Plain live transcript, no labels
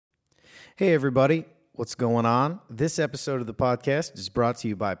Hey, everybody. What's going on? This episode of the podcast is brought to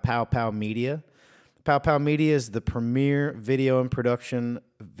you by Pow Pow Media. Pow Pow Media is the premier video and production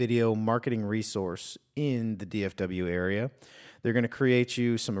video marketing resource in the DFW area. They're going to create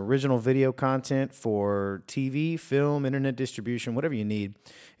you some original video content for TV, film, internet distribution, whatever you need.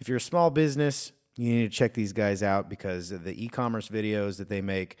 If you're a small business, you need to check these guys out because the e-commerce videos that they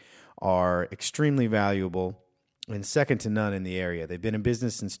make are extremely valuable and second to none in the area. They've been in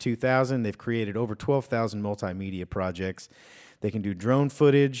business since 2000. They've created over 12,000 multimedia projects. They can do drone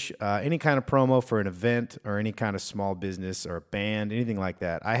footage, any kind of promo for an event or any kind of small business or a band, anything like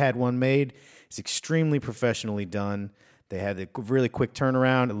that. I had one made. It's extremely professionally done. They had a really quick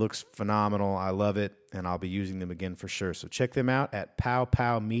turnaround. It looks phenomenal. I love it, and I'll be using them again for sure. So check them out at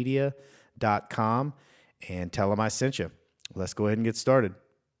powpowmedia.com and tell them I sent you. Let's go ahead and get started.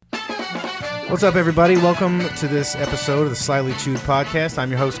 What's up, everybody? Welcome to this episode of the Slightly Chewed podcast. I'm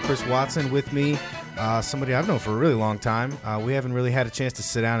your host, Chris Watson. With me, somebody I've known for a really long time. We haven't really had a chance to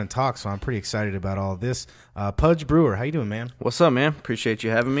sit down and talk, so I'm pretty excited about all of this. Pudge Brewer, how you doing, man? What's up, man? Appreciate you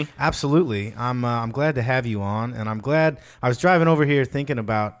having me. Absolutely. I'm glad to have you on, and I'm glad I was driving over here thinking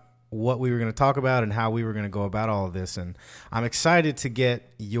about what we were going to talk about and how we were going to go about all of this, and I'm excited to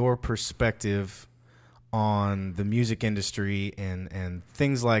get your perspective on the music industry and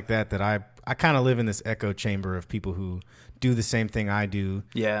things like that I kind of live in this echo chamber of people who do the same thing I do.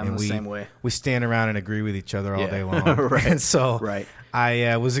 Yeah, I'm the same way. We stand around and agree with each other all day long. Right. And so right.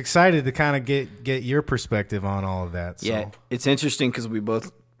 I was excited to kind of get your perspective on all of that. So. Yeah, it's interesting because we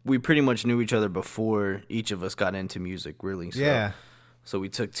pretty much knew each other before each of us got into music, really. So, yeah. So we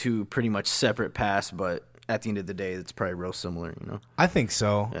took two pretty much separate paths, but at the end of the day, it's probably real similar, you know? I think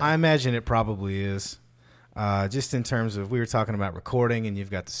so. Yeah. I imagine it probably is. Just in terms of, we were talking about recording, and you've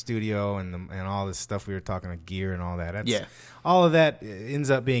got the studio and all this stuff. We were talking about gear and all that. All of that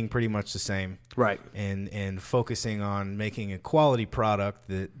ends up being pretty much the same, right? And focusing on making a quality product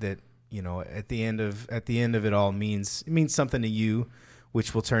that you know at the end of it all means something to you,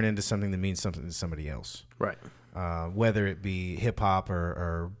 which will turn into something that means something to somebody else, right? Whether it be hip hop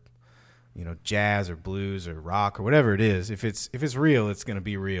or you know jazz or blues or rock or whatever it is. If it's real, it's going to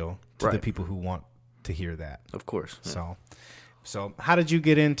be real to the people who want to hear that. Of course. Yeah. So how did you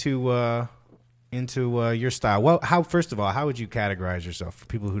get into your style? Well, first of all, how would you categorize yourself for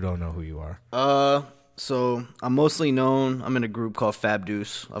people who don't know who you are? So I'm mostly known. I'm in a group called Fab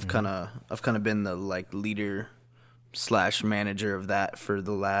Deuce. I've kind of been the leader / manager of that for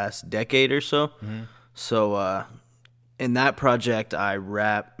the last decade or so. Mm-hmm. So in that project, I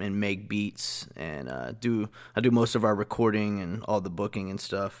rap and make beats and I do most of our recording and all the booking and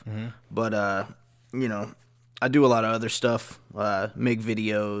stuff. Mm-hmm. But you know, I do a lot of other stuff, make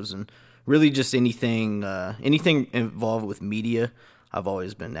videos, and really just anything involved with media. I've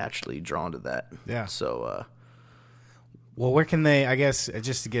always been naturally drawn to that. Yeah. So, well, where can they? I guess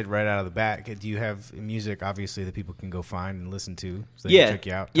just to get right out of the bat, do you have music obviously that people can go find and listen to? So they can check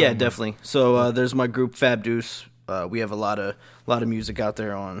you out. Yeah, definitely. So there's my group Fab Deuce. We have a lot of music out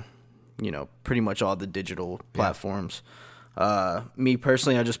there on, you know, pretty much all the digital platforms. Yeah. Me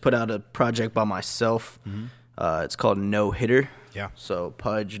personally, I just put out a project by myself. Mm-hmm. It's called No Hitter. Yeah. So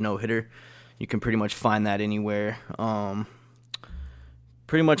Pudge No Hitter. You can pretty much find that anywhere.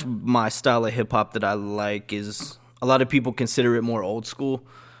 Pretty much my style of hip hop that I like is a lot of people consider it more old school,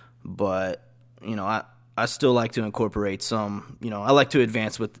 but you know I still like to incorporate some. You know I like to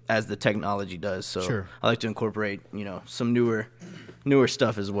advance as the technology does. So sure. I like to incorporate some newer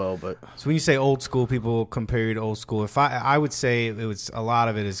stuff as well. But so when you say old school, people compare you to old school. If I would say it was a lot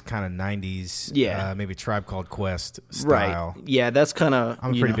of it is kind of 90s, maybe Tribe Called Quest style. Right. Yeah, that's kind of.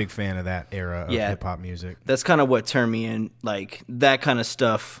 I'm a pretty big fan of that era of hip hop music. That's kind of what turned me in, like that kind of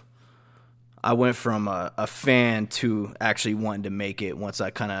stuff. I went from a fan to actually wanting to make it once I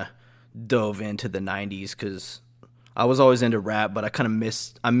kind of dove into the 90s because I was always into rap, but I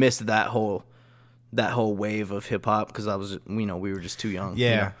missed that whole wave of hip hop because we were just too young. Yeah.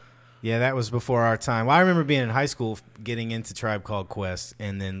 You know? Yeah, that was before our time. Well, I remember being in high school, getting into Tribe Called Quest,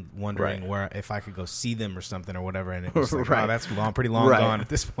 and then wondering if I could go see them or something or whatever. And it was like, oh, that's pretty long gone at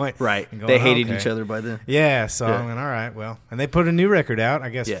this point. Right. They hated each other by then. Yeah, so I went, all right, well. And they put a new record out. I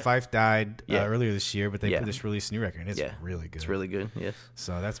guess Phife died earlier this year, but they just released a new record, and it's really good. It's really good, yes.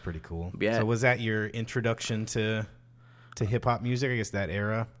 So that's pretty cool. Yeah. So was that your introduction to hip-hop music, I guess, that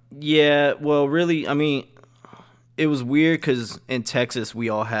era? Yeah, well, really, I mean, it was weird because in Texas we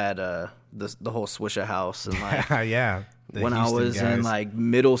all had the whole Swisha House and like when I was in like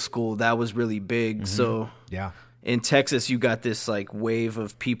middle school that was really big. Mm-hmm. So in Texas you got this like wave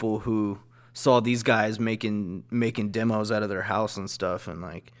of people who saw these guys making demos out of their house and stuff, and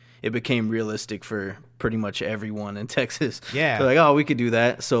like it became realistic for pretty much everyone in Texas. Yeah. They're like, oh, we could do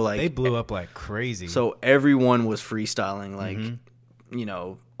that. So like They blew up like crazy. so everyone was freestyling, like you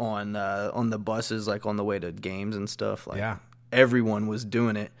know, on the buses, like on the way to games and stuff. Like Yeah. everyone was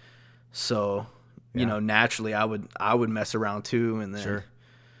doing it. So you Yeah. know, naturally, I would mess around too, and then Sure.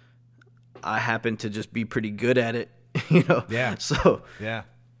 I happened to just be pretty good at it. You know. Yeah. So Yeah.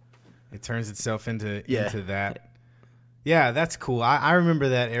 It turns itself into Yeah. that. Yeah, that's cool. I remember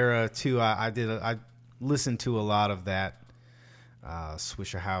that era too. I listened to a lot of that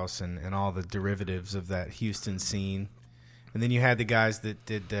Swisher House and all the derivatives of that Houston scene. And then you had the guys that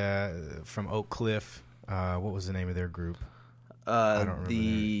did from Oak Cliff. What was the name of their group? I don't remember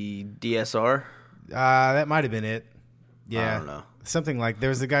the DSR. That might have been it. Yeah. I don't know. Something like there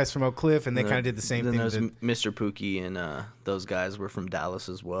was the guys from Oak Cliff, and they kind of did the same then thing. There's with Mr. Pookie, and those guys were from Dallas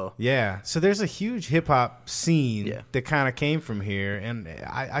as well. Yeah, so there's a huge hip hop scene Yeah. that kind of came from here, and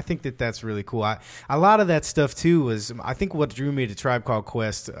I think that's really cool. A lot of that stuff too was, I think, what drew me to Tribe Called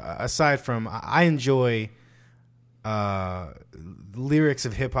Quest. Aside from, I enjoy lyrics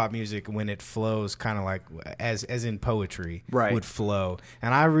of hip hop music when it flows, kind of like as in poetry, Right. would flow.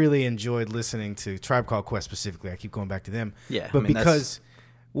 And I really enjoyed listening to Tribe Called Quest specifically. I keep going back to them, Yeah, but I mean, because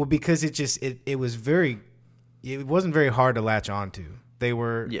it was very, it wasn't very hard to latch onto. They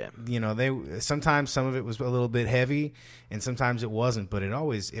were, Yeah. you know, sometimes some of it was a little bit heavy, and sometimes it wasn't. But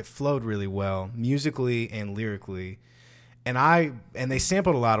it flowed really well musically and lyrically. And they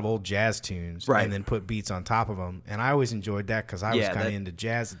sampled a lot of old jazz tunes, Right. and then put beats on top of them. And I always enjoyed that because I was Yeah, kind of that- into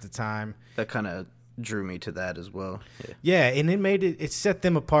jazz at the time. That kind of drew me to that as well. Yeah. Yeah, and it set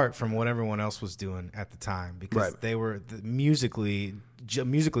them apart from what everyone else was doing at the time, because Right. they were musically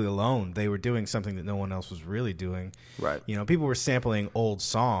alone, they were doing something that no one else was really doing. Right. You know, people were sampling old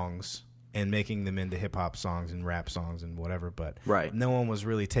songs and making them into hip hop songs and rap songs and whatever, but Right. no one was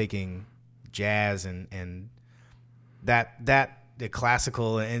really taking jazz and the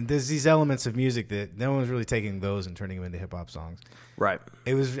classical, and there's these elements of music that no one was really taking those and turning them into hip hop songs. Right.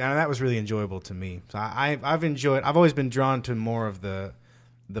 That was really enjoyable to me. So I've always been drawn to more of the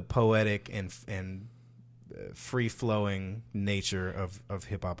poetic and free flowing nature of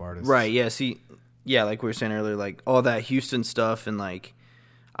hip hop artists. Right. Yeah. See. Yeah. Like we were saying earlier, like all that Houston stuff, and like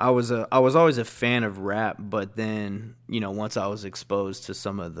I was always a fan of rap, but then once I was exposed to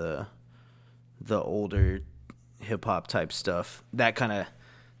some of the older hip hop type stuff, that kind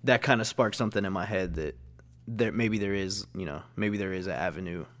of sparked something in my head that maybe there is an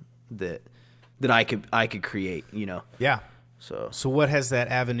avenue that I could create. Yeah. So what has that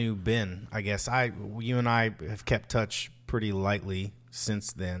avenue been? I guess you and I have kept touch pretty lightly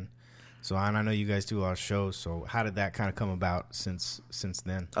since then. So and I know you guys do a lot of shows. So how did that kind of come about since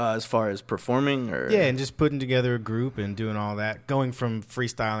then? as far as performing, or Yeah, and just putting together a group and doing all that, going from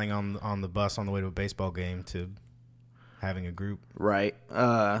freestyling on the bus on the way to a baseball game to having a group. Right.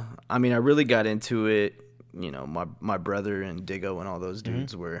 I mean, I really got into it. My brother and Diggo and all those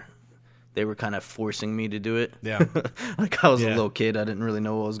dudes were kind of forcing me to do it. Yeah. Like I was a Yeah. little kid. I didn't really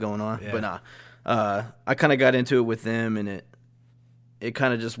know what was going on. Yeah. But nah, I kind of got into it with them, and it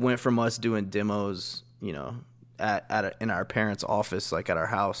kind of just went from us doing demos, in our parents' office, like at our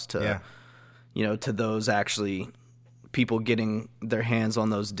house, to to those actually people getting their hands on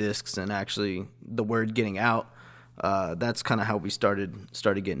those discs and actually the word getting out. That's kind of how we started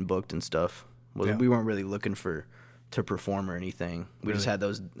getting booked and stuff. Yeah. We weren't really looking to perform or anything. We just Really? had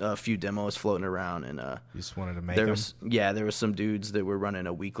those few demos floating around, and You just wanted to make there them. was some dudes that were running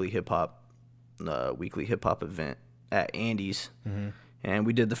a weekly hip hop event at Andy's, and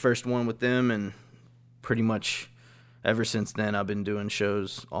we did the first one with them, and pretty much ever since then I've been doing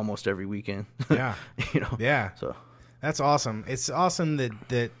shows almost every weekend. Yeah. Yeah. So That's awesome. It's awesome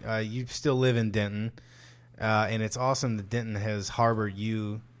that you still live in Denton, and it's awesome that Denton has harbored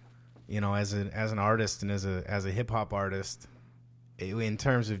you, as an artist and as a hip hop artist. In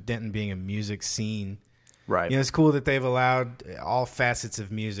terms of Denton being a music scene, right. it's cool that they've allowed all facets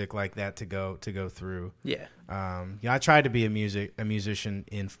of music like that to go through. Yeah. I tried to be a musician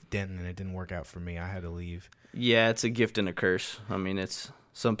in Denton, and it didn't work out for me. I had to leave. Yeah, it's a gift and a curse. I mean,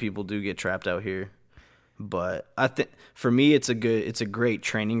 some people do get trapped out here, but I think for me, it's a great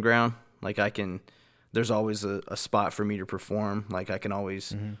training ground. Like there's always a spot for me to perform. Like I can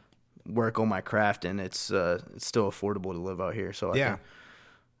always work on my craft, and it's still affordable to live out here. So I think,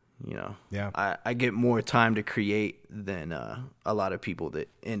 I get more time to create than a lot of people that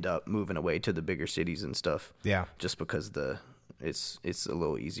end up moving away to the bigger cities and stuff. Yeah. Just because it's a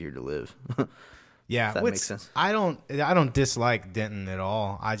little easier to live. Yeah, If that makes sense. I don't dislike Denton at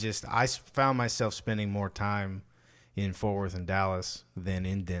all. I found myself spending more time in Fort Worth and Dallas than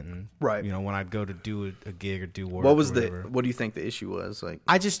in Denton. Right. You know, when I'd go to do a gig or do work. What was or whatever. what do you think the issue was? Like,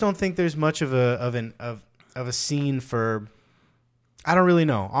 I just don't think there's much of a scene for. I don't really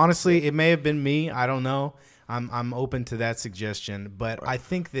know. Honestly, it may have been me. I don't know. I'm open to that suggestion, but I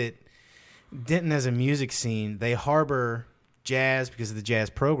think that Denton as a music scene, they harbor jazz because of the jazz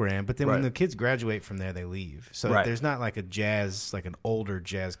program, but then when the kids graduate from there, they leave. So there's not like an older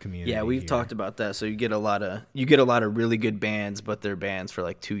jazz community. yeah, we've talked about that. So you get a lot of really good bands, but they're bands for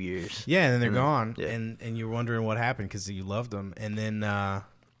like 2 years. Yeah, and then they're gone, yeah. and you're wondering what happened because you loved them, and then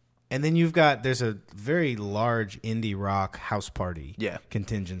there's a very large indie rock house party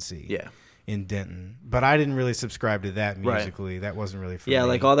contingency. In Denton, but I didn't really subscribe to that musically. That wasn't really for me. Yeah,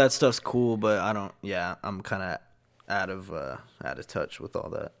 like all that stuff's cool, but I don't. Yeah, I'm kind of out of touch with all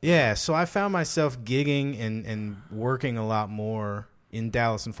that. Yeah, so I found myself gigging and working a lot more in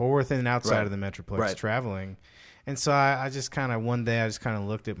Dallas and Fort Worth and outside of the Metroplex, traveling. And so I just kind of one day I just kind of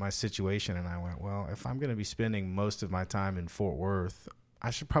looked at my situation and I went, well, if I'm going to be spending most of my time in Fort Worth, I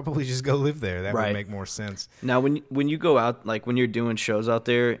should probably just go live there. That would make more sense. Now, when you go out, like when you're doing shows out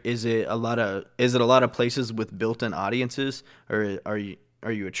there, is it a lot of places with built-in audiences, or are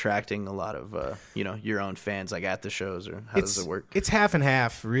you attracting a lot of your own fans like at the shows, or how does it work? It's half and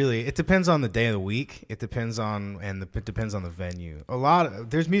half, really. It depends on the day of the week. It depends on the venue.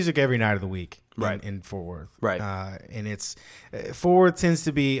 There's music every night of the week, in Fort Worth, and it's Fort Worth tends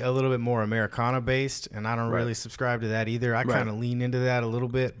to be a little bit more Americana based, and I don't really subscribe to that either. I kind of lean into that a little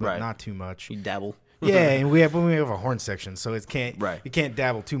bit, but not too much. You dabble. Yeah, and we have a horn section, so you can't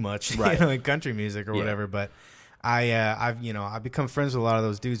dabble too much, in country music or whatever, but. I've become friends with a lot of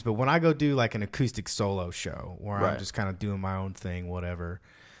those dudes, but when I go do like an acoustic solo show where I'm just kind of doing my own thing, whatever,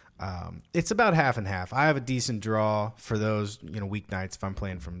 it's about half and half. I have a decent draw for those, weeknights if I'm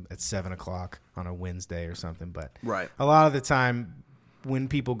playing at 7:00 on a Wednesday or something. But a lot of the time when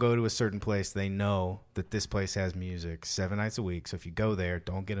people go to a certain place, they know that this place has music 7 nights a week. So if you go there,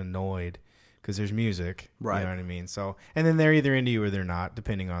 don't get annoyed. Because there's music, you know what I mean? So, and then they're either into you or they're not,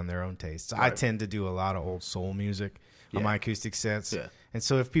 depending on their own tastes. I tend to do a lot of old soul music on my acoustic sets. Yeah. And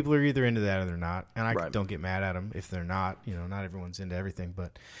so if people are either into that or they're not, and I don't get mad at them if they're not, not everyone's into everything,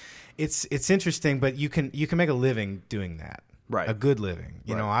 but it's interesting, but you can make a living doing that. Right. A good living.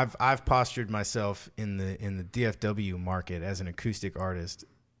 You know, I've postured myself in the DFW market as an acoustic artist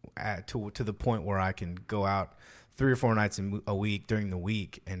to the point where I can go out 3 or 4 nights a week during the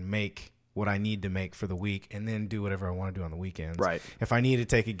week and make what I need to make for the week and then do whatever I want to do on the weekends. Right. If I need to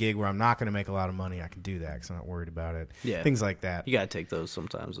take a gig where I'm not going to make a lot of money, I can do that because I'm not worried about it. Yeah. Things like that. You got to take those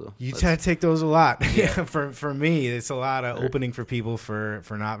sometimes, though. You got to take those a lot. Yeah. For me, it's a lot of opening for people for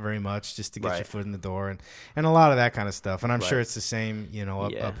not very much just to get your foot in the door and a lot of that kind of stuff. And I'm sure it's the same,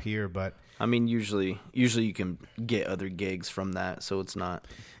 up here, but... I mean, usually you can get other gigs from that, so it's not...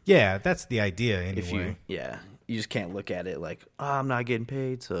 Yeah, that's the idea anyway. You just can't look at it like, I'm not getting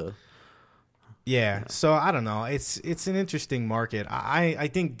paid, so... Yeah, so I don't know. It's an interesting market. I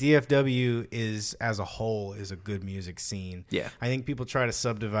think DFW as a whole is a good music scene. Yeah, I think people try to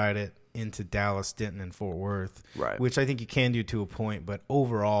subdivide it into Dallas, Denton, and Fort Worth, which I think you can do to a point. But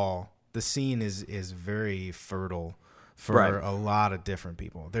overall, the scene is very fertile for a lot of different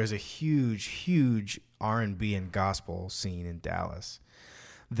people. There's a huge R&B and gospel scene in Dallas.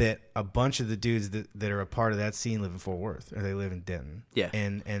 That a bunch of the dudes that are a part of that scene live in Fort Worth or they live in Denton. Yeah,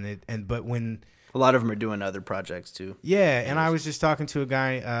 but when a lot of them are doing other projects too. Yeah, and I was just talking to a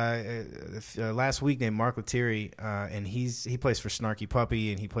guy last week named Mark Lettieri, and he plays for Snarky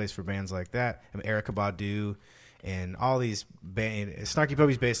Puppy and he plays for bands like that, and Erykah Badu, and all these bands. Snarky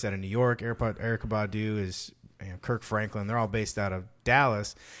Puppy's based out of New York. Erykah Badu is. Kirk Franklin, they're all based out of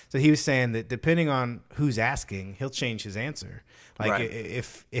Dallas. So he was saying that depending on who's asking, he'll change his answer. Like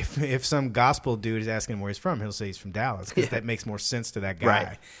if some gospel dude is asking where he's from, he'll say he's from Dallas because that makes more sense to that guy.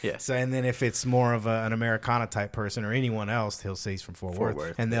 Right. Yeah. So and then if it's more of an Americana type person or anyone else, he'll say he's from Fort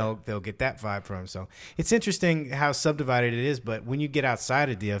Worth, and they'll get that vibe from him. So it's interesting how subdivided it is. But when you get outside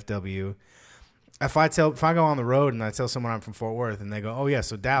of DFW. If I go on the road and I tell someone I'm from Fort Worth and they go, oh yeah,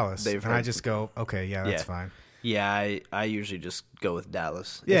 so Dallas, and I just go, okay, yeah, that's fine. Yeah, I usually just go with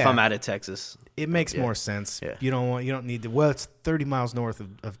Dallas. Yeah. If I'm out of Texas. It makes more sense. Yeah. You don't need to, it's 30 miles north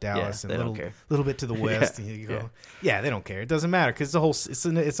of Dallas and a little bit to the west. And you go, they don't care. It doesn't matter because it's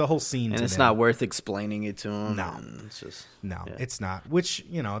a whole scene. And it's not worth explaining it to them. No. It's not, which,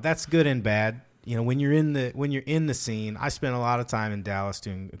 that's good and bad. When you're in the scene, I spend a lot of time in Dallas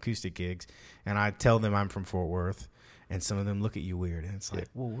doing acoustic gigs and I tell them I'm from Fort Worth. and some of them look at you weird, and it's like,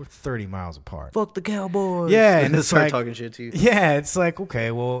 well, we're 30 miles apart. Fuck the Cowboys. Yeah, and it's start like, talking shit to you. Yeah, it's like, okay,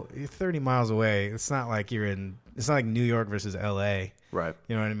 well, you're 30 miles away. It's not like it's not like New York versus L.A. Right.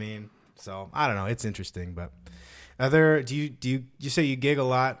 You know what I mean? So I don't know. It's interesting, but do you say you gig a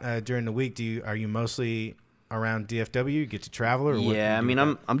lot during the week? Are you mostly around DFW? You get to travel, or what? Yeah, I mean,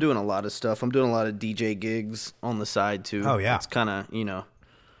 I'm doing a lot of stuff. I'm doing a lot of DJ gigs on the side too. Oh yeah, it's kind of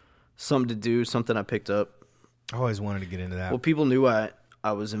something to do, something I picked up. I always wanted to get into that. Well, people knew I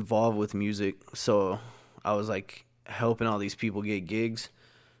was involved with music, so I was like helping all these people get gigs.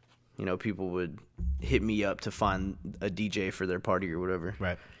 People would hit me up to find a DJ for their party or whatever.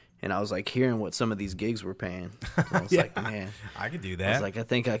 Right. And I was like hearing what some of these gigs were paying. So I was like, man, I could do that. I was like, I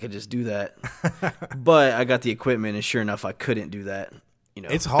think I could just do that. But I got the equipment, and sure enough, I couldn't do that.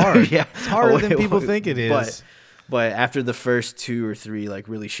 It's hard. Yeah, it's harder than people think it is. But after the first 2 or 3 like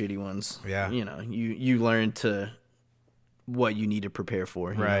really shitty ones, yeah, you learn what you need to prepare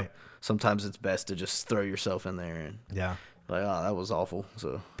for. Right. Sometimes it's best to just throw yourself in there and like, oh, that was awful.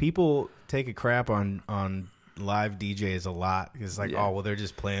 So people take a crap on live DJs a lot. It's like, oh, well, they're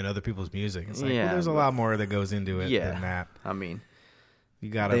just playing other people's music. It's like, well, there's a lot more that goes into it than that. I mean,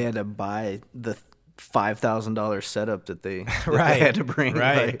 they had to buy the $5,000 setup that they right. had to bring.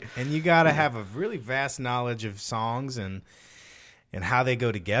 Right. And you got to have a really vast knowledge of songs and how they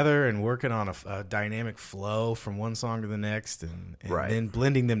go together, and working on a dynamic flow from one song to the next, and then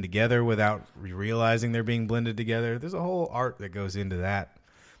blending them together without realizing they're being blended together. There's a whole art that goes into that.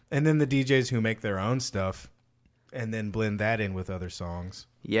 And then the DJs who make their own stuff and then blend that in with other songs.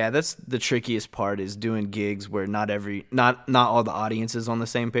 Yeah, that's the trickiest part, is doing gigs where not all the audience is on the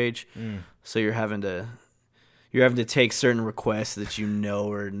same page. So you're having to take certain requests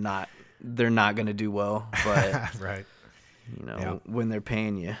that they're not going to do well, but right. When they're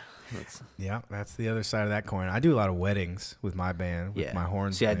paying you. That's the other side of that coin. I do a lot of weddings with my band, with my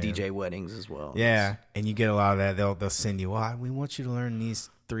horns. See, I DJ weddings as well. Yeah, and you get a lot of that. They'll send you, we want you to learn these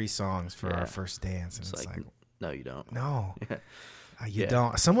 3 songs for our first dance. And it's like, no, you don't. No, you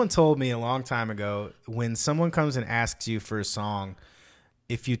don't. Someone told me a long time ago, when someone comes and asks you for a song,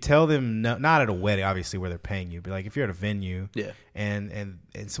 if you tell them no, not at a wedding, obviously where they're paying you, but like if you're at a venue, and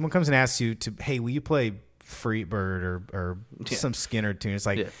someone comes and asks you hey, will you play Freebird or some Skinner tune? It's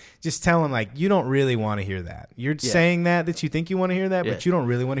like, just tell them, like, you don't really want to hear that. You're saying that you think you want to hear that, but you don't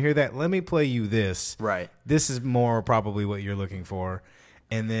really want to hear that. Let me play you this. Right. This is more probably what you're looking for.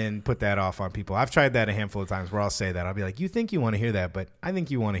 And then put that off on people. I've tried that a handful of times where I'll say that. I'll be like, you think you want to hear that, but I think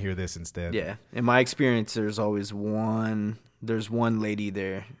you want to hear this instead. Yeah. In my experience, there's always one lady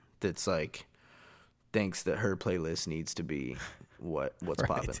there that's like, thinks that her playlist needs to be what's right.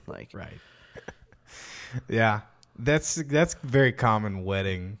 popping. Like, right. Yeah. That's very common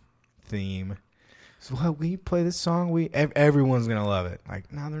wedding theme. So we play this song, everyone's going to love it.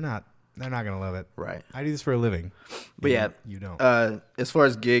 Like, no, they're not. They're not going to love it. Right. I do this for a living. But you don't. As far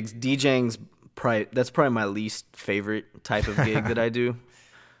as gigs, DJing's that's probably my least favorite type of gig that I do.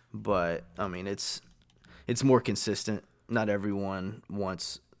 But I mean, it's more consistent. Not everyone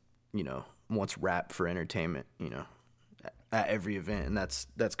wants rap for entertainment, at every event, and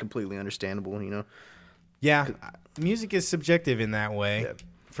that's completely understandable, Yeah, music is subjective in that way. Yeah.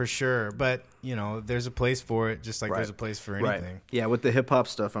 For sure, but there's a place for it, just like there's a place for anything. Right. Yeah, with the hip hop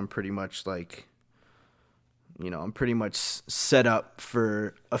stuff, I'm pretty much like, set up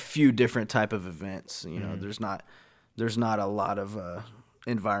for a few different type of events. There's not a lot of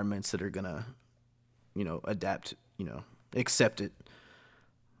environments that are gonna, adapt, accept it.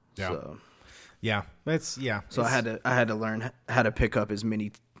 Yeah. So, So I had to learn how to pick up as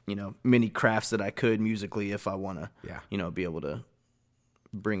many crafts that I could musically if I want to, be able to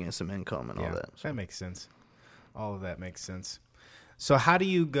bring in some income and all that. So. That makes sense. All of that makes sense. So how do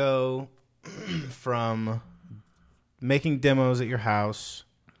you go from making demos at your house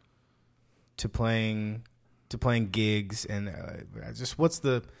to playing gigs, and just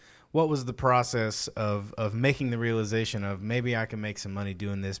what was the process of making the realization of, maybe I can make some money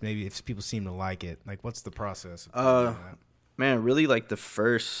doing this, maybe if people seem to like it? Like, what's the process of doing that? Man, really, like the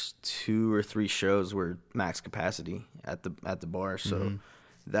first 2 or 3 shows were max capacity at the bar, so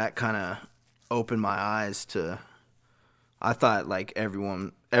that kind of opened my eyes to. I thought like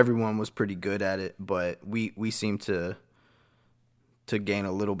everyone was pretty good at it, but we seemed to gain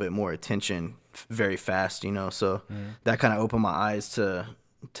a little bit more attention very fast, So that kind of opened my eyes to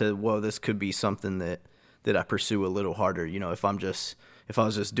whoa, this could be something that I pursue a little harder. If I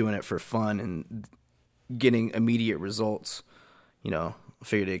was just doing it for fun and getting immediate results, I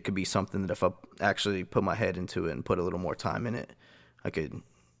figured it could be something that if I actually put my head into it and put a little more time in it, I could,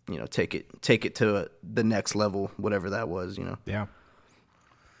 take it to the next level, whatever that was.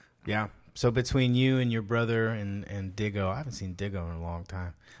 Yeah. So between you and your brother and Diggo, I haven't seen Diggo in a long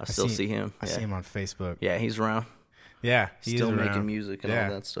time. I still see him. I see him on Facebook. Yeah, he's around. Yeah, still making music and all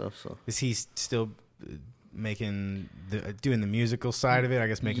that stuff. So is he still doing the musical side of it? I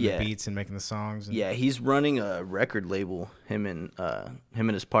guess making the beats and making the songs. Yeah, he's running a record label. Him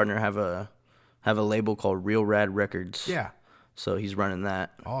and his partner have a label called Real Rad Records. Yeah. So he's running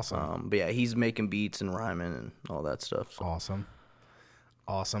that. Awesome. But yeah, he's making beats and rhyming and all that stuff. So.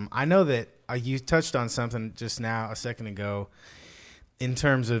 Awesome. I know that you touched on something just now a second ago in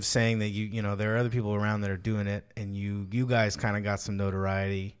terms of saying that you know there are other people around that are doing it, and you guys kind of got some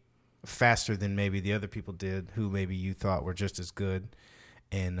notoriety faster than maybe the other people did who maybe you thought were just as good.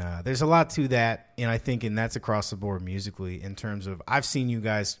 And there's a lot to that, and I think that's across the board musically in terms of I've seen you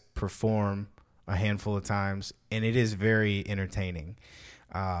guys perform a handful of times, and it is very entertaining.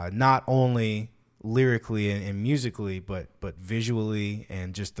 Not only lyrically and musically, but visually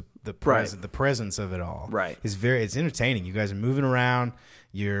and just the presence of it all. Right. It's entertaining. You guys are moving around.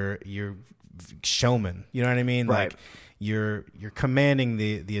 You're showmen. You know what I mean? Right. Like you're commanding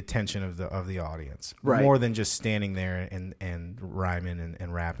the attention of the audience. Right. More than just standing there and rhyming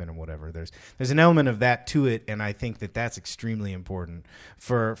and rapping and whatever. There's an element of that to it, and I think that's extremely important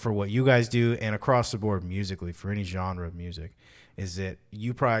for what you guys do and across the board musically for any genre of music. Is that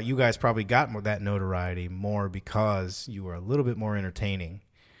you guys probably got that notoriety more because you were a little bit more entertaining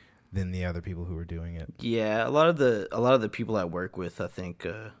than the other people who were doing it. Yeah, a lot of the people I work with, I think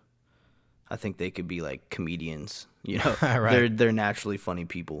they could be like comedians. Right. They're naturally funny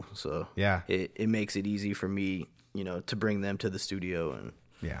people, so yeah, it makes it easy for me, to bring them to the studio, and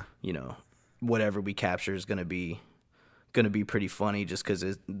whatever we capture is gonna be pretty funny, just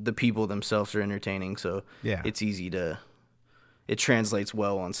because the people themselves are entertaining. So yeah, it's easy it translates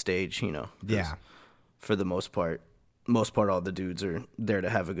well on stage, Yeah. For the most part, all the dudes are there to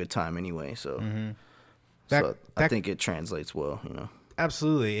have a good time anyway. So, I think it translates well,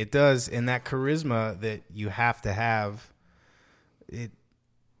 Absolutely, it does, and that charisma that you have to have,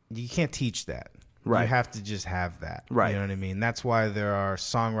 you can't teach that. Right. You have to just have that. Right. You know what I mean? That's why there are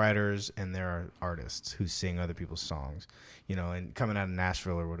songwriters and there are artists who sing other people's songs. And coming out of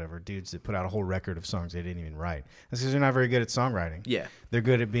Nashville or whatever, dudes that put out a whole record of songs they didn't even write. That's because they're not very good at songwriting. Yeah. They're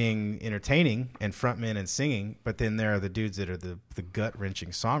good at being entertaining and frontmen and singing, but then there are the dudes that are the gut-wrenching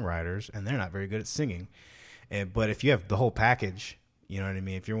songwriters, and they're not very good at singing. But if you have the whole package, you know what I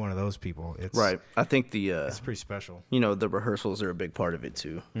mean? If you're one of those people, it's right. I think it's pretty special. The rehearsals are a big part of it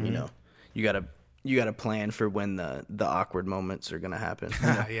too. Mm-hmm. You gotta plan for when the awkward moments are gonna happen.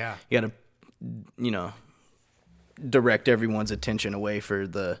 Yeah. You gotta direct everyone's attention away for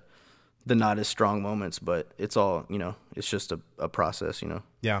the not as strong moments, but it's all it's just a process.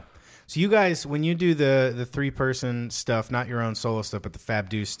 Yeah. So you guys, when you do the 3-person stuff, not your own solo stuff, but the Fab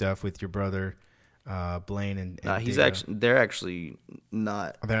Deuce stuff with your brother Blaine and they're actually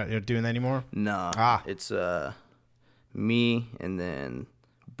not. They're not doing that anymore? Nah. It's me and then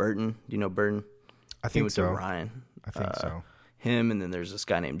Burton. Do you know Burton? I think so. He went to Ryan. I think so. Him, and then there's this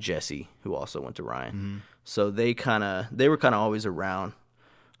guy named Jesse who also went to Ryan. Mm-hmm. So they were kind of always around.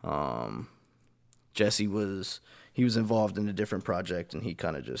 Jesse was involved in a different project, and he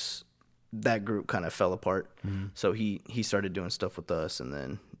kind of that group kind of fell apart. Mm-hmm. So he started doing stuff with us, and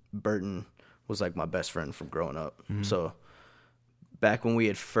then Burton was like my best friend from growing up. Mm-hmm. So back when we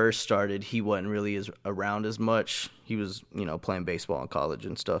had first started, he wasn't really around as much. He was, playing baseball in college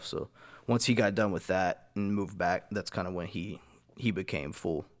and stuff. So once he got done with that and moved back, that's kind of when he became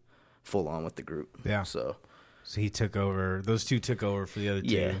full on with the group. Yeah. So he took over. Those two took over for the other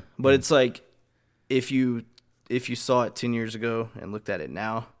two. Yeah. But it's like if you saw it 10 years ago and looked at it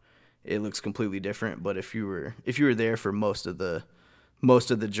now, it looks completely different. But if you were there for most of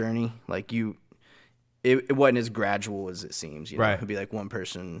the journey, like it wasn't as gradual as it seems. Right. It'd be like one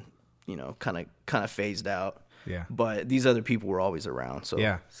person, kind of phased out. Yeah. But these other people were always around. So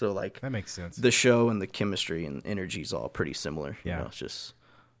yeah. So like that makes sense. The show and the chemistry and energy is all pretty similar. Yeah. It's just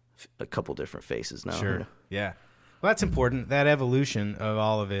a couple different faces now. Sure. Yeah. Well, that's important. That evolution of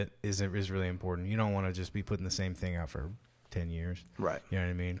all of it is really important. You don't want to just be putting the same thing out for 10 years. Right. You know what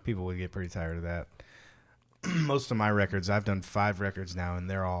I mean? People would get pretty tired of that. Most of my records, I've done 5 records now, and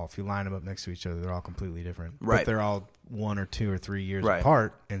they're all, if you line them up next to each other, they're all completely different. Right. But they're all 1 or 2 or 3 years right.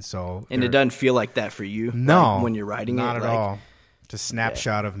 apart, and so... And it doesn't feel like that for you? No. Like when you're writing not it? Not at all. Just a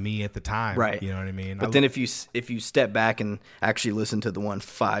snapshot of me at the time. Right. You know what I mean? But then if you step back and actually listen to the one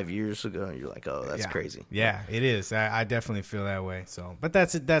 5 years ago, you're like, oh, that's crazy. Yeah, it is. I definitely feel that way. So, but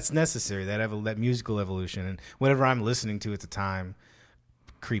that's necessary, that musical evolution. And whatever I'm listening to at the time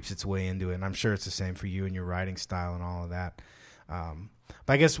creeps its way into it. And I'm sure it's the same for you and your writing style and all of that.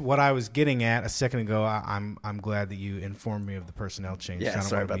 But I guess what I was getting at a second ago, I'm glad that you informed me of the personnel change. Yeah,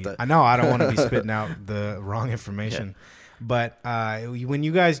 sorry about that. I know I don't want to be spitting out the wrong information. Yeah. But when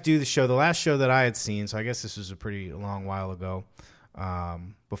you guys do the show, the last show that I had seen, so I guess this was a pretty long while ago,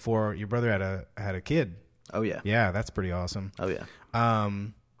 before your brother had a kid. Oh, yeah. Yeah, that's pretty awesome. Oh, yeah.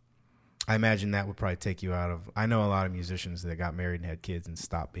 I imagine that would probably take you out of... I know a lot of musicians that got married and had kids and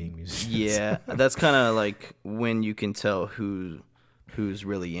stopped being musicians. Yeah, that's kind of like when you can tell who's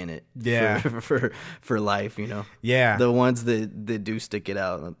really in it for life, you know? Yeah. The ones that do stick it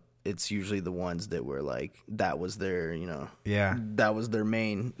out, it's usually the ones that were like, that was their, you know... Yeah. That was their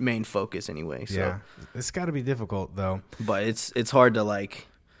main focus anyway, so... Yeah. It's got to be difficult, though. But it's hard to, like...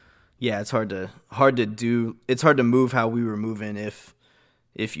 Yeah, it's hard to do... It's hard to move how we were moving if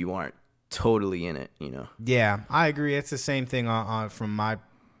you aren't totally in it, you know. Yeah, I agree. It's the same thing on from my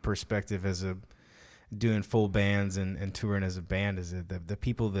perspective as doing full bands and touring as a band. Is the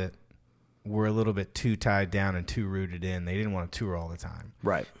people that were a little bit too tied down and too rooted in, they didn't want to tour all the time.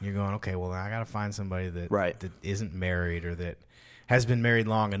 Right. And you're going, okay, well, I got to find somebody that isn't married or that has been married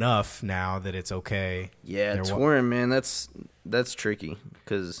long enough now that it's okay. Yeah, touring, man, that's tricky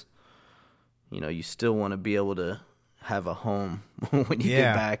because, you know, you still want to be able to have a home when you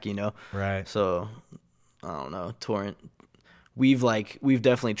get back, you know? Right. So, I don't know, touring. We've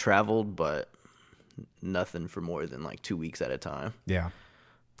definitely traveled, but nothing for more than like 2 weeks at a time. Yeah.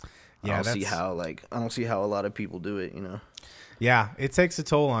 Yeah. I don't see how a lot of people do it, you know? Yeah. It takes a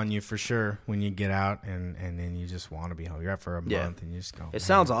toll on you for sure when you get out and then you just want to be home. You're out for a month and you just go. It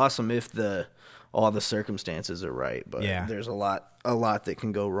sounds awesome if all the circumstances are right, but there's a lot that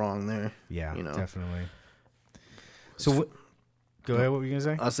can go wrong there. Yeah, you know? Definitely. So, go ahead. What were you gonna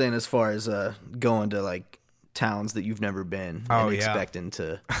say? I was saying as far as going to like towns that you've never been and expecting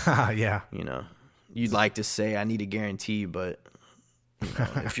to, you know, you'd like to say I need a guarantee, but you know,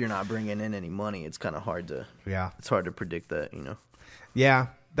 if you're not bringing in any money, it's kind of hard to. Yeah, it's hard to predict that, you know. Yeah,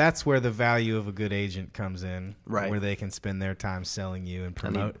 that's where the value of a good agent comes in, right? Where they can spend their time selling you and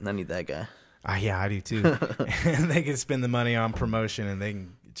promote. I need that guy. Yeah, I do too. And they can spend the money on promotion and they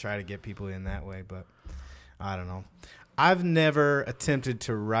can try to get people in that way, but. I don't know. I've never attempted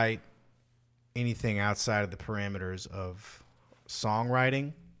to write anything outside of the parameters of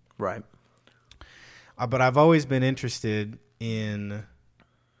songwriting. Right. But I've always been interested in...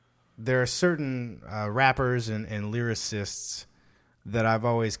 There are certain rappers and lyricists that I've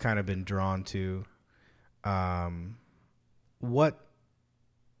always kind of been drawn to. I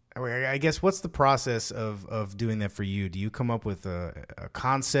guess what's the process of doing that for you? Do you come up with a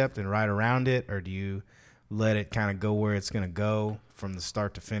concept and write around it, or do you... let it kind of go where it's going to go from the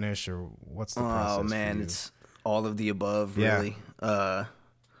start to finish, or what's the process? Oh man, for you? It's all of the above, really.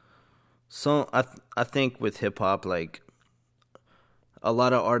 So I think with hip hop, like a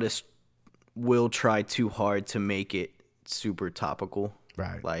lot of artists will try too hard to make it super topical.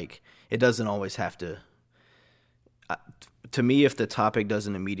 Right. Like it doesn't always have to. To me, if the topic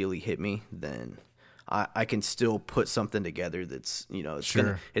doesn't immediately hit me, then I can still put something together that's, you know,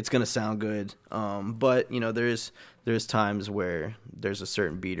 it's gonna sound good. But you know, there's times where there's a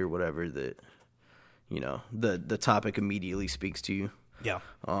certain beat or whatever that, you know, the topic immediately speaks to you. Yeah.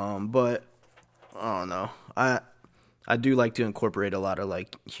 But I don't know. I do like to incorporate a lot of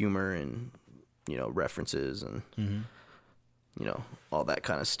like humor and, you know, references and you know, all that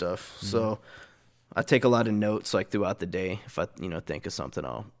kind of stuff. Mm-hmm. So I take a lot of notes like throughout the day. If I, you know, think of something,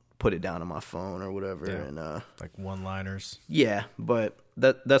 I'll put it down on my phone or whatever, and like one-liners. Yeah, but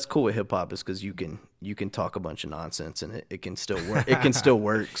that's cool with hip hop is because you can talk a bunch of nonsense and it can still work. It can still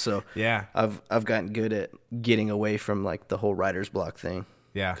work. So yeah, I've gotten good at getting away from like the whole writer's block thing.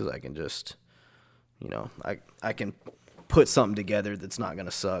 Yeah, because I can just, you know, I can put something together that's not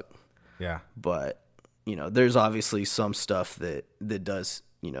gonna suck. Yeah, but you know, there's obviously some stuff that does,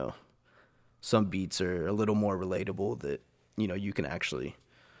 you know, some beats are a little more relatable that, you know, you can actually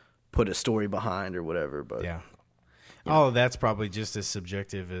put a story behind or whatever, but yeah, all of that's probably just as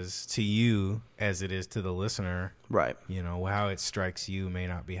subjective as to you as it is to the listener, right? You know, how it strikes you may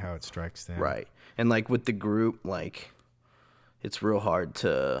not be how it strikes them, right? And like with the group, like it's real hard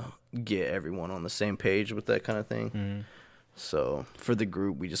to get everyone on the same page with that kind of thing. Mm-hmm. So for the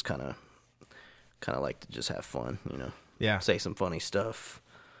group, we just kind of like to just have fun, you know? Yeah, say some funny stuff.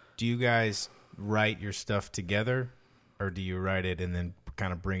 Do you guys write your stuff together, or do you write it and then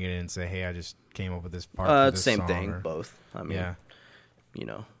kind of bring it in and say, hey, I just came up with this part for this same song, thing, or... both. I mean, yeah, you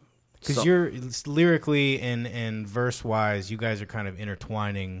know, because you're lyrically and verse wise, you guys are kind of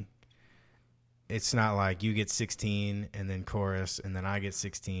intertwining it's not like you get 16 and then chorus, and then I get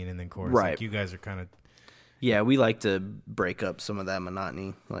 16 and then chorus. Right. Like you guys are kind of. Yeah, we like to break up some of that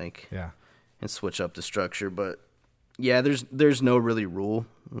monotony, Yeah. and switch up the structure. But yeah, there's no really rule.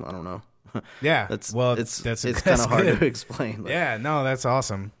 I don't know. Yeah. It's that's kind of hard good. to explain. Yeah, no, that's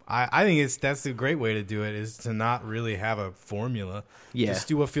awesome. I think that's the great way to do it, is to not really have a formula. Yeah. Just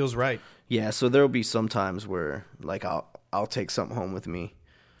do what feels right. Yeah, so there'll be some times where like I'll take something home with me,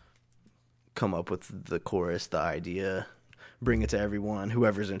 come up with the chorus, the idea, bring it to everyone.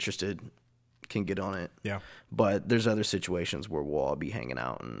 Whoever's interested can get on it. Yeah. But there's other situations where we'll all be hanging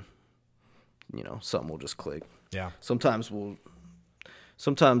out and something will just click. Yeah. Sometimes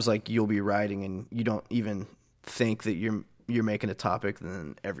like you'll be writing and you don't even think that you're making a topic,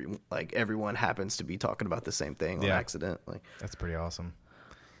 and then everyone happens to be talking about the same thing on accident. Like That's pretty awesome.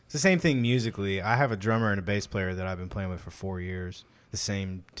 It's the same thing musically. I have a drummer and a bass player that I've been playing with for 4 years. The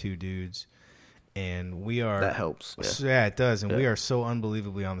same two dudes, and we are that helps. Yeah, it does, and we are so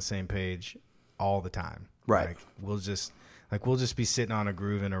unbelievably on the same page all the time. Right. Like we'll just be sitting on a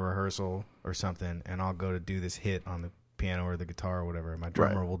groove in a rehearsal or something, and I'll go to do this hit on the piano or the guitar or whatever. My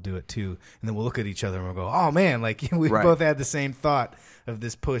drummer will do it too, and then we'll look at each other and we'll go, "Oh man!" Like we both had the same thought of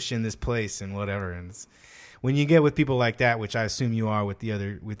this push in this place and whatever. And when you get with people like that, which I assume you are with the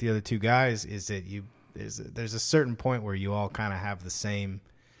other two guys, is that there's a certain point where you all kind of have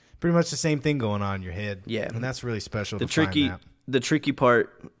pretty much the same thing going on in your head. Yeah, and that's really special. The tricky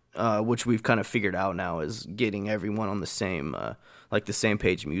part, which we've kind of figured out now, is getting everyone on the same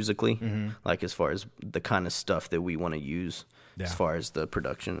page musically, like as far as the kind of stuff that we want to use, as far as the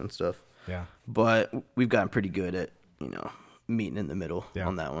production and stuff. Yeah. But we've gotten pretty good at meeting in the middle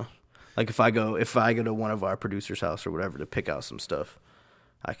on that one. Like if I go to one of our producers' house or whatever to pick out some stuff,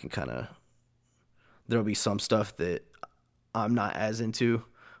 I can there'll be some stuff that I'm not as into,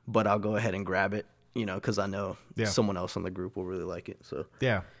 but I'll go ahead and grab it, because I know someone else on the group will really like it. So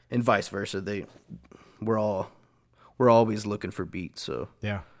yeah, and vice versa. We're always looking for beats, so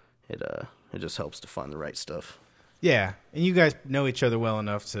yeah, it just helps to find the right stuff. Yeah, and you guys know each other well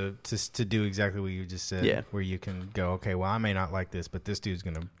enough to do exactly what you just said. Yeah, where you can go, okay, well, I may not like this, but this dude's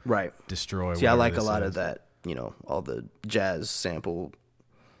gonna destroy. See, I like a lot of that. All the jazz sample,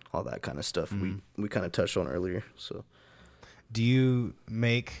 all that kind of stuff. We kind of touched on earlier. So, do you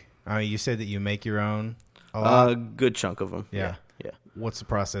make? You said that you make your own. A good chunk of them. Yeah. What's the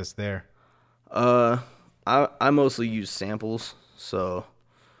process there? I mostly use samples, so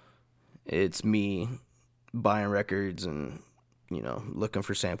it's me buying records and looking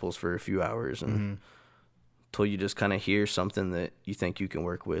for samples for a few hours and until you just kind of hear something that you think you can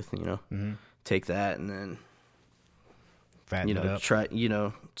work with. Take that and then fatten it up. Try.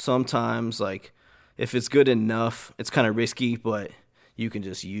 Sometimes like if it's good enough, it's kind of risky, but you can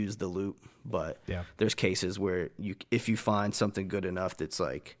just use the loop. But there's cases where if you find something good enough that's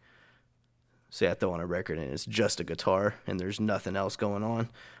like, say I throw on a record and it's just a guitar and there's nothing else going on,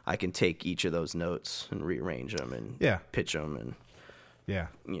 I can take each of those notes and rearrange them and pitch them and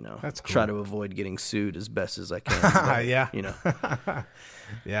that's cool. Try to avoid getting sued as best as I can. But,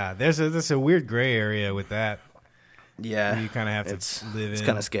 yeah. There's a weird gray area with that. Yeah, you kind of have to live in. It's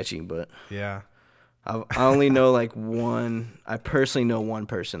kind of sketchy, but yeah. I only know I personally know one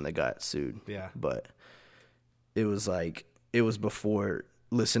person that got sued. Yeah, but it was before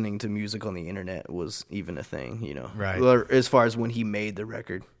listening to music on the internet was even a thing, Right. As far as when he made the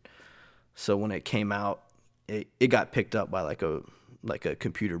record. So when it came out, it got picked up by like a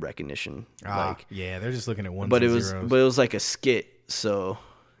computer recognition. Yeah, they're just looking at ones and zeros. But it was like a skit, so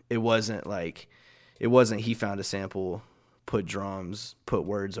it wasn't he found a sample, put drums, put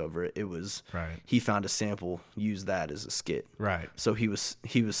words over it. It was he found a sample, used that as a skit. Right. So he was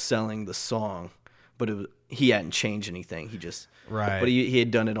selling the song, but he hadn't changed anything. He just But he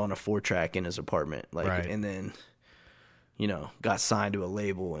had done it on a 4-track in his apartment, and then got signed to a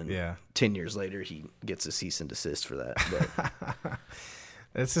label, and 10 years later he gets a cease and desist for that. But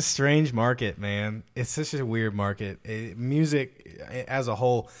it's a strange market, man. It's such a weird market. Music as a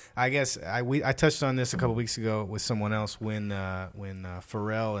whole, I guess I touched on this a couple weeks ago with someone else when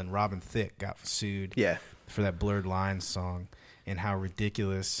Pharrell and Robin Thicke got sued for that Blurred Lines song, and how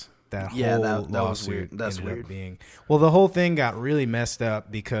ridiculous that whole that lawsuit was weird. That's ended weird. Up being. Well, the whole thing got really messed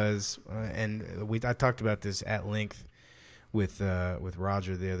up because, I talked about this at length with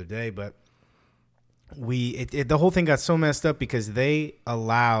Roger the other day, but the whole thing got so messed up because they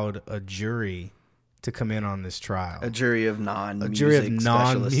allowed a jury to come in on this trial. A jury of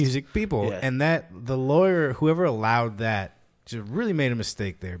non-music people. Yeah. And that the lawyer, whoever allowed that, just really made a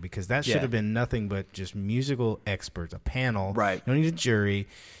mistake there, because that should have been nothing but just musical experts, a panel. Right. You don't need a jury.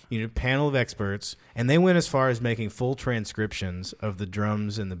 You need a panel of experts, and they went as far as making full transcriptions of the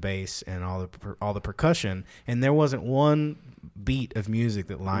drums and the bass and all the percussion, and there wasn't one beat of music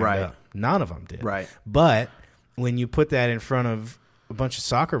that lined up. None of them did. Right. But when you put that in front of a bunch of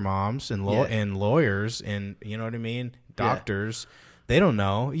soccer moms and lawyers and, you know what I mean, doctors, they don't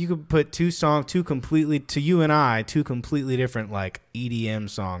know. You could put two completely different like EDM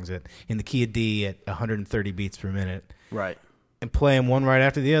songs in the key of D at 130 beats per minute. Right. And play them one right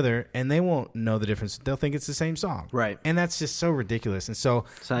after the other, and they won't know the difference. They'll think it's the same song. Right. And that's just so ridiculous. And so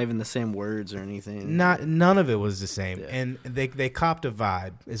it's not even the same words or anything. None of it was the same. Yeah. And they copped a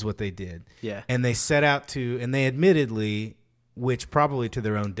vibe is what they did. Yeah. And they set out to, and they admittedly, which probably to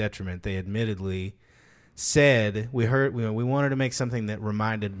their own detriment, they admittedly said, we wanted to make something that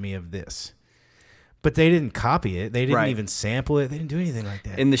reminded me of this. But they didn't copy it. They didn't even sample it. They didn't do anything like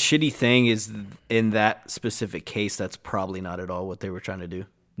that. And the shitty thing is, in that specific case, that's probably not at all what they were trying to do.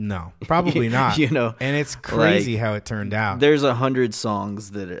 No, probably not. You know, and it's crazy how it turned out. There's 100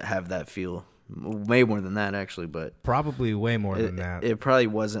 songs that have that feel. Way more than that, actually, but probably way more than that. It probably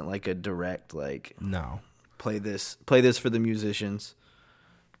wasn't like a direct play this for the musicians.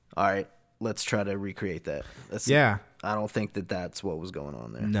 All right, let's try to recreate that. I don't think that's what was going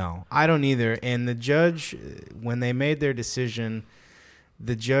on there. No, I don't either. And the judge, when they made their decision,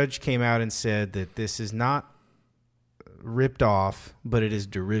 the judge came out and said that this is not ripped off, but it is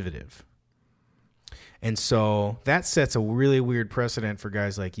derivative. And so that sets a really weird precedent for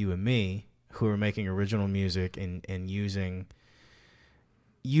guys like you and me who are making original music and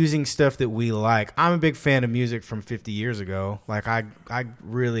using stuff that we like. I'm a big fan of music from 50 years ago. Like I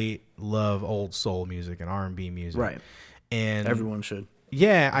really love old soul music and R&B music. Right. And everyone should.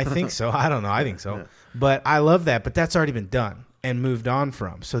 Yeah, I think so. I don't know. I think so. Yeah. But I love that. But that's already been done and moved on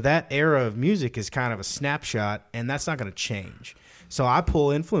from. So that era of music is kind of a snapshot, and that's not going to change. So I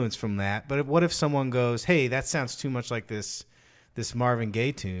pull influence from that. But what if someone goes, hey, that sounds too much like this Marvin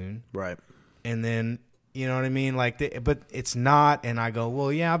Gaye tune. Right. And then, you know what I mean? But it's not. And I go,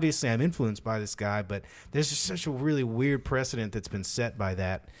 well, yeah, obviously I'm influenced by this guy. But there's just such a really weird precedent that's been set by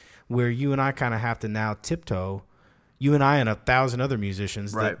that, where you and I kind also have to now tiptoe. You and I and 1,000 other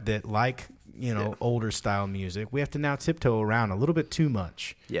musicians that like, older style music, we have to now tiptoe around a little bit too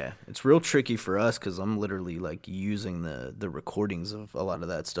much. Yeah, it's real tricky for us because I'm literally like using the recordings of a lot of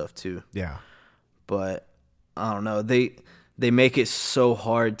that stuff too. Yeah, but I don't know. They make it so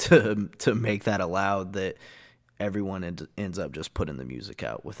hard to make that allowed that everyone ends up just putting the music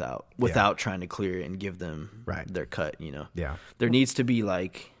out without trying to clear it and give them their cut. Yeah, there needs to be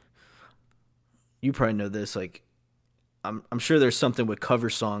like, you probably know this, like. I'm sure there's something with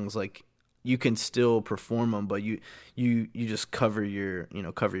cover songs, like you can still perform them, but you just cover your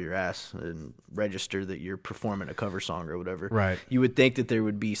ass and register that you're performing a cover song or whatever. Right. You would think that there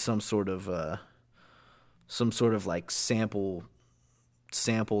would be some sort of like sample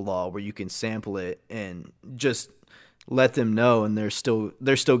law where you can sample it and just let them know, and they're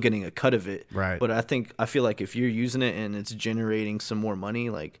still getting a cut of it. Right. But I feel like if you're using it and it's generating some more money,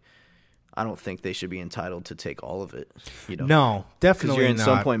 like. I don't think they should be entitled to take all of it. No, definitely because you're not.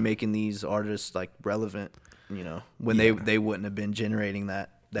 at some point making these artists like relevant. When they wouldn't have been generating that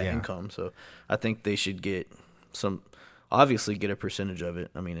income. So I think they should get obviously get a percentage of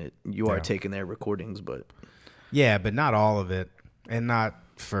it. I mean, you are taking their recordings, but but not all of it, and not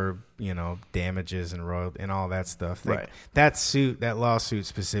for damages and royalty and all that stuff. That lawsuit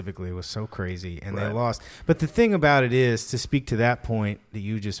specifically was so crazy, and they lost. But the thing about it is, to speak to that point that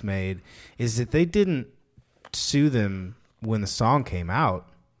you just made, is that they didn't sue them when the song came out.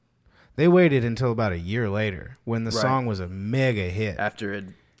 They waited until about a year later when the song was a mega hit. After it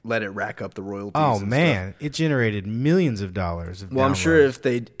let it rack up the royalties. Oh man, it generated millions of dollars. Well, I'm sure if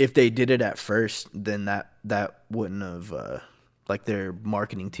they did it at first, then that wouldn't have. Like their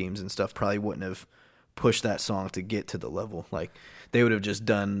marketing teams and stuff probably wouldn't have pushed that song to get to the level. Like they would have just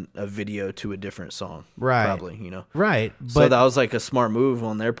done a video to a different song. Right. Probably, Right. So that was like a smart move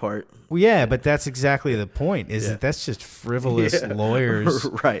on their part. Well, yeah, but that's exactly the point, is that's just frivolous lawyers.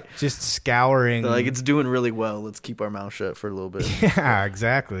 Right. Just scouring. They're like, it's doing really well. Let's keep our mouth shut for a little bit. Yeah,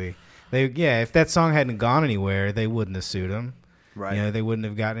 exactly. If that song hadn't gone anywhere, they wouldn't have sued them. Right. They wouldn't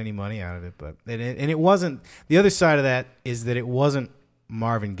have gotten any money out of it. But it wasn't. The other side of that is that it wasn't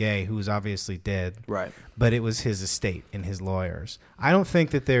Marvin Gaye, who was obviously dead. Right. But it was his estate and his lawyers. I don't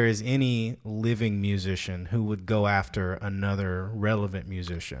think that there is any living musician who would go after another relevant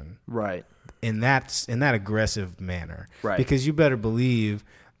musician. Right. In that aggressive manner. Right. Because you better believe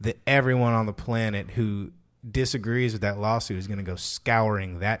that everyone on the planet who disagrees with that lawsuit is going to go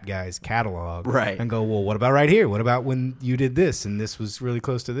scouring that guy's catalog, Right. and go, well, what about right here? What about when you did this and this was really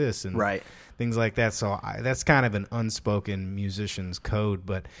close to this, and Right. things like that. So that's kind of an unspoken musician's code.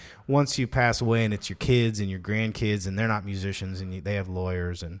 But once you pass away and it's your kids and your grandkids and they're not musicians and they have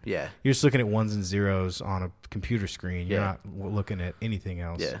lawyers and Yeah. you're just looking at ones and zeros on a computer screen. You're Yeah. not looking at anything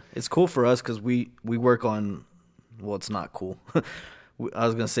else. Yeah, it's cool for us because we work on. Well, it's not cool. I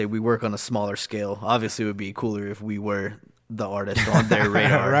was gonna say we work on a smaller scale. Obviously, it would be cooler if we were the artist on their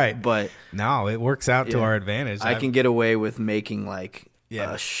radar. Right. But No, it works out to Yeah. our advantage. I can get away with making like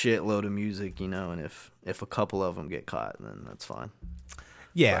Yeah. a shitload of music, and if a couple of them get caught, then that's fine.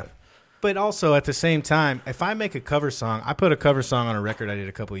 Yeah. But also at the same time, if I make a cover song, I put a cover song on a record I did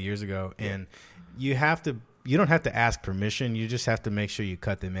a couple of years ago, and you don't have to ask permission. You just have to make sure you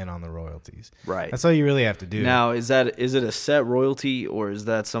cut them in on the royalties. Right. That's all you really have to do. Now, is it a set royalty or is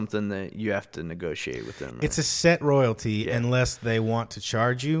that something that you have to negotiate with them? It's a set royalty Yeah. unless they want to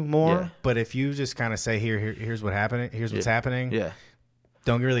charge you more. Yeah. But if you just kind of say, here's what's happening, Yeah.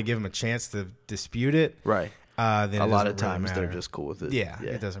 don't really give them a chance to dispute it. Right. Then A it lot doesn't of times really they're matter. just cool with it. Yeah,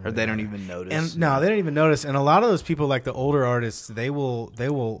 it doesn't or really they don't matter. even notice. And no, they don't even notice. And a lot of those people, like the older artists, they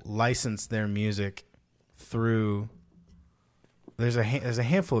will license their music through. There's a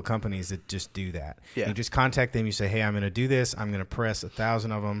handful of companies that just do that. Yeah. You just contact them. You say, hey, I'm going to do this. I'm going to press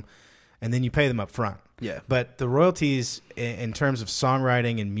 1,000 of them, and then you pay them up front. Yeah. But the royalties in terms of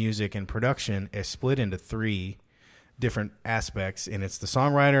songwriting and music and production is split into 3 different aspects, and it's the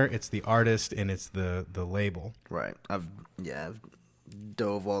songwriter, it's the artist, and it's the label. Right. I've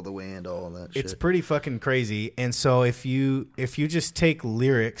dove all the way into all that shit. It's pretty fucking crazy. And so if you just take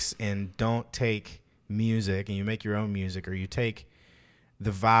lyrics and don't take music, and you make your own music, or you take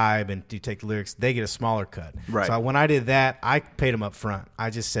the vibe and you take the lyrics, they get a smaller cut. Right. So when I did that, I paid them up front. I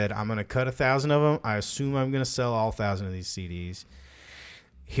just said, I'm going to cut 1,000 of them. I assume I'm going to sell all 1,000 of these CDs.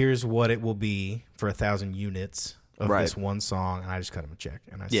 Here's what it will be for 1,000 units of Right. this one song. And I just cut them a check.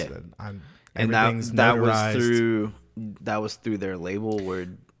 And I Yeah. said, and everything's that was notarized. through their label where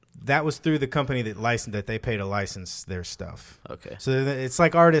That was through the company that they pay to license their stuff. okay. So it's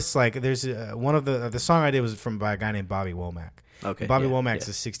like artists, like there's one of the song I did was by a guy named Bobby Womack. Okay. Bobby yeah, Womack's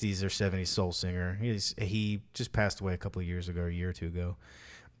yeah. a 60s or 70s soul singer. He just passed away a year or two ago.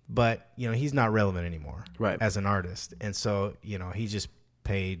 But, he's not relevant anymore Right. as an artist. And so, he just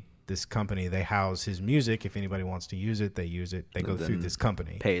paid this company. They house his music. If anybody wants to use it, they use it. They go through Then this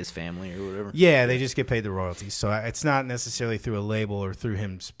company. Pay his family or whatever. Yeah, they just get paid the royalties. So it's not necessarily through a label or through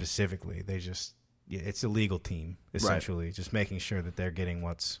him specifically. It's a legal team, essentially, just making sure that they're getting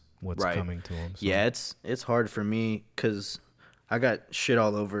what's Right. coming to them. So. Yeah, it's hard for me because I got shit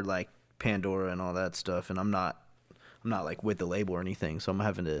all over like Pandora and all that stuff, and I'm not like with the label or anything, so I'm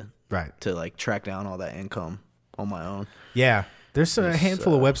having to like track down all that income on my own. Yeah. There's a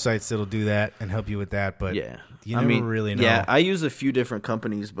handful of websites that'll do that and help you with that, but Yeah, you never really know. Yeah, I use a few different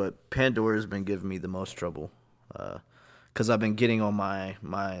companies, but Pandora's been giving me the most trouble because I've been getting on my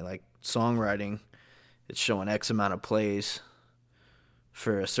like songwriting. It's showing X amount of plays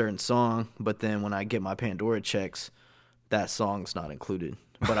for a certain song, but then when I get my Pandora checks, that song's not included.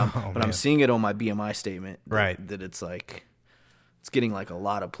 But I'm seeing it on my BMI statement, that it's like it's getting like a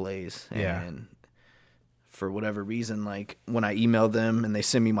lot of plays, and for whatever reason, like when I email them and they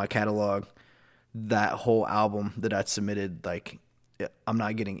send me my catalog, that whole album that I submitted, like I'm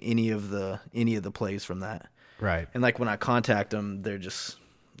not getting any of the plays from that. Right. And like when I contact them, they're just,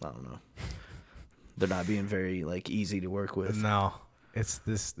 I don't know, they're not being very like easy to work with. No. It's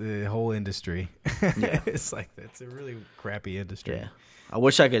the whole industry. Yeah. It's like, it's a really crappy industry. Yeah. I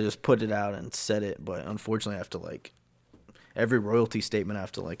wish I could just put it out and set it, but unfortunately I have to like, every royalty statement I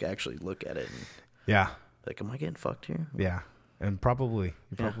have to like actually look at it and Yeah. like, am I getting fucked here? Yeah. And you probably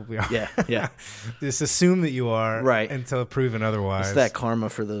are. Yeah, yeah. Just assume that you are, Right. until proven otherwise. It's that karma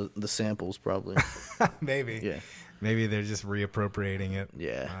for the samples probably. Maybe. Yeah. Maybe they're just reappropriating it.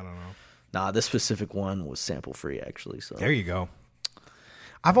 Yeah. I don't know. Nah, this specific one was sample free actually. So There you go.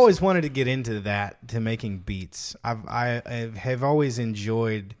 I've always wanted to get into that, to making beats. I have always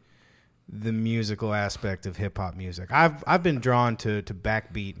enjoyed the musical aspect of hip hop music. I've been drawn to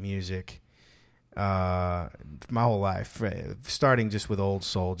backbeat music my whole life, starting just with old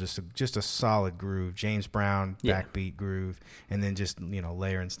soul, just a solid groove, James Brown backbeat groove, and then just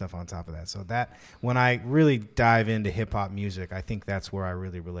layering stuff on top of that. So that when I really dive into hip hop music, I think that's where I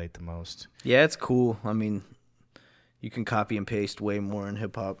really relate the most. yeah, it's cool. I mean, you can copy and paste way more in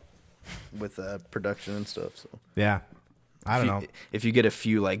hip hop with production and stuff. So Yeah, I don't know. If you get a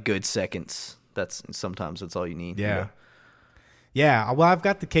few like good seconds, sometimes that's all you need. Yeah. Yeah, well, I've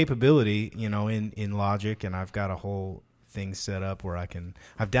got the capability, in Logic, and I've got a whole thing set up where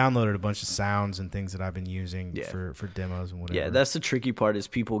I've downloaded a bunch of sounds and things that I've been using for demos and whatever. Yeah, that's the tricky part is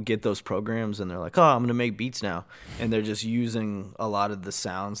people get those programs and they're like, oh, I'm going to make beats now. And they're just using a lot of the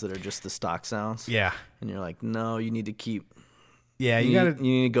sounds that are just the stock sounds. Yeah. And you're like, no, you need to keep. Yeah, you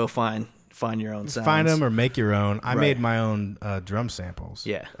need to go find your own sounds. Find them or make your own. I made my own drum samples.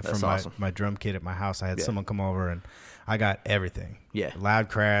 Yeah, that's from awesome. my drum kit at my house. I had someone come over and I got everything. Yeah. Loud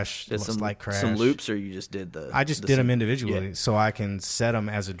crash, slight crash. Some loops, or you just did I just did them individually so I can set them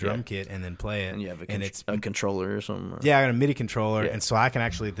as a drum kit and then play it. And you have a controller or something? Yeah, I got a MIDI controller, and so I can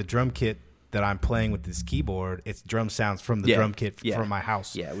actually, the drum kit that I'm playing with this keyboard, it's drum sounds from the drum kit from my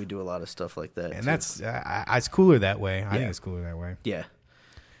house. Yeah, we do a lot of stuff like that. And that's it's cooler that way. I think it's cooler that way. Yeah.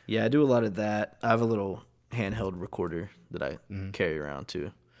 Yeah, I do a lot of that. I have a little handheld recorder that I carry around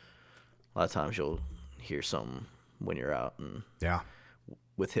too. A lot of times you'll hear something when you're out, and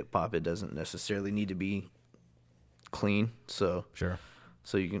with hip hop it doesn't necessarily need to be clean. So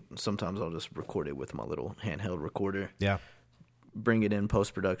you can, sometimes I'll just record it with my little handheld recorder. Yeah. Bring it in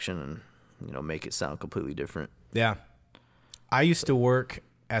post production and make it sound completely different. Yeah. I used to work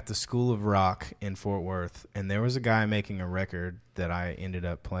at the School of Rock in Fort Worth, and there was a guy making a record that I ended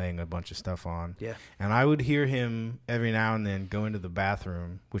up playing a bunch of stuff on. Yeah. And I would hear him every now and then go into the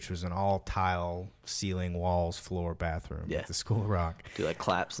bathroom, which was an all-tile ceiling, walls, floor bathroom at the School of Rock. Do like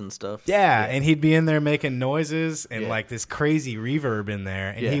claps and stuff. Yeah, and he'd be in there making noises and like this crazy reverb in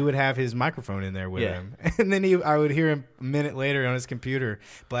there, and he would have his microphone in there with him. And then I would hear him a minute later on his computer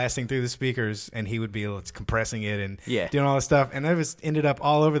blasting through the speakers, and he would be compressing it and doing all this stuff. And that ended up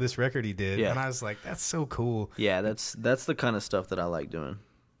all over this record he did. And I was like, that's so cool. Yeah, that's the kind of stuff that I like doing.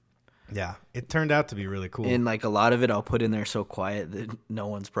 Yeah, it turned out to be really cool. And like a lot of it I'll put in there so quiet that no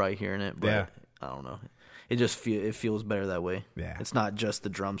one's probably hearing it, but I don't know. It just feels better that way. Yeah. It's not just the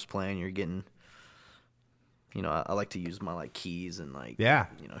drums playing, you're getting I like to use my like keys and like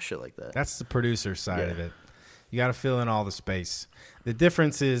shit like that. That's the producer side of it. You got to fill in all the space. The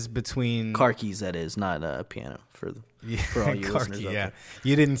difference is between car keys, that is, not a piano for all you listeners out there.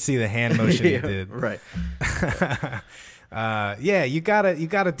 You didn't see the hand motion you did. Right. You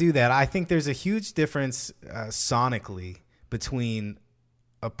gotta do that. I think there's a huge difference sonically between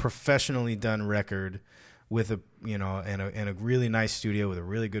a professionally done record with in a really nice studio with a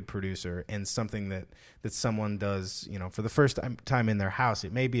really good producer and something that someone does for the first time in their house.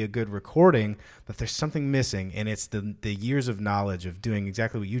 It may be a good recording, but there's something missing, and it's the years of knowledge of doing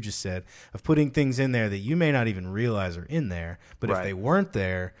exactly what you just said, of putting things in there that you may not even realize are in there, but if they weren't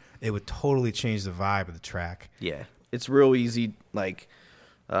there, it would totally change the vibe of the track. Yeah. It's real easy, like,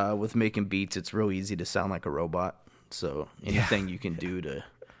 with making beats, it's real easy to sound like a robot. So anything you can do to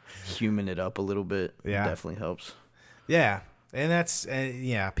human it up a little bit definitely helps. Yeah. And that's,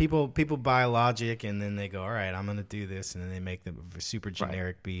 people buy Logic, and then they go, all right, I'm going to do this, and then they make the super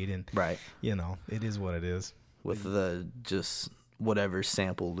generic beat, and, it is what it is. With the just whatever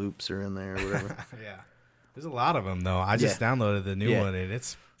sample loops are in there or whatever. Yeah. There's a lot of them, though. I just downloaded the new one, and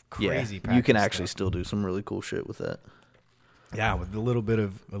it's crazy. Yeah, you can actually still do some really cool shit with that. Yeah, with a little bit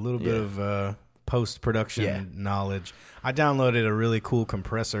of post production knowledge. I downloaded a really cool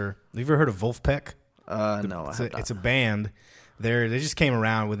compressor. Have you ever heard of Wolfpack? No, it's a band. They just came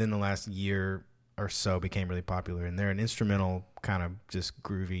around within the last year or so, became really popular, and they're an instrumental kind of just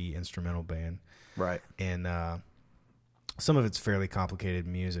groovy instrumental band. Right. And some of it's fairly complicated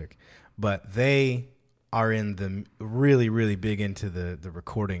music, but they are in the really, really big into the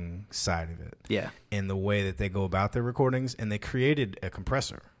recording side of it. Yeah. And the way that they go about their recordings. And they created a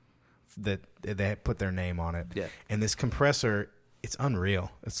compressor that they put their name on it. Yeah. And this compressor, it's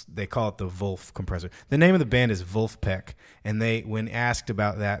unreal. They call it the Wolf compressor. The name of the band is Wolfpack. And when asked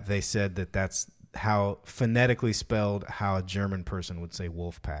about that, they said that that's how phonetically spelled how a German person would say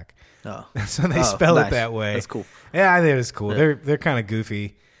Wolfpack. Oh. So they spell it that way. That's cool. Yeah, I think it's cool. Yeah. They're kind of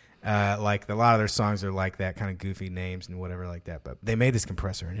goofy. Like a lot of their songs are like that, kind of goofy names and whatever like that. But they made this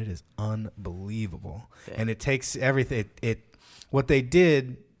compressor, and it is unbelievable. Yeah. And it takes everything. What they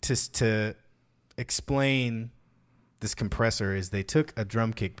did to explain this compressor is they took a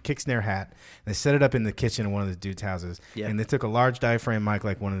drum kick snare hat, and they set it up in the kitchen of one of the dude's houses. Yeah. And they took a large diaphragm mic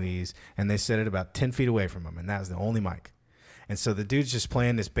like one of these, and they set it about 10 feet away from him, and that was the only mic. And so the dude's just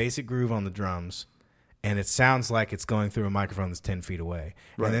playing this basic groove on the drums, and it sounds like it's going through a microphone that's 10 feet away.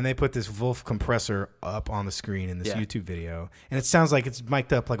 Right. And then they put this Wolf compressor up on the screen in this YouTube video, and it sounds like it's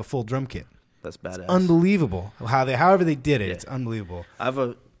mic'd up like a full drum kit. That's badass. It's unbelievable. However they did it, it's unbelievable. I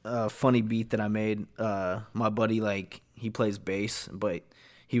have a funny beat that I made. My buddy, he plays bass, but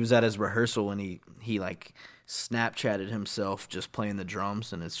he was at his rehearsal, and he Snapchatted himself just playing the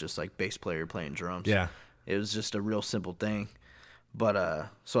drums, and it's just like bass player playing drums. Yeah. It was just a real simple thing. But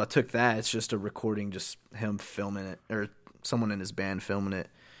so I took that. It's just a recording, just him filming it, or someone in his band filming it,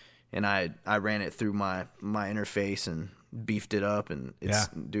 and I ran it through my interface and beefed it up, and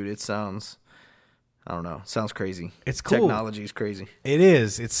dude, it sounds, I don't know, sounds crazy. It's cool. Technology is crazy. It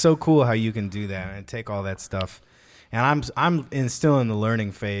is. It's so cool how you can do that and take all that stuff. And I'm still in the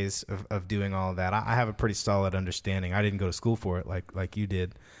learning phase of doing all of that. I have a pretty solid understanding. I didn't go to school for it like you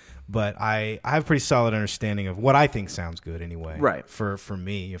did, but I have a pretty solid understanding of what I think sounds good anyway. Right. For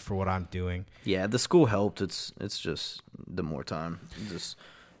me, for what I'm doing. Yeah, the school helped. It's just the more time, just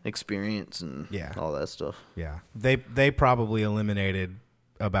experience and all that stuff. Yeah. They probably eliminated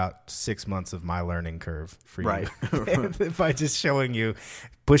about 6 months of my learning curve for you. Right. By just showing you,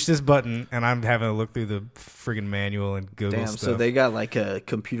 push this button, and I'm having to look through the friggin' manual and Google stuff. So they got like a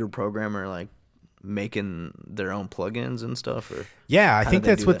computer programmer like making their own plugins and stuff? Or yeah, I think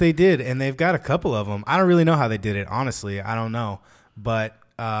that's what they did, and they've got a couple of them. I don't really know how they did it, honestly. I don't know, but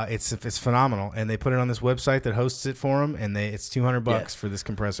it's phenomenal, and they put it on this website that hosts it for them, and it's $200 for this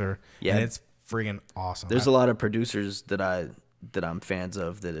compressor, and it's friggin' awesome. There's a lot of producers that I'm fans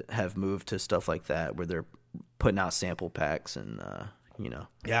of that have moved to stuff like that, where they're putting out sample packs and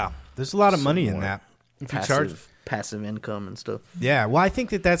yeah, there's a lot of money in that. If you charge passive income and stuff. Yeah, well, I think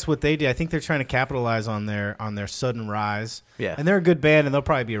that's what they did. I think they're trying to capitalize on their sudden rise. Yeah, and they're a good band, and they'll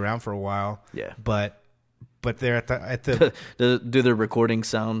probably be around for a while. Yeah, but they're at the do their recordings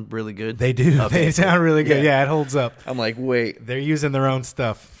sound really good? They do. Okay. They sound really good. Yeah, it holds up. I'm like, wait, they're using their own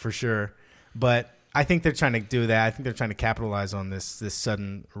stuff for sure, but I think they're trying to do that. I think they're trying to capitalize on this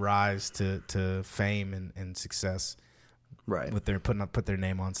sudden rise to fame and success. Right. With their put their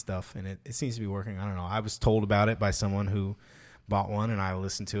name on stuff, and it seems to be working. I don't know. I was told about it by someone who bought one, and I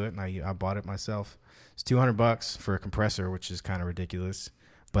listened to it, and I bought it myself. It's $200 for a compressor, which is kind of ridiculous,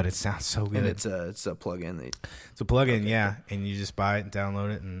 but it sounds so good. And it's a plug-in. It's a plug-in, yeah, and you just buy it and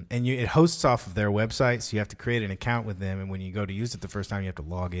download it, and it hosts off of their website, so you have to create an account with them, and when you go to use it the first time, you have to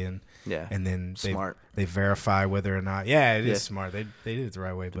log in. Yeah, and then smart. They verify whether or not. Yeah, it is smart. They did it the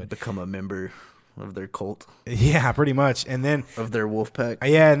right way, but become a member of their cult. Yeah, pretty much. And then of their wolf pack.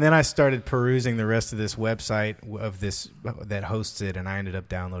 Yeah, and then I started perusing the rest of this website of this that hosts it, and I ended up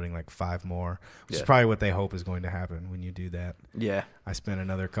downloading like 5 more, which is probably what they hope is going to happen when you do that. Yeah. I spent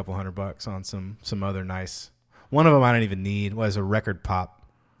another couple $100 on some other nice. One of them I didn't even need was a record pop.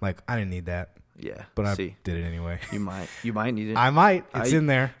 Like I didn't need that. Yeah. But I did it anyway. You might need it. I might. It's in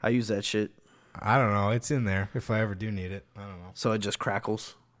there. I use that shit. I don't know. It's in there if I ever do need it. I don't know. So it just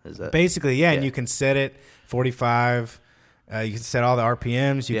crackles? Is that basically, yeah, and you can set it 45. You can set all the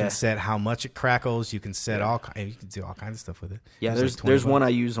RPMs. You can set how much it crackles. You can set you can do all kinds of stuff with it. Yeah, there's one I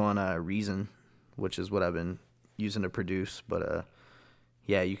use on Reason, which is what I've been using to produce. But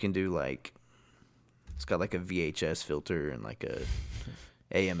yeah, you can do like it's got like a VHS filter and like a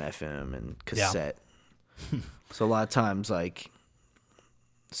AM/FM and cassette. Yeah. So a lot of times, like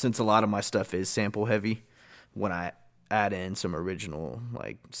since a lot of my stuff is sample heavy, when I add in some original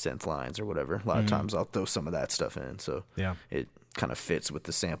like synth lines or whatever, a lot of times I'll throw some of that stuff in, so it kind of fits with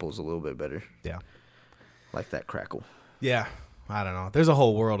the samples a little bit better. Yeah, like that crackle. Yeah, I don't know. There's a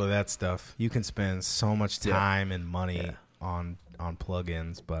whole world of that stuff. You can spend so much time and money on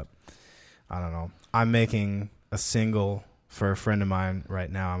plugins, but I don't know. I'm making a single for a friend of mine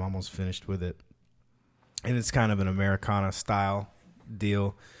right now. I'm almost finished with it, and it's kind of an Americana style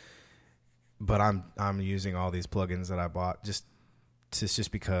deal. But I'm using all these plugins that I bought just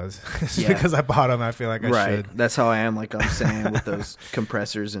because because I bought them. I feel like I should. That's how I am. Like I'm saying with those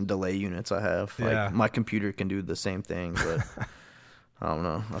compressors and delay units I have. Like my computer can do the same thing, but I don't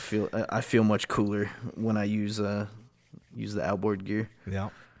know. I feel much cooler when I use the outboard gear. Yeah,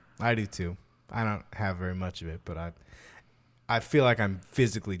 I do too. I don't have very much of it, but I feel like I'm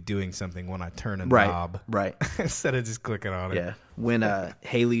physically doing something when I turn a knob, right? Instead of just clicking on it. Yeah. When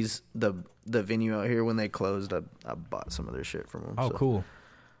Haley's the venue out here, when they closed, I bought some of their shit from them. Oh, so cool!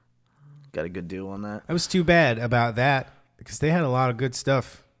 Got a good deal on that. It was too bad about that because they had a lot of good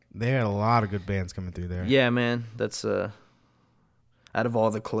stuff. They had a lot of good bands coming through there. Yeah, man. That's out of all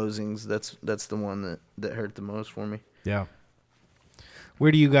the closings, that's the one that hurt the most for me. Yeah.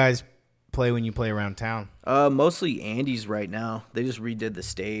 Where do you guys play when you play around town? Mostly Andy's right now. They just redid the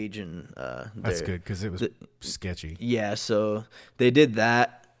stage, and that's good because it was sketchy. Yeah, so they did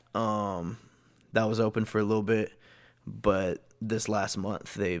that. That was open for a little bit, but this last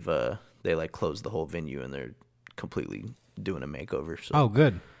month they like closed the whole venue and they're completely doing a makeover. So. Oh,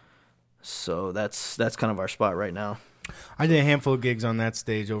 good. So that's kind of our spot right now. I did a handful of gigs on that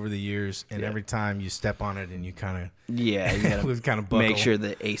stage over the years, and Yeah. every time you step on it and you kind of Yeah, you gotta was kind of make sure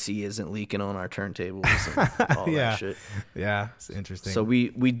the AC isn't leaking on our turntables and all Yeah. that shit. Yeah, it's interesting. So we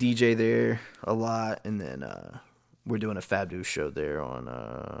DJ there a lot, and then we're doing a Fab Deuce show there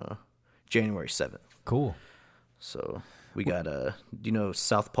on January 7th. Cool. So we got do you know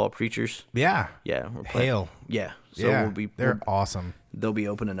Southpaw Preachers? Yeah. Yeah, we're playing. Hail. Yeah, so Yeah. we'll They're awesome. they'll be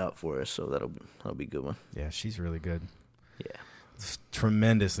opening up for us, so that'll be a good one. Yeah, she's really good. Yeah,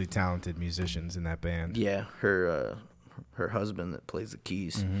 Tremendously talented musicians in that band. yeah. Her husband that plays the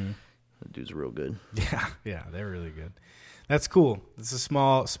keys, that dude's real good. Yeah, they're really good. That's cool. It's a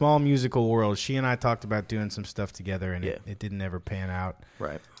small musical world. She and I talked about doing some stuff together, and it didn't ever pan out.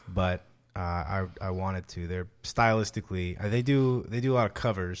 Right. But I wanted to. They're stylistically they do a lot of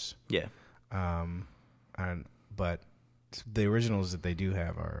covers. Yeah. But the originals that they do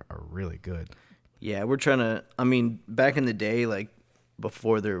have are really good. Yeah, we're trying to. I mean, back in the day, like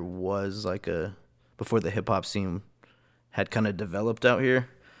before the hip hop scene had kind of developed out here,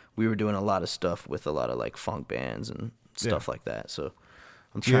 we were doing a lot of stuff with a lot of like funk bands and stuff like that. So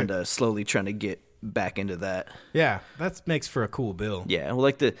I'm slowly trying to get back into that. Yeah, that makes for a cool bill. Yeah, well,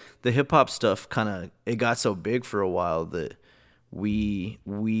 like the hip hop stuff it got so big for a while that we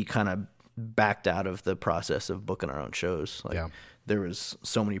kind of backed out of the process of booking our own shows. Like there was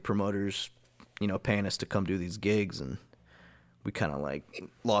so many promoters, paying us to come do these gigs, and we kind of like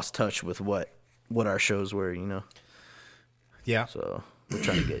lost touch with what our shows were, Yeah. So we're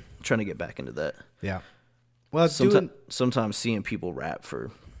trying to get back into that. Yeah. Well, sometimes seeing people rap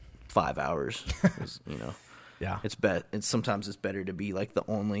for 5 hours, yeah, sometimes it's better to be like the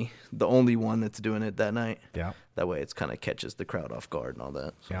only one that's doing it that night. Yeah. That way it's kind of catches the crowd off guard and all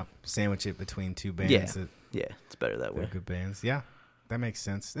that. So. Yeah. Sandwich it between two bands. Yeah, it's better that way. Good bands. Yeah. That makes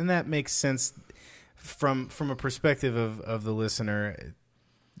sense. And that makes sense from a perspective of the listener.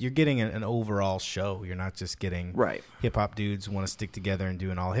 You're getting an overall show. You're not just getting hip hop dudes want to stick together and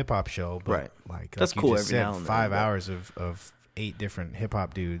do an all hip hop show. But that's you cool. Just every said, now and then, 5 hours of 8 different hip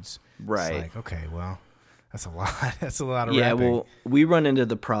hop dudes. Right. It's like, okay, well, that's a lot. That's a lot of rapping. rapping. Well, we run into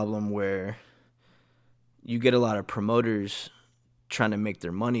the problem where you get a lot of promoters trying to make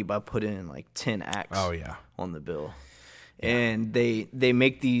their money by putting in like 10 acts on the bill. And they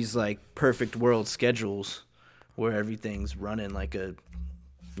make these like perfect world schedules where everything's running like a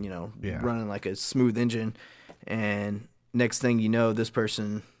running like a smooth engine, and next thing you know, this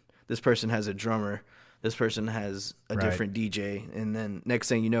person has a drummer, this person has a different DJ, and then next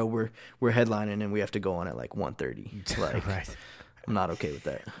thing you know, we're headlining and we have to go on at like 1:30. Like, I'm not okay with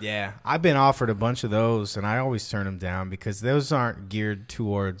that. Yeah, I've been offered a bunch of those, and I always turn them down because those aren't geared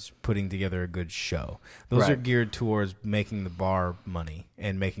towards putting together a good show. Those are geared towards making the bar money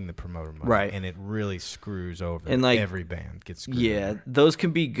and making the promoter money. Right. And it really screws over. And like, every band gets screwed over. Those can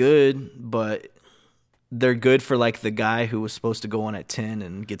be good, but they're good for like the guy who was supposed to go on at 10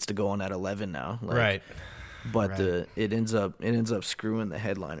 and gets to go on at 11 now. Like, right. But it ends up screwing the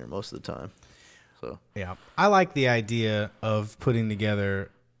headliner most of the time. So yeah, I like the idea of putting together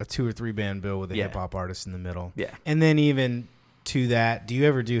a 2 or 3 band bill with a hip hop artist in the middle. Yeah, and then even to that, do you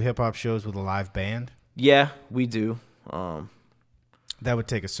ever do hip hop shows with a live band? Yeah, we do. That would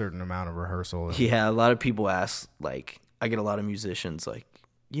take a certain amount of rehearsal. Yeah, a lot of people ask. Like, I get a lot of musicians like,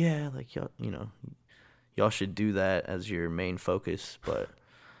 yeah, like y'all should do that as your main focus, but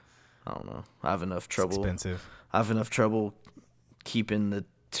I don't know. I have enough trouble. It's expensive. I have enough trouble keeping the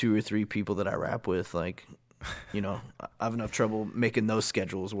 2 or 3 people that I rap with, like, I have enough trouble making those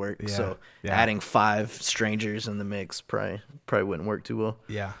schedules work. Yeah, so adding 5 strangers in the mix probably wouldn't work too well.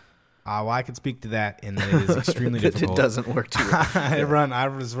 Yeah. Well, I can speak to that, and that it is extremely difficult. It doesn't work too well. I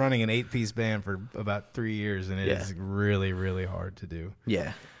was running an 8-piece band for about 3 years, and it is really, really hard to do.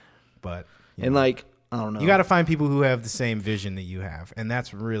 Yeah. But like, I don't know. You got to find people who have the same vision that you have, and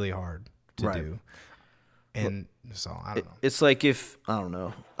that's really hard to do. And so I don't know. It's like I don't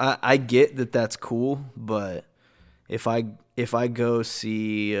know. I get that that's cool, but if I go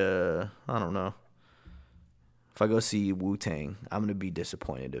see I don't know. If I go see Wu-Tang, I'm gonna be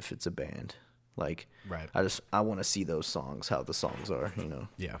disappointed if it's a band. Like, I want to see those songs, how the songs are.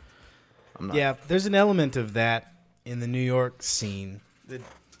 Yeah. Yeah. There's an element of that in the New York scene. The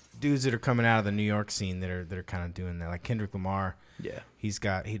dudes that are coming out of the New York scene that are kind of doing that, like Kendrick Lamar. Yeah. He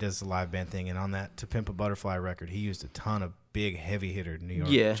does the live band thing, and on that To Pimp a Butterfly record, he used a ton of big heavy hitter New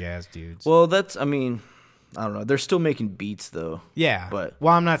York jazz dudes. Well, I don't know. They're still making beats though. Yeah. But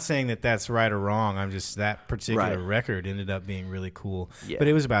I'm not saying that that's right or wrong. I'm just that particular record ended up being really cool. Yeah. But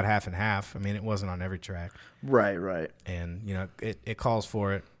it was about half and half. I mean, it wasn't on every track. Right. And it calls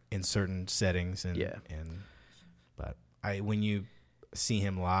for it in certain settings But when you see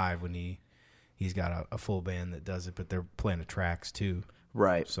him live, when he's got a full band that does it, but they're playing the tracks too.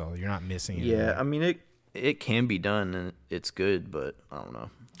 Right. So you're not missing it. Yeah, I mean it can be done and it's good, but I don't know.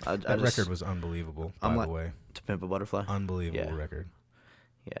 That record was unbelievable, by the way. To Pimp a Butterfly? Unbelievable record.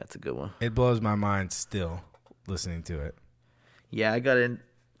 Yeah, it's a good one. It blows my mind still listening to it. Yeah, I got in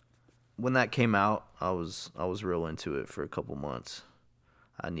when that came out. I was real into it for a couple months.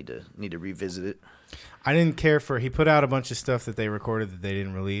 I need to revisit it. I didn't care for. He put out a bunch of stuff that they recorded that they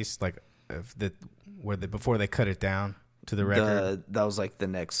didn't release, like before they cut it down to the record. That was like the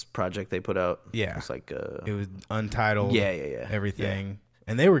next project they put out. Yeah, it's like it was Untitled. Yeah. Everything. Yeah.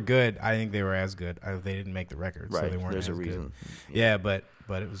 And they were good. I think they were as good. They didn't make the record, right. So they weren't. There's as a reason. Good. Yeah, but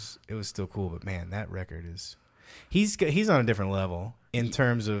it was still cool. But man, that record is. He's on a different level in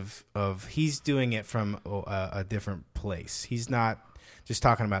terms of he's doing it from a different place. He's not just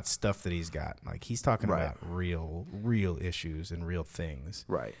talking about stuff that he's got. Like he's talking about real issues and real things.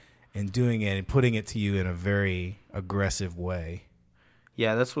 Right. And doing it and putting it to you in a very aggressive way.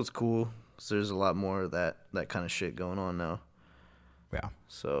 Yeah, that's what's cool. 'Cause there's a lot more of that kind of shit going on now. Yeah.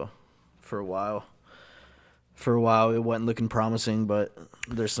 So, for a while, it wasn't looking promising, but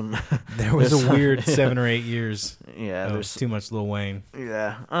there's some. There was a weird 7 or 8 years. Yeah, there's too much Lil Wayne.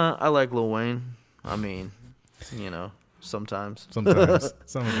 Yeah, I like Lil Wayne. I mean, sometimes. Some of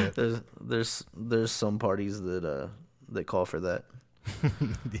it. There's some parties that call for that.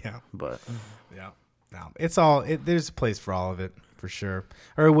 Yeah, but yeah, no, it's all. There's a place for all of it. For sure.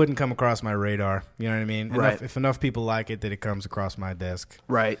 Or it wouldn't come across my radar. You know what I mean? Right. If enough people like it, that it comes across my desk.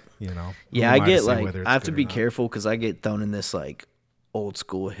 Right. Yeah, I get like, I have to be careful because I get thrown in this like old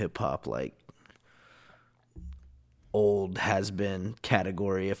school hip hop, like old has been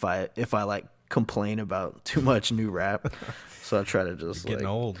category if I like complain about too much new rap. So I try to just getting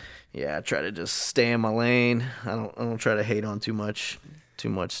old. Yeah, I try to just stay in my lane. I don't try to hate on too much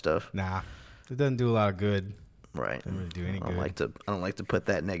stuff. Nah. It doesn't do a lot of good. Right. Doesn't really do any good. I don't like to put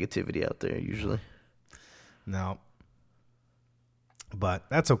that negativity out there usually. No. But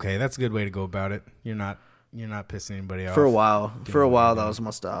that's okay. That's a good way to go about it. You're not pissing anybody off. For a while that was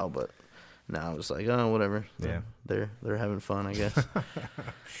my style, but now I'm just like, oh, whatever. Yeah. They're having fun, I guess.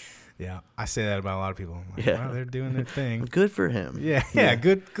 Yeah. I say that about a lot of people. Like, yeah. Well, they're doing their thing. Good for him. Yeah.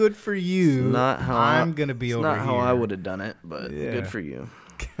 Good for you. It's not how I'm going to be over here. It's not how I would have done it, but good for you.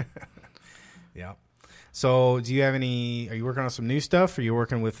 Yeah. So, do you have are you working on some new stuff? Are you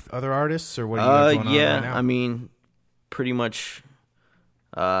working with other artists, or what are you going on right now? I mean, pretty much,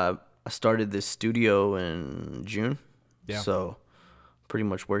 I started this studio in June. Yeah. So, pretty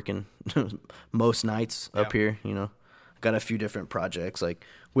much working most nights up here, Got a few different projects. Like,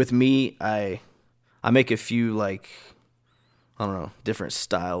 with me, I make a few, like, I don't know, different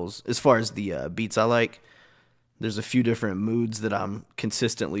styles. As far as the beats I like, there's a few different moods that I'm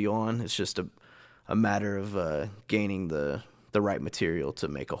consistently on. It's just a matter of gaining the right material to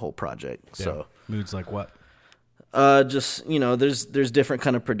make a whole project. Yeah. So moods like what? Just there's different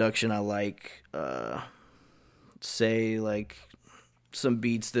kind of production I like. Say like some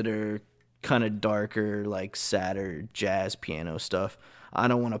beats that are kind of darker, like sadder jazz piano stuff. I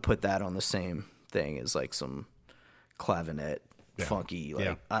don't want to put that on the same thing as like some clavinet funky.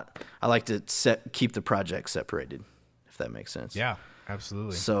 Like I like to keep the project separated, if that makes sense. Yeah.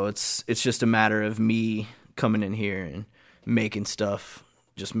 Absolutely. So it's just a matter of me coming in here and making stuff,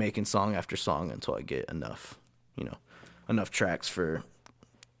 just making song after song until I get enough tracks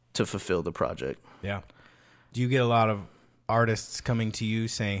to fulfill the project. Yeah. Do you get a lot of artists coming to you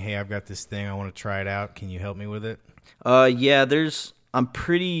saying, "Hey, I've got this thing, I want to try it out. Can you help me with it?" Yeah,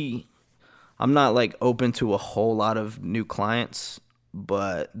 I'm not like open to a whole lot of new clients,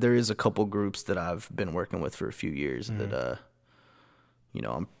 but there is a couple groups that I've been working with for a few years that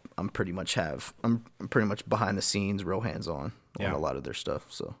I'm pretty much behind the scenes, real hands on a lot of their stuff.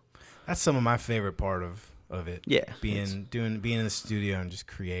 So that's some of my favorite part of it. Yeah, being in the studio and just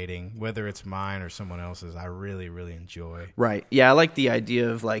creating, whether it's mine or someone else's. I really, really enjoy. Right. Yeah, I like the idea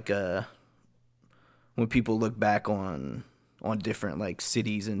of like when people look back on different like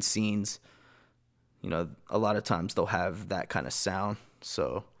cities and scenes. A lot of times they'll have that kind of sound.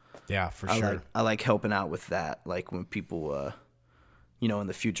 So yeah, for sure. I like helping out with that. Like when people in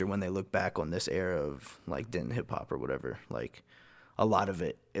the future, when they look back on this era of like Denton hip hop or whatever, like a lot of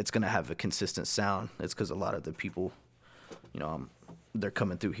it's going to have a consistent sound. It's because a lot of the people, they're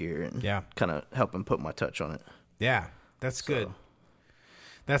coming through here and kind of helping put my touch on it. Yeah, that's good.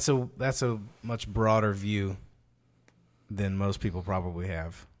 That's a much broader view than most people probably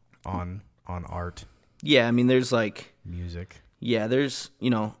have on art. Yeah, I mean, there's like music. Yeah, there's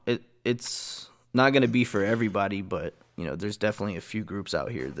it's not going to be for everybody, but you know, there's definitely a few groups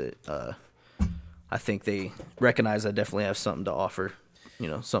out here that I think they recognize I definitely have something to offer, you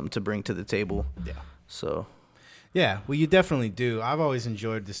know, something to bring to the table. Yeah. So. Yeah, well, you definitely do. I've always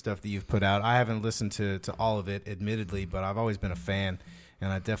enjoyed the stuff that you've put out. I haven't listened to all of it, admittedly, but I've always been a fan,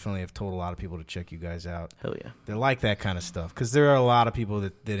 and I definitely have told a lot of people to check you guys out. Hell yeah. They like that kind of stuff because there are a lot of people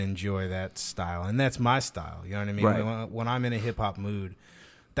that enjoy that style, and that's my style. You know what I mean? Right. When I'm in a hip-hop mood,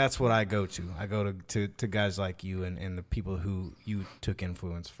 that's what I go to. I go to guys like you and the people who you took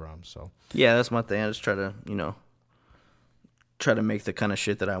influence from. So Yeah, that's my thing. I just try to, you know, make the kind of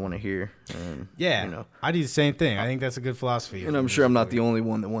shit that I want to hear. And, yeah, you know, I do the same thing. I think that's a good philosophy. and I'm sure I'm not the only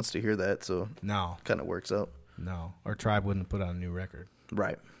one that wants to hear that, so No, kind of works out. no. Or Tribe wouldn't put out a new record.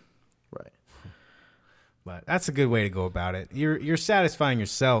 Right. But that's a good way to go about it. You're satisfying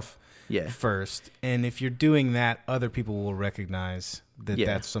yourself Yeah. first, and if you're doing that, other people will recognize that Yeah.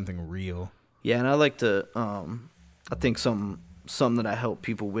 that's something real. Yeah, and I like to, I think something that I help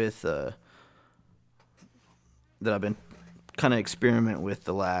people with, that I've been kind of experiment with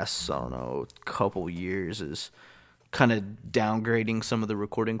the last, I don't know, couple years is kind of downgrading some of the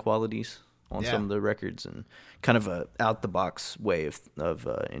recording qualities on Yeah. some of the records and kind of a out the box way of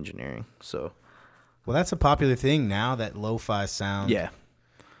engineering. So Well, that's a popular thing now, that lo-fi sound. yeah,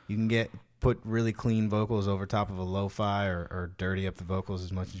 You can put really clean vocals over top of a lo-fi or dirty up the vocals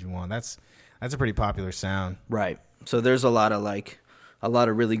as much as you want. That's a pretty popular sound. right. So there's a lot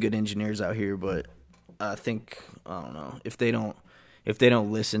of really good engineers out here, but I think, I don't know, if they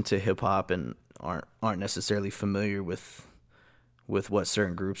don't listen to hip hop and aren't necessarily familiar with what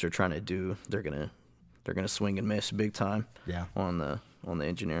certain groups are trying to do, they're gonna swing and miss big time. Yeah. On the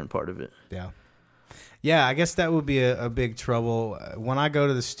engineering part of it. Yeah. Yeah, I guess that would be a big trouble. When I go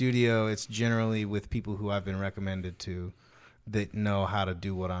to the studio, it's generally with people who I've been recommended to that know how to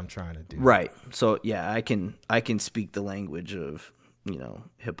do what I'm trying to do. Right. So yeah, I can speak the language of, you know,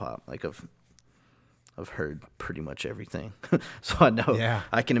 hip hop. Like I've heard pretty much everything. So I know. Yeah.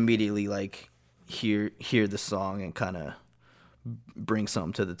 I can immediately like hear the song and kind of bring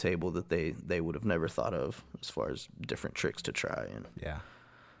something to the table that they would have never thought of as far as different tricks to try. And Yeah.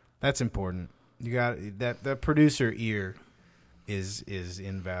 That's important. You got that. The producer ear is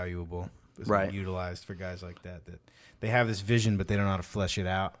invaluable. It's Right. Utilized for guys like that they have this vision, but they don't know how to flesh it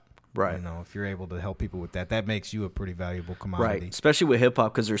out. Right. You know, if you're able to help people with that makes you a pretty valuable commodity. right, especially with hip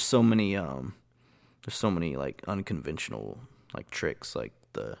hop, because there's so many like unconventional like tricks, like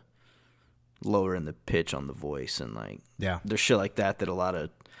the lowering the pitch on the voice and like Yeah. there's shit like that a lot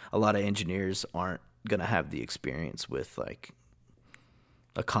of engineers aren't gonna have the experience with, like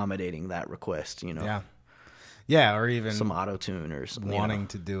accommodating that request, you know. Yeah. Yeah, or even Some auto tune or something, wanting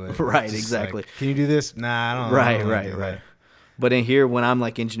to do it. Right, Just exactly. like, can you do this? Nah, I don't know. I Right, don't wanna right, do right. that. But in here, when I'm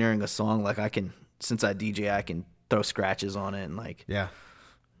like engineering a song, like since I DJ, I can throw scratches on it and like, Yeah.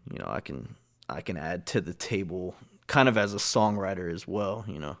 you know, I can add to the table kind of as a songwriter as well,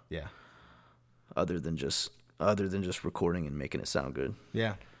 you know, Yeah. other than just recording and making it sound good.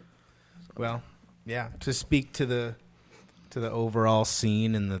 Yeah. Well, yeah, to speak to the overall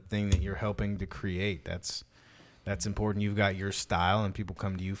scene and the thing that you're helping to create, that's important. You've got your style and people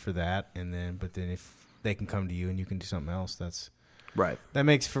come to you for that, but then if they can come to you and you can do something else, Right. that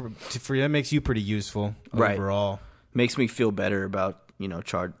makes that makes you pretty useful Right. overall. Makes me feel better about, you know,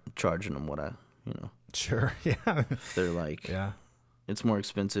 charging them what you know, Sure. Yeah. they're like, Yeah. it's more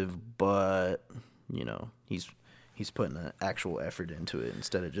expensive, but you know, he's putting an actual effort into it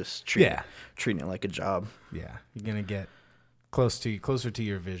instead of just treating it like a job. Yeah. You're going to get closer to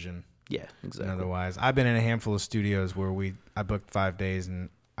your vision. Yeah, exactly. Otherwise, I've been in a handful of studios where I booked 5 days, and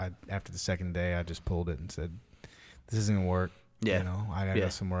after the second day, I just pulled it and said, "This isn't gonna work." Yeah. You know, I gotta go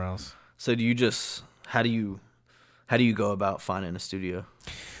somewhere else. So do you just how do you go about finding a studio?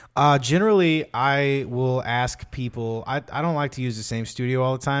 Generally, I will ask people. I don't like to use the same studio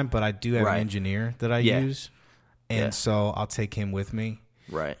all the time, but I do have Right. an engineer that I Yeah. use, and so I'll take him with me.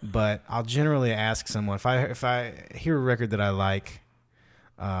 Right. But I'll generally ask someone if I hear a record that I like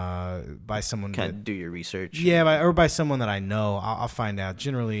by someone Kind that of do your research. Yeah, or by someone that I know, I'll find out.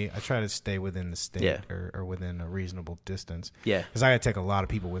 Generally, I try to stay within the state Yeah. or within a reasonable distance. Yeah. Because I got to take a lot of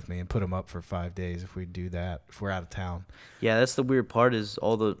people with me and put them up for 5 days if we do that, if we're out of town. Yeah, that's the weird part is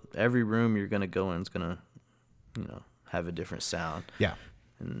every room you're going to go in is going to, you know, have a different sound. Yeah.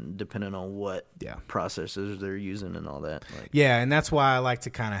 And depending on what processors they're using and all that. Like, Yeah, and that's why I like to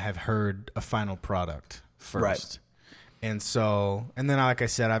kind of have heard a final product first. Right. And so, and then like I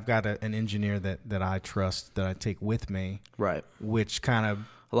said, I've got an engineer that I trust that I take with me. Right. Which kind of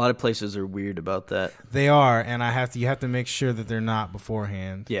A lot of places are weird about that. They are, and you have to make sure that they're not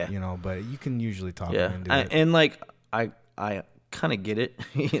beforehand. Yeah. You know, but you can usually talk them into it. And like I kind of get it,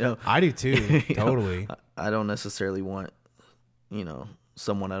 you know. I do too. Totally. I don't necessarily want,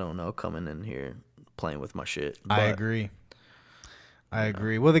 someone I don't know coming in here playing with my shit. But, I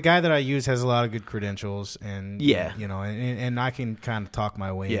agree. Well, the guy that I use has a lot of good credentials, and and I can kind of talk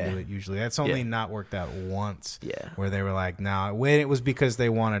my way into it. Usually, that's only not worked out once. Yeah, where they were like, "Nah." When it was because they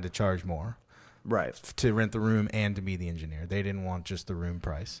wanted to charge more, right, to rent the room and to be the engineer. They didn't want just the room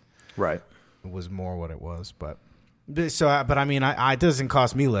price. Right. It was more what it was, but I mean, it doesn't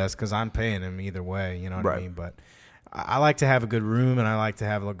cost me less because I'm paying him either way. You know what I mean? But I like to have a good room and I like to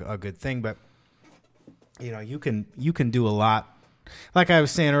have a good thing. But you can do a lot. Like I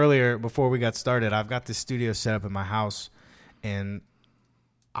was saying earlier before we got started, I've got this studio set up in my house, and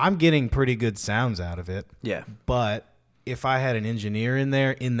I'm getting pretty good sounds out of it. Yeah. But if I had an engineer in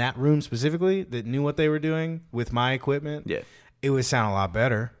there, in that room specifically, that knew what they were doing with my equipment, it would sound a lot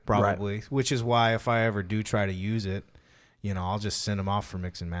better, probably. Right. Which is why if I ever do try to use it, I'll just send them off for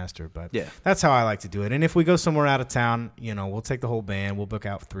mix and master. But that's how I like to do it. And if we go somewhere out of town, we'll take the whole band. We'll book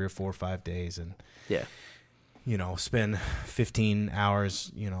out 3 or 4 or 5 days and spend 15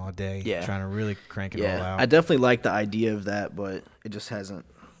 hours, a day trying to really crank it all out. I definitely like the idea of that, but it just hasn't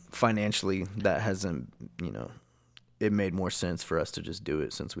it made more sense for us to just do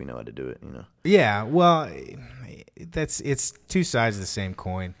it since we know how to do it, Yeah, well, it's two sides of the same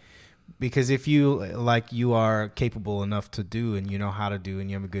coin. Because if you are capable enough to do and you know how to do and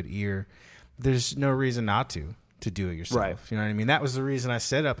you have a good ear, there's no reason not to do it yourself. Right. You know what I mean? That was the reason I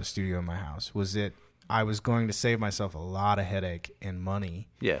set up a studio in my house, was that I was going to save myself a lot of headache and money.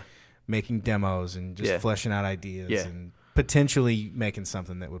 Yeah. Making demos and just fleshing out ideas and potentially making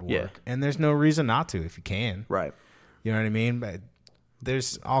something that would work. Yeah. And there's no reason not to if you can. Right. You know what I mean? But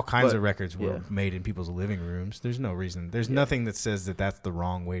there's all kinds of records were made in people's living rooms. There's no reason. There's nothing that says that that's the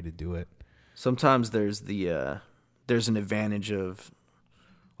wrong way to do it. Sometimes there's there's an advantage of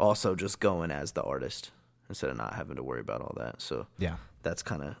also just going as the artist instead of not having to worry about all that. So that's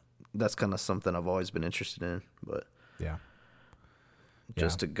kind of something I've always been interested in. But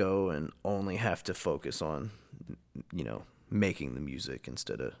just to go and only have to focus on making the music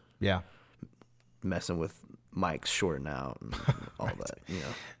instead of messing with mics shorting out and all that,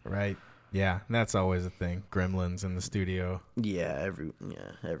 Right. Yeah, that's always a thing. Gremlins in the studio. Yeah,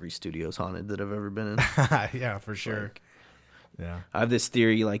 every studio's haunted that I've ever been in. Yeah, for sure. I have this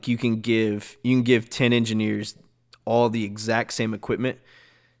theory, like you can give 10 engineers all the exact same equipment,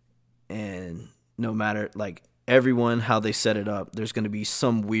 and no matter like everyone how they set it up, there's going to be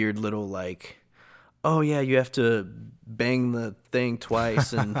some weird little like, oh yeah, you have to bang the thing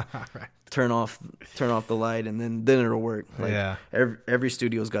twice and right. turn off the light, and then it'll work. Like, every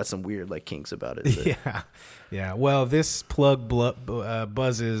studio's got some weird like kinks about it. Yeah. Well, this plug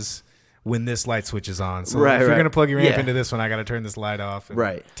buzzes when this light switches on. So if you're gonna plug your amp into this one, I got to turn this light off.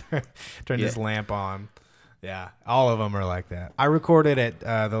 And turn this lamp on. Yeah, all of them are like that. I recorded at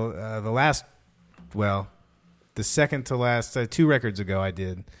the second to last 2 records ago. I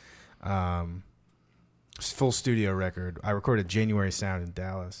did. Full studio record. I recorded January Sound in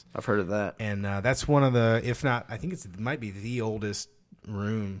Dallas. I've heard of that. And that's one of the, if not, I think it might be the oldest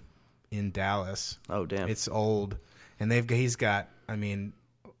room in Dallas. Oh, damn. It's old. And he's got,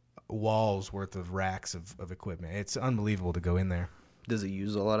 walls worth of racks of equipment. It's unbelievable to go in there. Does he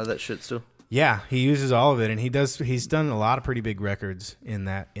use a lot of that shit still? Yeah, he uses all of it, and he's done a lot of pretty big records in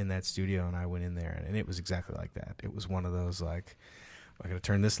that studio, and I went in there, and it was exactly like that. It was one of those like, I gotta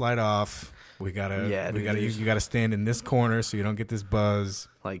turn this light off. You gotta stand in this corner so you don't get this buzz.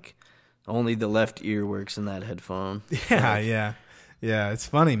 Like, only the left ear works in that headphone. Yeah. It's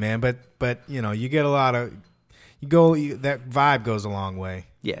funny, man, but you get a lot of that vibe goes a long way.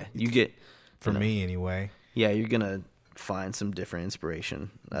 Yeah, you get for me anyway. Yeah, you're gonna find some different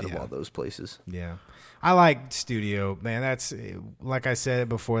inspiration out of all those places. Yeah, I like studio, man. That's like I said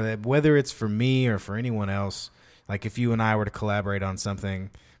before, that whether it's for me or for anyone else. Like if you and I were to collaborate on something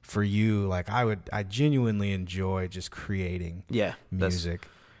for you, like I genuinely enjoy just creating music.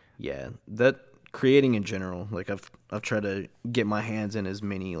 That creating in general, like I've tried to get my hands in as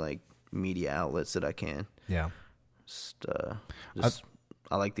many like media outlets that I can. Yeah.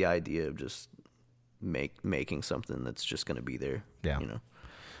 I like the idea of just making something that's just going to be there. Yeah.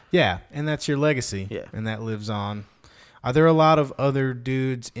 Yeah, and that's your legacy. Yeah. And that lives on. Are there a lot of other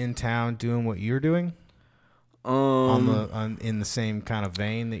dudes in town doing what you're doing? In the same kind of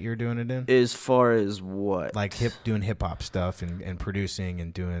vein that you're doing it in? As far as what? Like doing hip hop stuff and producing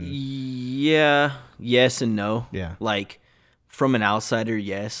and doing. Yeah. Yes and no. Yeah. Like from an outsider,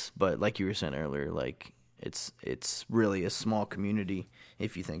 yes, but like you were saying earlier, like it's really a small community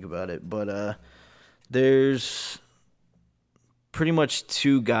if you think about it. But there's pretty much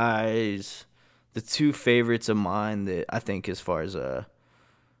two guys, the two favorites of mine that I think as far as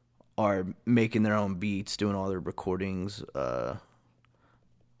are making their own beats, doing all their recordings.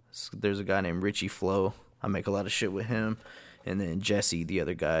 There's a guy named Richie Flow. I make a lot of shit with him. And then Jesse, the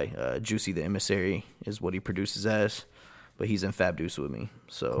other guy, Juicy the Emissary is what he produces as. But he's in Fab Deuce with me.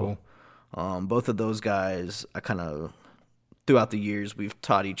 So both of those guys, I kind of, throughout the years, we've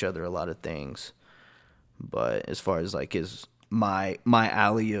taught each other a lot of things. But as far as like my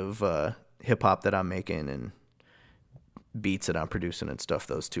alley of hip-hop that I'm making and beats that I'm producing and stuff,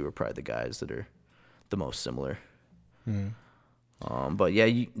 those two are probably the guys that are the most similar. But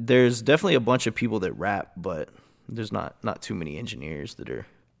yeah, there's definitely a bunch of people that rap, but there's not too many engineers that are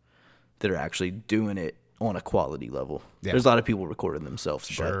actually doing it on a quality level. Yeah. There's a lot of people recording themselves.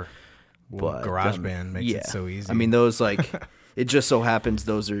 Sure. But GarageBand makes it so easy. I mean, those like it just so happens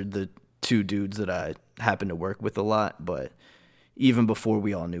those are the two dudes that I happen to work with a lot. But even before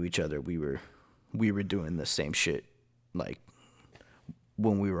we all knew each other, we were doing the same shit like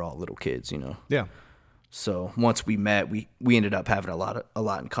when we were all little kids, you know. Yeah. So once we met, we ended up having a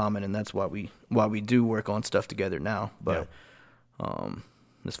lot in common, and that's why we do work on stuff together now. But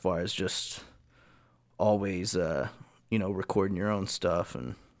as far as just always, recording your own stuff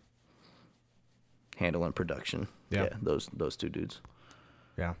and handling production, those two dudes.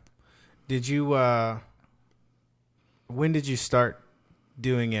 Yeah. Did you? When did you start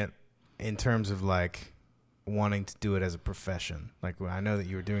doing it in terms of like wanting to do it as a profession? Like, I know that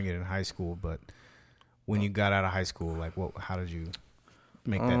you were doing it in high school, but when you got out of high school, like, how did you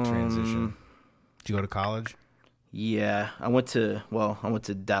make that transition? Did you go to college? Yeah, I went to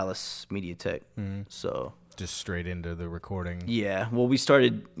Dallas Media Tech. So just straight into the recording. Yeah, well, we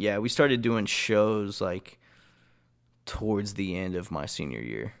started doing shows like towards the end of my senior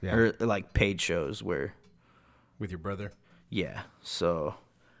year, or like paid shows where with your brother. Yeah, so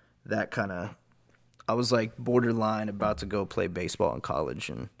that kind of, I was like borderline about to go play baseball in college,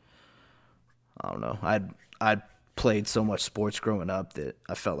 and I don't know. I'd played so much sports growing up that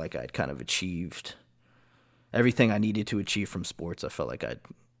I felt like I'd kind of achieved everything I needed to achieve from sports. I felt like I'd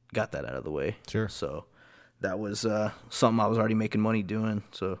got that out of the way. Sure. So that was something I was already making money doing.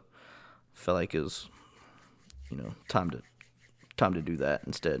 So I felt like it was, time to do that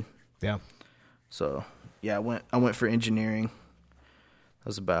instead. Yeah. So yeah, I went for engineering. That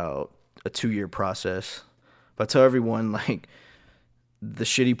was about a 2-year process. But I tell everyone, like, the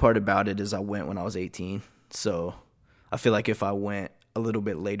shitty part about it is I went when I was 18. So I feel like if I went a little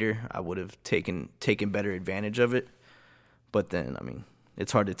bit later, I would have taken better advantage of it. But then, I mean,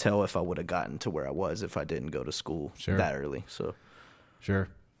 it's hard to tell if I would have gotten to where I was if I didn't go to school that early. So, sure.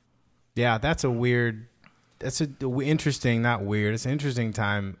 Yeah, it's an interesting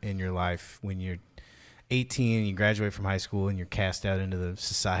time in your life when you're 18 and you graduate from high school and you're cast out into the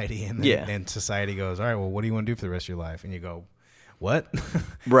society, and then society goes, all right, well, what do you want to do for the rest of your life? And you go, what?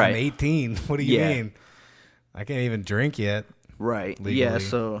 Right. I'm 18. What do you mean? I can't even drink yet. Right. Legally. Yeah.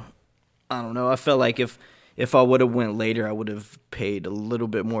 So I don't know. I felt like if I would have went later, I would have paid a little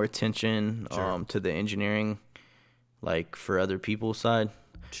bit more attention to the engineering, like for other people's side.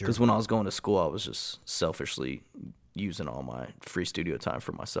 Because when I was going to school, I was just selfishly using all my free studio time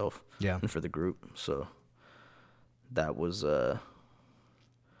for myself and for the group. So that was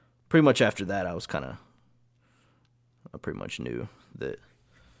pretty much after that, I pretty much knew that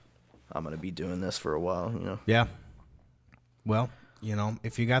I'm going to be doing this for a while, Yeah. Well,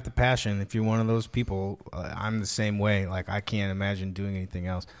 if you got the passion, if you're one of those people, I'm the same way. Like, I can't imagine doing anything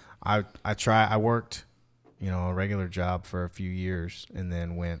else. I worked, a regular job for a few years and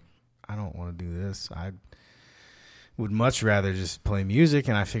then went, I don't want to do this. I would much rather just play music,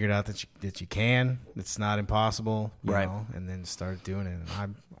 and I figured out that you can. It's not impossible, you know, and then started doing it.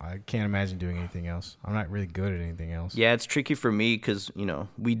 And I can't imagine doing anything else. I'm not really good at anything else. Yeah, it's tricky for me because, we've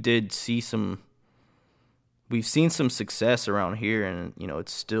seen some success around here, and,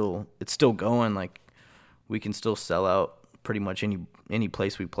 it's still going. Like, we can still sell out pretty much any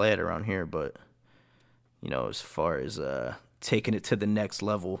place we play at around here. But, as far as taking it to the next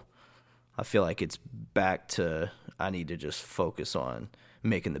level, I feel like it's back to, I need to just focus on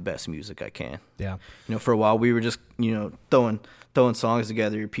making the best music I can. Yeah. For a while we were just, throwing songs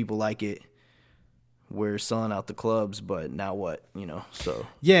together. People like it. We're selling out the clubs, but now what, so.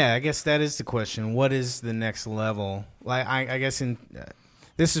 Yeah, I guess that is the question. What is the next level? Like, I guess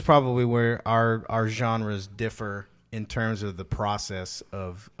this is probably where our genres differ in terms of the process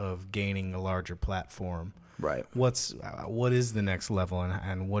of gaining a larger platform. Right. What is the next level,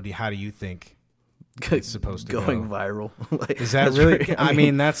 and how do you think it's supposed to going go? viral? Like, Is that really? I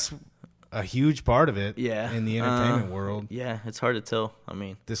mean, that's a huge part of it. Yeah. In the entertainment world. Yeah, it's hard to tell. I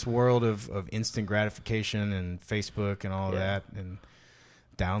mean, this world of instant gratification and Facebook and all that and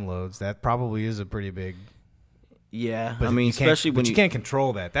downloads, that probably is a pretty big. Yeah, But I mean, especially when you can't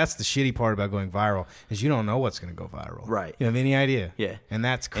control that. That's the shitty part about going viral, is you don't know what's going to go viral. Right. You have any idea? Yeah. And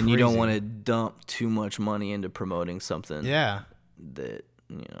that's crazy. And you don't want to dump too much money into promoting something. Yeah. That,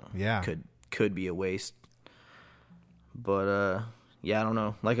 you know, Yeah. could be a waste. But yeah, I don't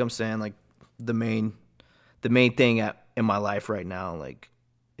know. Like I'm saying, like the main thing in my life right now, like,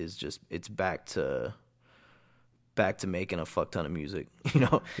 is just it's back to making a fuck ton of music, you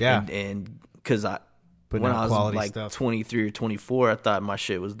know. Yeah. And because Putting when out I was quality like stuff. 23 or 24, I thought my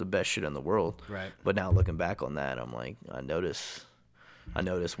shit was the best shit in the world. Right. But now looking back on that, I'm like, I notice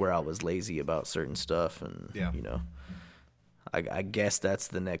where I was lazy about certain stuff, and Yeah. you know, I guess that's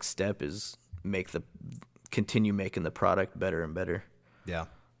the next step, is continue making the product better and better. Yeah.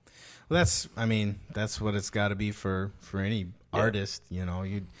 Well, that's what it's got to be for any artist. You know,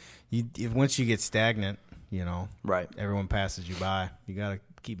 once you get stagnant, you know, Right. everyone passes you by. You got to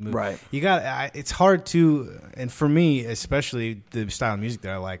keep moving. Right. It's hard to, and for me, especially the style of music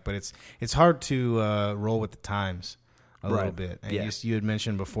that I like, but it's hard to roll with the times a little bit. And Yeah. you had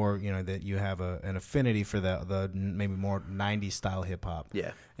mentioned before, you know, that you have an affinity for the maybe more 90s style hip hop.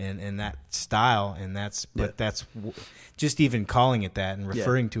 Yeah. And that style, and that's just even calling it that and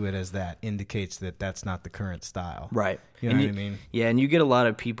referring to it as that indicates that that's not the current style. Right. You know what I mean? Yeah, and you get a lot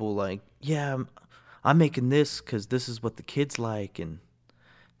of people like, yeah, I'm making this because this is what the kids like, and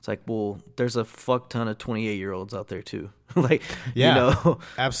it's like, well, there's a fuck ton of 28-year-olds out there too. Like, Yeah, you know,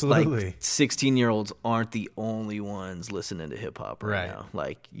 absolutely. like 16-year-olds aren't the only ones listening to hip hop right now.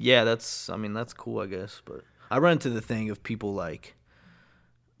 Like, yeah, that's cool, I guess. But I run into the thing of people like,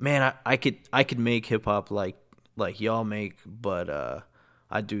 man, I could make hip hop like y'all make, but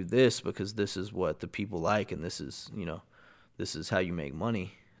I do this because this is what the people like, and this is how you make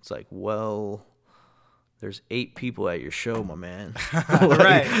money. It's like, well, there's 8 people at your show, my man.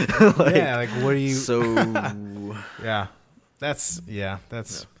 Right. Like what do you? So Yeah,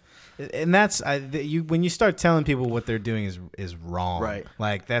 when you start telling people what they're doing is wrong, Right.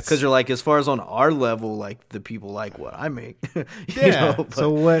 Like that's because you're like, as far as on our level, like the people like what I make. you yeah. know, but- So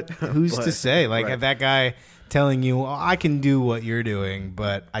what? Who's to but- say? Like right. that guy telling you, oh, I can do what you're doing,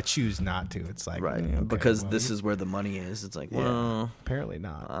 but I choose not to. It's like right, okay, because well, this is where the money is. It's like, yeah, well, apparently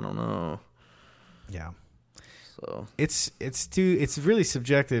not. I don't know. Yeah. So It's really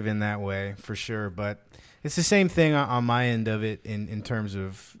subjective in that way for sure, but it's the same thing on my end of it in terms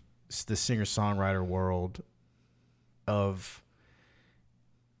of the singer-songwriter world. Of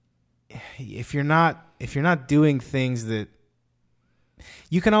if you're not doing things that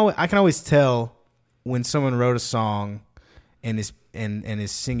I can always tell when someone wrote a song and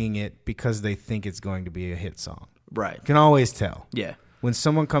is singing it because they think it's going to be a hit song. right, You can always tell. yeah, When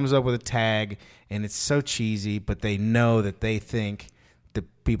someone comes up with a tag and it's so cheesy, but they know that they think that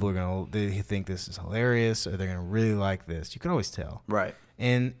people they think this is hilarious, or they're gonna really like this. You can always tell. right,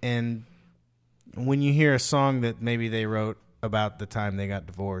 And when you hear a song that maybe they wrote about the time they got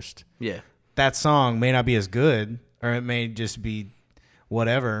divorced, yeah, that song may not be as good, or it may just be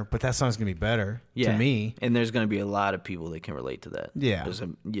whatever, but that song's gonna be better yeah. to me. And there's gonna be a lot of people that can relate to that. Yeah. There's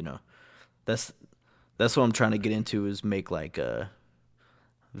that's what I'm trying to get into, is make like a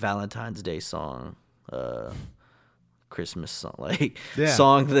Valentine's Day song, Christmas song, like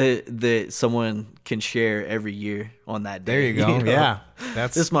song that someone can share every year on that day. There you go. know? Yeah,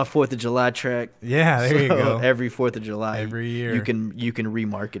 This is my 4th of July track. yeah. There you So go. Every 4th of July, Every year. you can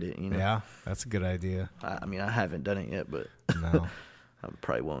remarket it. You know. Yeah, that's a good idea. I mean, I haven't done it yet, but No. I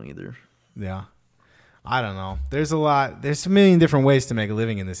probably won't either. Yeah. I don't know. There's a million different ways to make a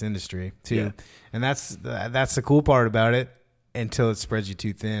living in this industry too. Yeah. And that's the cool part about it, until it spreads you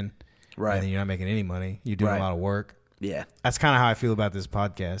too thin. Right. And then you're not making any money. You're doing Right. a lot of work. Yeah. That's kind of how I feel about this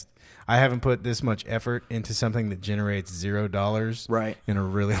podcast. I haven't put this much effort into something that generates $0 Right. in a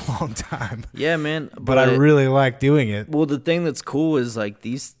really long time. Yeah, man. But I really like doing it. Well, the thing that's cool is like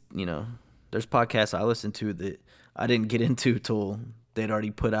these, there's podcasts I listen to that I didn't get into till they'd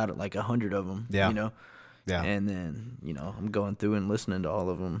already put out like 100 of them. Yeah. Yeah. And then, I'm going through and listening to all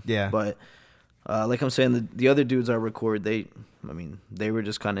of them. Yeah. But like I'm saying, the other dudes I record, they were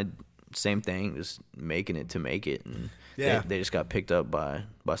just kind of same thing, just making it to make it. And Yeah. they just got picked up by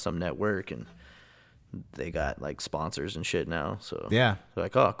some network, and they got like sponsors and shit now. So Yeah. they're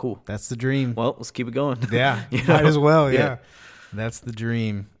like, oh, cool. That's the dream. Well, let's keep it going. Yeah. You know? Might as well. Yeah. Yeah. That's the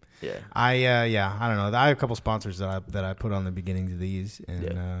dream. Yeah. I don't know. I have a couple sponsors that I put on the beginning of these,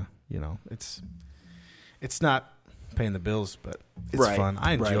 and you know, it's not paying the bills, but it's fun.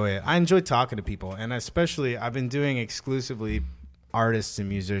 I enjoy it. I enjoy talking to people, and especially I've been doing exclusively artists and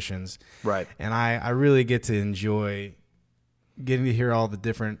musicians, Right. and I really get to enjoy getting to hear all the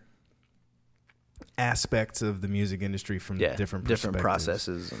different aspects of the music industry from different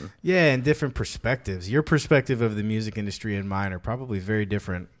processes. And and different perspectives. Your perspective of the music industry and mine are probably very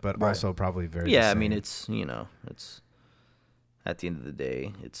different, but also probably very the same. I mean, it's, you know, it's at the end of the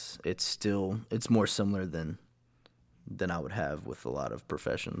day, it's more similar than I would have with a lot of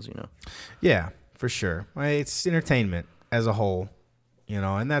professions, you know. Yeah, for sure. It's entertainment as a whole, you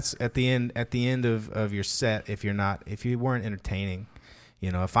know, and that's at the end of your set. If you weren't entertaining,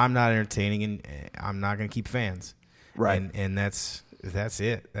 you know, if I'm not entertaining, and I'm not going to keep fans. Right. And that's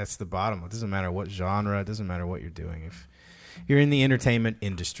it. That's the bottom. It doesn't matter what genre. It doesn't matter what you're doing. If you're in the entertainment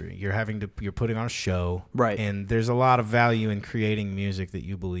industry, you're putting on a show. Right. And there's a lot of value in creating music that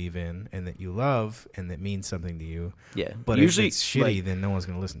you believe in and that you love and that means something to you. Yeah. But usually, if it's shitty, then no one's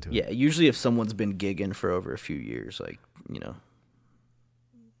going to listen to it. Yeah. Usually if someone's been gigging for over a few years, like, you know,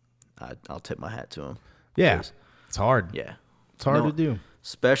 I'll tip my hat to them. Yeah. It's hard. Yeah. It's hard to do.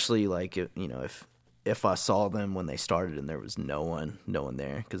 Especially like, if I saw them when they started and there was no one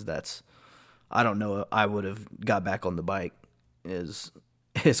there, because I don't know, I would have got back on the bike as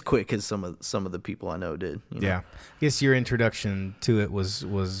quick as some of the people I know did. You know? Yeah. I guess your introduction to it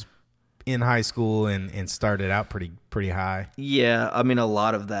was in high school and started out pretty high. Yeah, I mean, a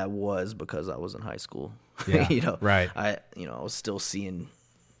lot of that was because I was in high school. Yeah. You know, right. I was still seeing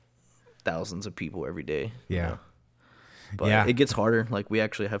thousands of people every day. Yeah. You know? But it gets harder. Like, we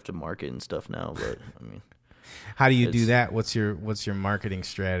actually have to market and stuff now. But I mean, how do you do that? What's your marketing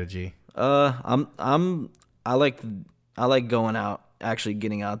strategy? I like going out, actually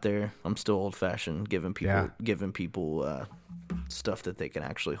getting out there. I'm still old fashioned, giving people stuff that they can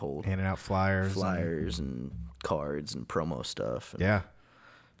actually hold, handing out flyers and cards and promo stuff. And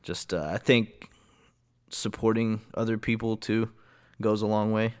just I think supporting other people too goes a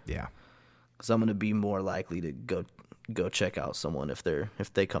long way. Yeah, because I'm gonna be more likely to go check out someone if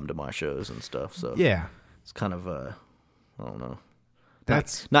they come to my shows and stuff. So yeah, it's kind of I don't know.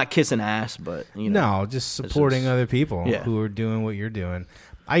 That's not kissing ass, but you know, no, just supporting other people who are doing what you're doing.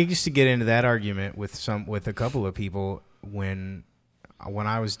 I used to get into that argument with a couple of people when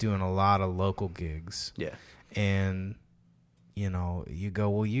I was doing a lot of local gigs. Yeah, and you know, you go,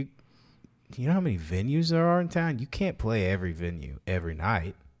 well, you know how many venues there are in town? You can't play every venue every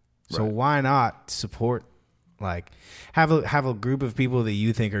night, so why not support? Like, have a group of people that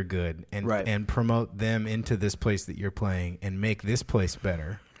you think are good and promote them into this place that you're playing and make this place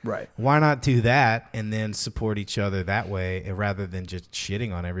better. Right. Why not do that and then support each other that way rather than just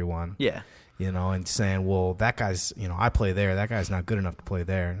shitting on everyone? Yeah. You know, and saying, well, that guy's, you know, I play there. That guy's not good enough to play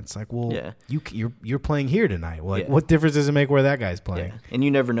there. And it's like, well, you're playing here tonight. Like, what difference does it make where that guy's playing? Yeah. And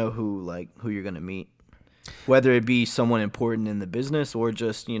you never know who you're going to meet, whether it be someone important in the business or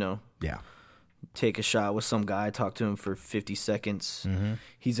just, you know. Yeah. Take a shot with some guy, talk to him for 50 seconds. Mm-hmm.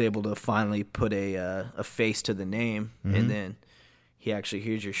 He's able to finally put a face to the name, and then he actually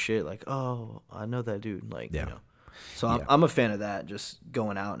hears your shit. Like, oh, I know that dude. Like, you know. So I'm a fan of that. Just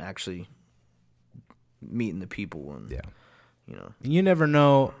going out and actually meeting the people, and you know, you never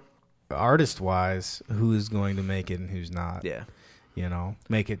know, artist wise, who is going to make it and who's not. Yeah, you know,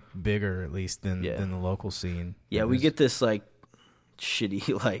 make it bigger at least than the local scene. Yeah, we get this like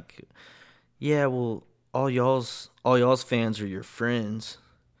shitty like. Yeah, well, all y'all's fans are your friends.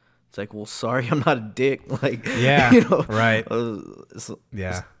 It's like, well, sorry, I'm not a dick. Like, you know, right? I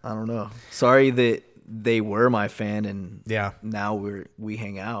don't know. Sorry that they were my fan, and now we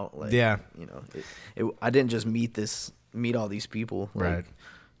hang out. Like, you know, I didn't just meet all these people. Like, right.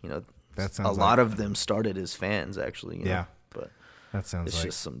 You know, that sounds lot of them started as fans, actually. You know? But that sounds it's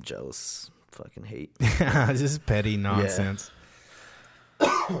just some jealous fucking hate. Just petty nonsense.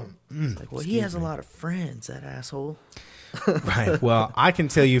 Like, well, he has a lot of friends, that asshole. Right. Well, I can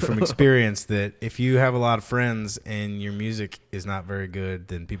tell you from experience that if you have a lot of friends and your music is not very good,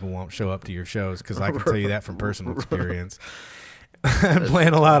 then people won't show up to your shows, because I can tell you that from personal experience. I'm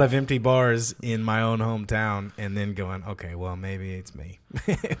playing a lot of empty bars in my own hometown and then going, okay, well, maybe it's me.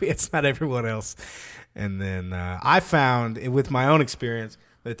 Maybe it's not everyone else. And then I found with my own experience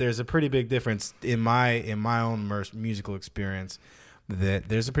that there's a pretty big difference in my own musical experience, that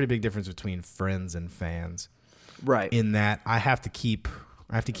there's a pretty big difference between friends and fans. Right. In that I have to keep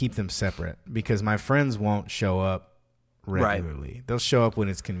them separate, because my friends won't show up regularly. Right. They'll show up when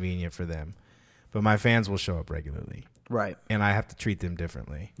it's convenient for them, but my fans will show up regularly. Right. and I have to treat them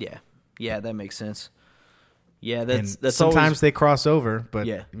differently. Yeah. Yeah, that makes sense. Yeah, And that's sometimes always, they cross over, but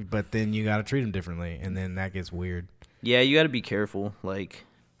Yeah. but then you got to treat them differently, and then that gets weird. yeah, you got to be careful. Like,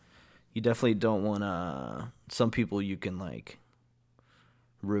 you definitely don't want to. Some people you can like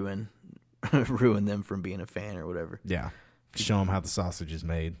ruin them from being a fan or whatever. Yeah, show them how the sausage is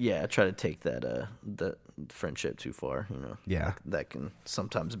made. Yeah, try to take that the friendship too far. You know. Yeah. that can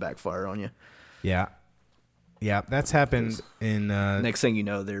sometimes backfire on you. Yeah, yeah, that's happened in. Next thing you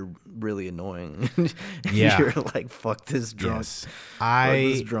know, they're really annoying. Yeah. You're like, fuck this drunk. Yes, Fuck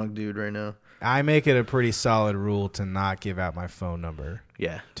this drunk dude right now. I make it a pretty solid rule to not give out my phone number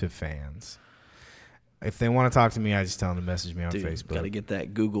Yeah. to fans. If they want to talk to me, I just tell them to message me on Dude, Facebook. got to get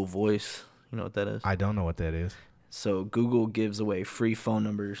that Google Voice. You know what that is? I don't know what that is. So Google gives away free phone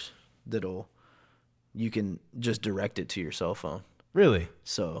numbers you can just direct it to your cell phone. Really?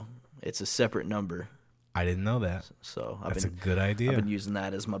 So it's a separate number. I didn't know that. So That's a good idea. I've been using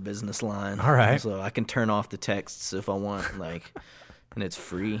that as my business line. All right. So I can turn off the texts if I want, like, and it's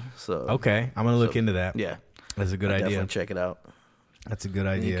free. So Okay, I'm gonna look into that. yeah, That's a good I'll idea. definitely check it out. That's a good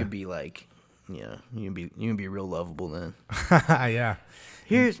And you idea. could be like, yeah, you can be real lovable then. Yeah,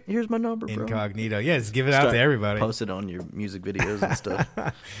 Here's my number, bro. incognito. Yeah, just give it out Start- to everybody. Post it on your music videos and stuff.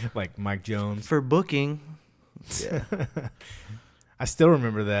 Like Mike Jones. For booking. Yeah. I still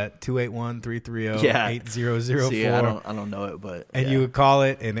remember that 281-330-8004. Yeah. See, I don't know it, but And yeah. you would call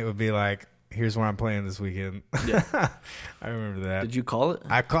it, and it would be like, "Here's where I'm playing this weekend." Yeah. I remember that. Did you call it?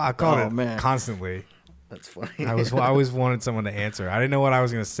 I called Oh, it man. constantly. That's funny. I always wanted someone to answer. I didn't know what I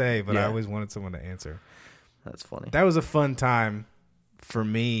was going to say, but I Yeah. always wanted someone to answer. That's funny. That was a fun time for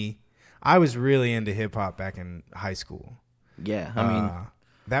me. I was really into hip hop back in high school. Yeah, I mean,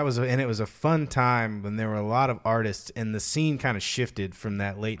 It was a fun time when there were a lot of artists, and the scene kind of shifted from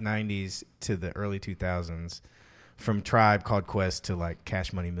that late '90s to the early 2000s, from Tribe Called Quest to like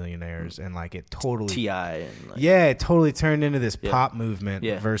Cash Money Millionaires, and like it totally T.I. and like, yeah, it totally turned into this Yeah. pop movement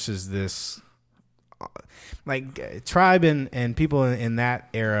Yeah. versus this like Tribe and people in that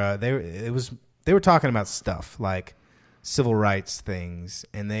era. They were talking about stuff like civil rights things,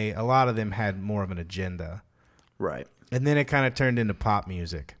 and a lot of them had more of an agenda. right. And then it kind of turned into pop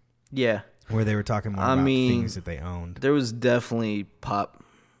music, Yeah, where they were talking more I about mean, things that they owned. there was definitely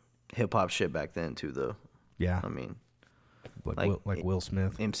hip hop shit back then too, though. Yeah, I mean, like Will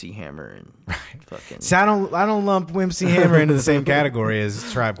Smith. MC Hammer and fucking. So I don't lump MC Hammer into the same category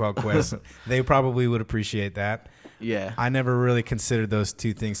as Tribe Called Quest. They probably would appreciate that. Yeah, I never really considered those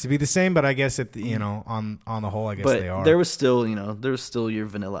two things to be the same, but I guess on the whole, I guess but they are. there was still your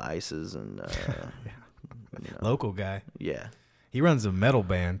Vanilla Ices and Local guy. yeah. He runs a metal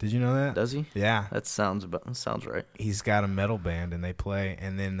band. Did you know that? Does he? Yeah. That sounds right. He's got a metal band, and they play.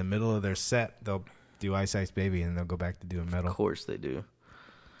 And then in the middle of their set, they'll do Ice Ice Baby, and they'll go back to doing metal. Of course they do.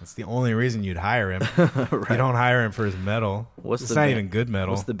 That's the only reason you'd hire him. Right. You don't hire him for his metal. What's it's the not band- even good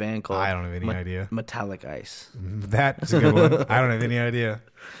metal. What's the band called? I don't have any idea. Metallic Ice. That's a good one. I don't have any idea.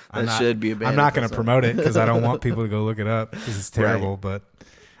 Should be a band. I'm not going That's to promote it because I don't want people to go look it up because it's terrible. Right. But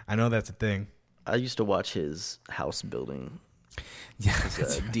I know that's a thing. I used to watch his house building, Yeah,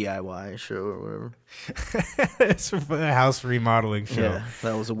 his DIY show or whatever. it's a house remodeling show. Yeah,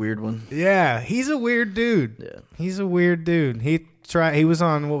 that was a weird one. Yeah, he's a weird dude. Yeah. He's a weird dude. He was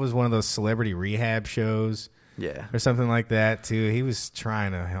on what was one of those celebrity rehab shows Yeah. or something like that too. He was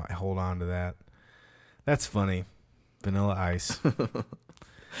trying to hold on to that. That's funny. Vanilla Ice.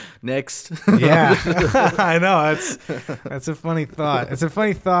 Next. Yeah. I know. That's a funny thought. It's a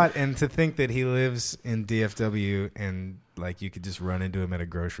funny thought, and to think that he lives in DFW and like you could just run into him at a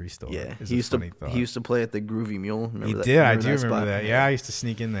grocery store. Yeah. is He a used funny to thought. he used to play at the Groovy Mule. Remember He that? did. I do remember spot? that. Yeah, I used to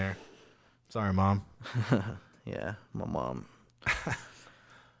sneak in there. Sorry, Mom. Yeah, my mom. I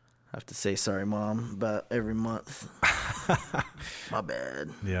have to say sorry, Mom, about every month. My bad.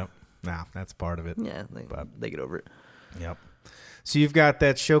 Yep. Nah, that's part of it. Yeah, they get over it. Yep. So you've got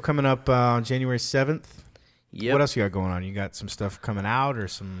that show coming up on January 7th. Yep. What else you got going on? You got some stuff coming out or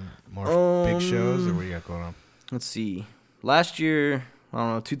some more big shows, or what you got going on? Let's see. Last year, I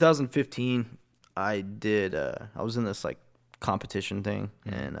don't know, 2015, I did. I was in this like competition thing,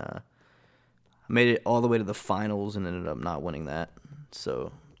 and I made it all the way to the finals, and ended up not winning that.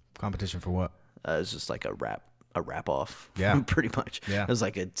 So Competition for what? it was just like a wrap off. Yeah. pretty much. Yeah. It was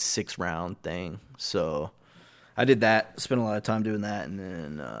like a 6-round thing. So I did that. Spent a lot of time doing that, and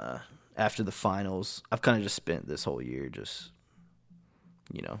then after the finals, I've kind of just spent this whole year just,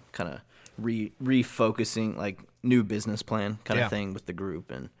 kind of refocusing, like new business plan kind Yeah. of thing with the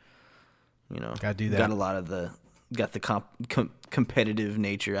group, and Gotta do that. got a lot of the competitive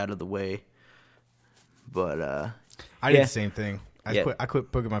nature out of the way. But I did Yeah. the same thing. Yeah. I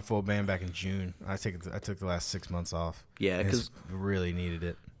quit booking my full band back in June. I took the last 6 months off. Yeah, And because really needed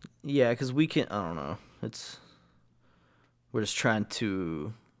it. we can. I don't know. We're just trying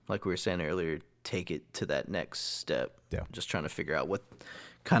to, like we were saying earlier, take it to that next step. Yeah. Just trying to figure out what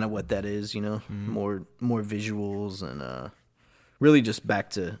that is. More visuals and really just back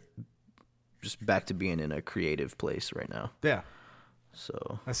to being in a creative place right now. Yeah,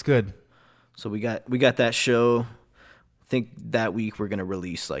 So that's good. So we got that show. I think that week we're gonna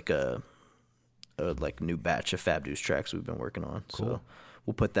release like a new batch of Fab Deuce tracks we've been working on. Cool. So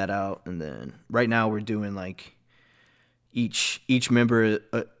we'll put that out, and then right now we're doing like each member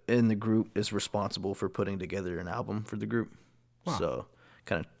in the group is responsible for putting together an album for the group. Wow. So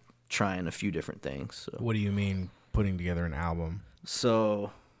kind of trying a few different things. So What do you mean putting together an album?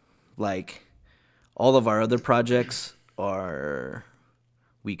 So, like, all of our other projects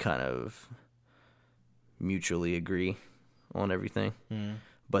we kind of mutually agree on everything.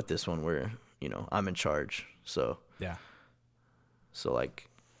 But this one, I'm in charge. So, Yeah. like,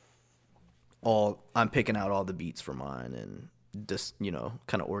 I'm picking out all the beats for mine and just,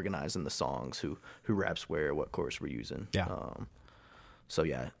 kind of organizing the songs, who raps where, what chorus we're using. Yeah. So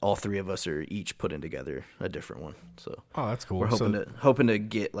yeah, all three of us are each putting together a different one. So Oh, that's cool. we're hoping to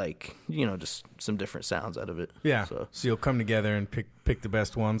get like just some different sounds out of it. Yeah. So So you'll come together and pick the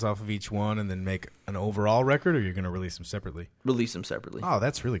best ones off of each one, and then make an overall record, or you're going to release them separately? release them separately. Oh,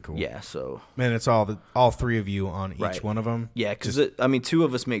 that's really cool. Yeah. So Man, it's all three of you on each Right. one of them. yeah, because two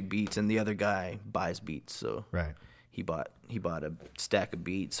of us make beats and the other guy buys beats. So Right. he bought a stack of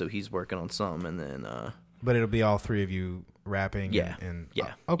beats, so he's working on some, and then But it'll be all three of you rapping. Yeah. And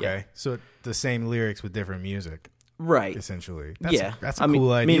Yeah. okay. Yeah. So the same lyrics with different music, right. essentially. That's a I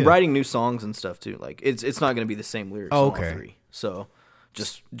cool idea. I mean, writing new songs and stuff too. Like it's not going to be the same lyrics Oh, on okay. all three. So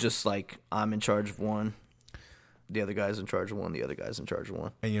just like I'm in charge of one, the other guy's in charge of one, the other guy's in charge of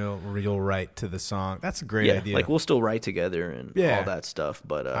one. And you'll write to the song. That's a great Yeah, idea. like we'll still write together and Yeah. all that stuff.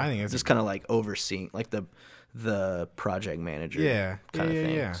 But I think it's just kind of like overseeing, like the project manager, Yeah. kind of Yeah,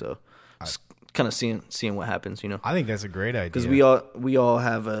 thing. yeah. So just kind of seeing what happens, I think that's a great idea. because we all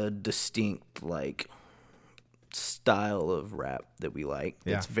have a distinct like style of rap that we like.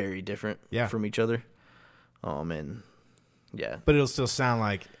 Yeah. It's very different Yeah. from each other. And yeah. But it'll still sound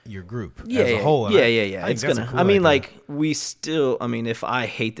like your group Yeah, as a whole. and yeah. I think It's that's a gonna. cool I mean, idea. like we still. I mean, if I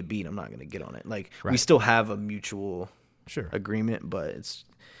hate the beat, I'm not gonna get on it. Like we Right. still have a mutual Sure. agreement, but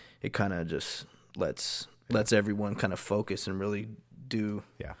it kind of just lets everyone kind of focus and really do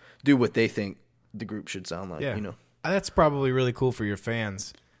what they think the group should sound like. Yeah. That's That's probably really cool for your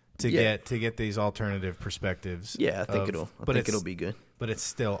fans to Yeah. get these alternative perspectives. Yeah, I think but it'll be good. But it's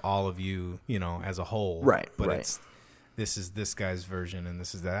still all of you, as a whole. Right, But right. this is this guy's version and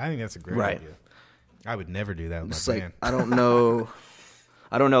this is that. I think that's a great Right. idea. I would never do that with It's my like band. I don't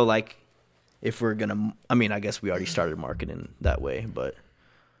know like if we're gonna. I mean, I guess we already started marketing that way, but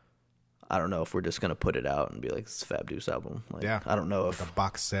I don't know if we're just gonna put it out and be like, "It's a Fab Deuce album." Like, Yeah. I don't know Like if a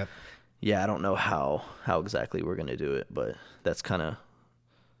box set. I don't know how exactly we're gonna do it, but that's kind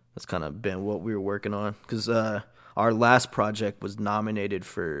of been what we were working on because our last project was nominated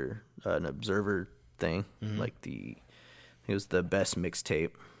for an Observer thing, like it was the best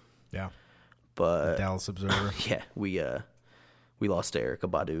mixtape, Yeah. but Dallas Observer. yeah, we lost to Erykah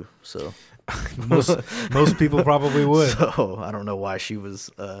Badu, so Most people probably would. so I don't know why she was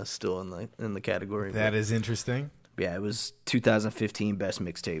still in the category. That is interesting. Yeah, it was 2015 best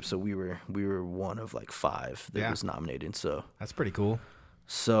mixtape, so we were one of like 5 that was nominated. That's pretty cool.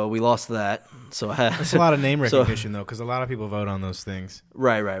 So we lost that. So That's a lot of name So- recognition, though, because a lot of people vote on those things.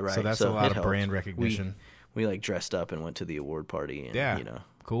 right. So that's a lot it of helped. brand recognition. We like dressed up and went to the award party. And, Yeah. But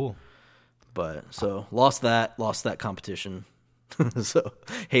Cool. lost that competition. So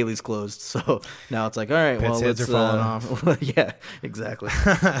Haley's closed. So now it's like, all right, Pets' well, heads let's, are falling off. Yeah, exactly.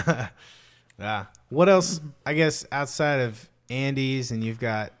 Yeah. What else? I guess outside of Andy's and you've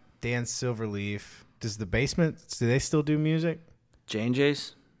got Dan Silverleaf. Does the Basement? Do they still do music?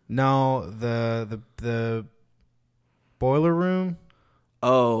 J&J's? No. The Boiler Room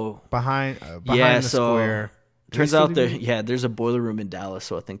Oh, behind yeah. the So square. Do they turns still out do there, music? there's a Boiler Room in Dallas,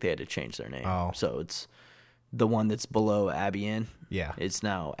 so I think they had to change their name. Oh. So it's the one that's below Abbey Inn. Yeah. It's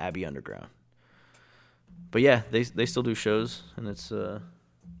now Abbey Underground. But yeah, they still do shows, and it's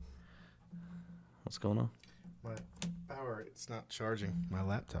what's going on? My power, it's not charging. My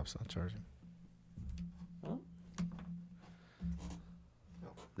laptop's not charging.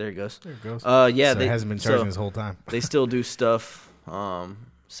 There it goes. There it goes. Yeah, So they it hasn't been charging so this whole time. they still do stuff.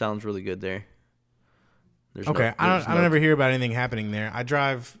 Sounds really good there. There's Okay, no- I there's don't no- ever hear about anything happening there. I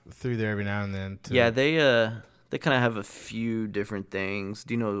drive through there every now and then. Yeah, They kind of have a few different things.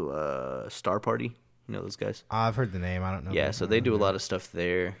 Do you know Star Party? You know those guys? I've heard the name. I don't know. Yeah, so they do a lot of stuff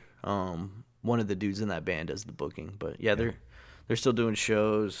there. One of the dudes in that band does the booking, but yeah, they're still doing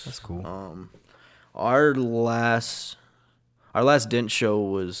shows. That's cool. Our last Dent show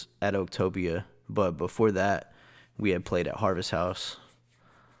was at Oaktopia, but before that, we had played at Harvest House.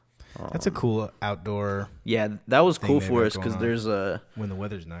 That's a cool outdoor. Yeah, that was cool thing for they've us got because going when the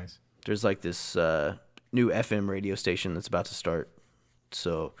weather's nice. there's like this new FM radio station that's about to start.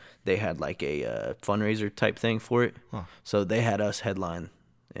 So they had like a fundraiser type thing for it. Huh. So they had us headline,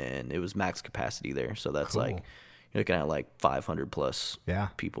 and it was max capacity there. So that's Cool. like you're looking at like 500 plus Yeah,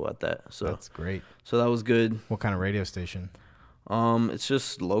 people at that. So that's great. so that was good. What kind of radio station? It's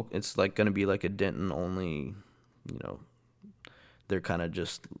just it's like gonna be like a Denton only. You know, they're kind of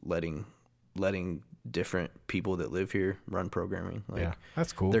just letting different people that live here run programming. Like, Yeah,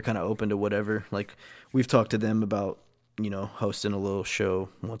 that's cool. they're kind of open to whatever. Like we've talked to them about, you know, hosting a little show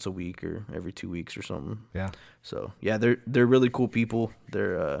once a week or every 2 weeks or something. Yeah, So yeah, they're really cool people.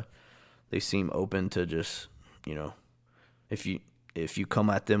 They seem open to just, you know, if you come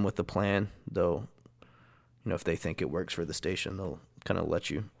at them with a plan, they'll, you know, if they think it works for the station, they'll kind of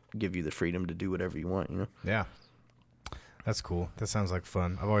give you the freedom to do whatever you want, you know. yeah. That's cool. That sounds like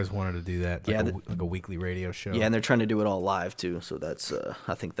fun. I've always wanted to do that. Like, Yeah, like a weekly radio show. Yeah, and they're trying to do it all live too, so that's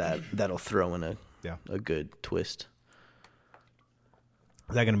I think that'll throw in Yeah. a good twist.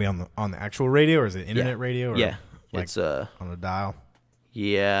 Is that going to be on the actual radio, or is it internet radio? Or Yeah, like it's on the dial.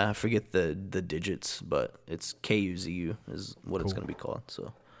 yeah, I forget the digits, but it's KUZU is what it's Cool. going to be called.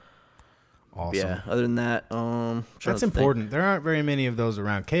 So Awesome. yeah, other than that, trying That's to think. important. There aren't very many of those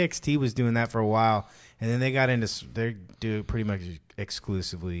around. KXT was doing that for a while, and then they got into they do pretty much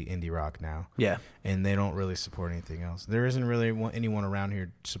exclusively indie rock now, Yeah, and they don't really support anything else. There isn't really anyone around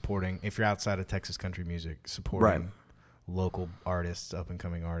here supporting. If you're outside of Texas country music, supporting Right. local artists, up and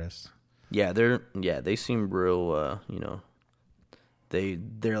coming artists. yeah, they seem real. You know,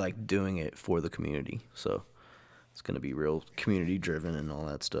 they're like doing it for the community, so it's going to be real community driven and all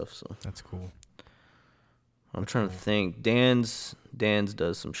that stuff. So That's cool. I'm trying to think. Dan's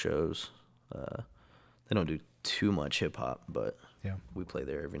does some shows. They don't do too much hip hop, but Yeah, we play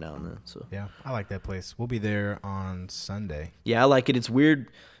there every now and then. So yeah, I like that place. We'll be there on Sunday. yeah, I like it. It's weird.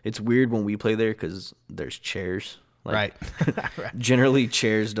 It's weird when we play there because there's chairs. Like, Right. Right. Generally,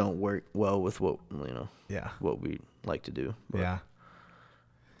 chairs don't work well with what Yeah. what we like to do. But Yeah.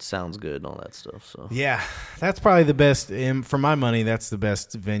 it sounds good and all that stuff. So Yeah, that's probably the best. For my money, that's the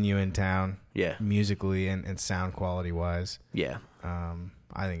best venue in town, yeah, musically and sound quality wise. yeah,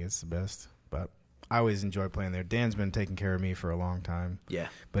 I think it's the best. But I always enjoy playing there. Dan's been taking care of me for a long time, yeah.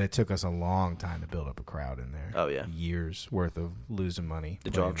 but it took us a long time to build up a crowd in there. Oh yeah. Years worth of losing money.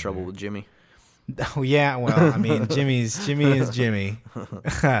 Did y'all have playing trouble there. with Jimmy? Oh yeah, well, I mean, Jimmy is Jimmy.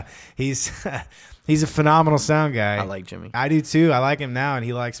 he's a phenomenal sound guy. I like Jimmy. I do too. I like him now, and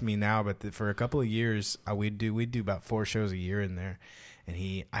he likes me now. But for a couple of years, we'd do about 4 shows a year in there. And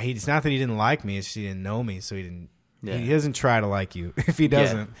it's not that he didn't like me; it's just he didn't know me, so he didn't. Yeah. He doesn't try to like you if he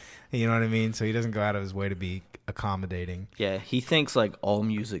doesn't. You know what I mean? So he doesn't go out of his way to be accommodating. Yeah, he thinks like all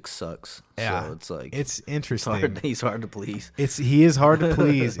music sucks. Yeah, So it's like it's interesting. he's hard to please. He is hard to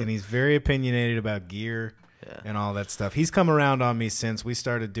please, and he's very opinionated about gear and all that stuff. He's come around on me since we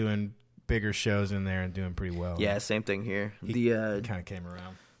started doing bigger shows in there and doing pretty well. Yeah, same thing here. He kind of came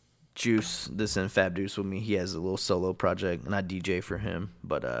around. Juice, this in Fab Deuce with me. He has a little solo project, and I DJ for him.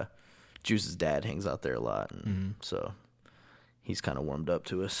 But Juice's dad hangs out there a lot, and so he's kind of warmed up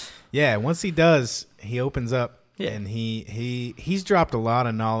to us. Yeah, once he does, he opens up. Yeah. And he's dropped a lot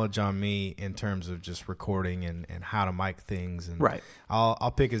of knowledge on me in terms of just recording and how to mic things. And Right.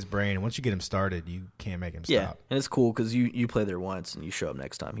 I'll pick his brain. And once you get him started, you can't make him Yeah, stop. and it's cool because you play there once, and you show up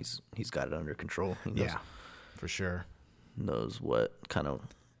next time. He's got it under control. He knows, Yeah, for sure. knows what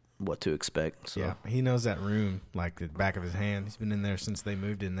to expect. So. Yeah, he knows that room like the back of his hand. He's been in there since they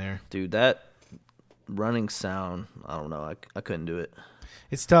moved in there. Dude, that running sound, I don't know. I couldn't do it.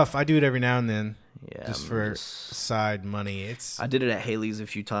 It's tough. I do it every now and then. Yeah, just I'm for side money. I did it at Haley's a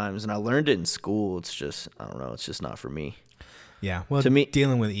few times, and I learned it in school. It's just, I don't know. It's just not for me. Yeah. Well, To me-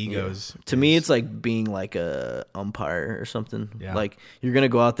 dealing with egos. To me, it's like being like a umpire or something. Yeah. Like you're gonna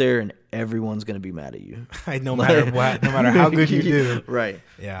go out there and everyone's gonna be mad at you. no matter what, no matter how good you do. Right.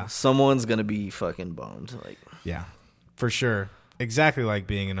 Yeah. Someone's gonna be fucking boned. Like. Yeah. For sure. Exactly like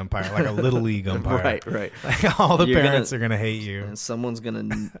being an umpire, like a little league umpire. Right. Like all the You're parents are gonna hate you. And someone's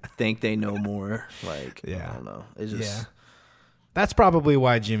gonna think they know more. Like, Yeah. I don't know. It's just, That's probably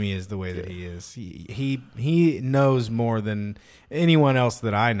why Jimmy is the way that he is. He knows more than anyone else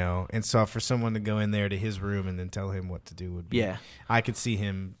that I know, and so for someone to go in there to his room and then tell him what to do would be. I could see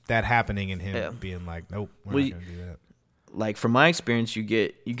that happening and him being like, "Nope, we're not going to do that." Like from my experience, you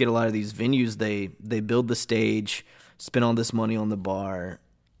get a lot of these venues. They build the stage, spend all this money on the bar.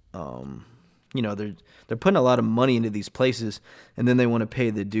 They're putting a lot of money into these places, and then they want to pay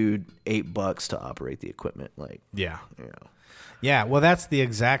the dude $8 to operate the equipment. Like, Yeah, well, that's the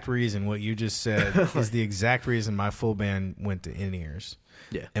exact reason what you just said is the exact reason my full band went to In-Ears.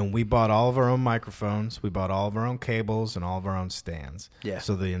 Yeah. And we bought all of our own microphones. We bought all of our own cables and all of our own stands. Yeah.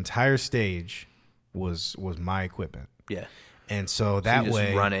 So the entire stage was my equipment. Yeah. And so that you just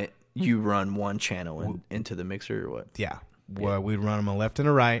way... run it. You run one channel into the mixer or what? Yeah. Well, we'd run them a left and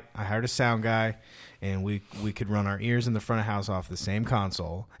a right. I hired a sound guy, and we could run our ears in the front of house off the same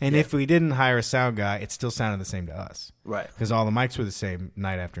console. And if we didn't hire a sound guy, it still sounded the same to us. Right. Because all the mics were the same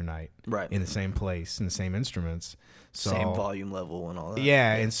night after night. Right. In the same place, in the same instruments. So, same volume level and all that.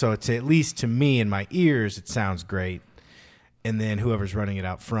 Yeah, and so at least to me in my ears, it sounds great. And then whoever's running it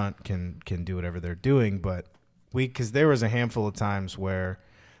out front can do whatever they're doing. But because there was a handful of times where,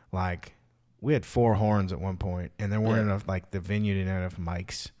 like... We had 4 horns at one point, and there weren't enough, like, the venue didn't have enough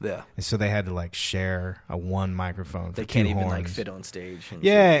mics. Yeah. And so they had to, like, share one microphone for They can't 2 even, horns. like, fit on stage. And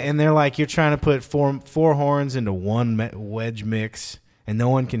and they're like, you're trying to put four horns into one wedge mix, and no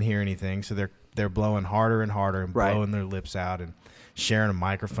one can hear anything, so they're blowing harder and harder and blowing their lips out and sharing a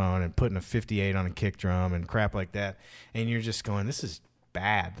microphone and putting a 58 on a kick drum and crap like that. And you're just going, this is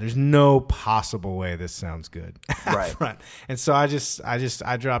bad. There's no possible way this sounds good. Right. Front. And so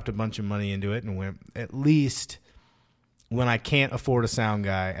I dropped a bunch of money into it and went, at least when I can't afford a sound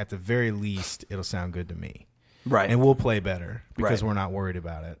guy, at the very least it'll sound good to me. Right. And we'll play better because we're not worried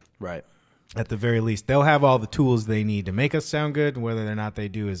about it. Right. At the very least, they'll have all the tools they need to make us sound good, and whether or not they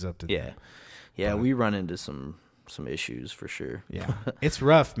do is up to them. Yeah, we run into some issues for sure. Yeah. It's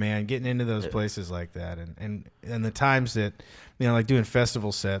rough, man, getting into those places like that. And the times that, like doing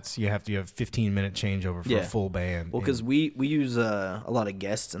festival sets, you have 15-minute changeover for a full band. Well, because we use a lot of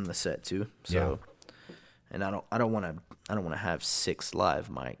guests in the set too. So, and I don't want to have 6 live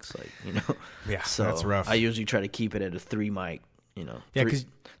mics, like, Yeah, so that's rough. I usually try to keep it at a 3 mic, Yeah,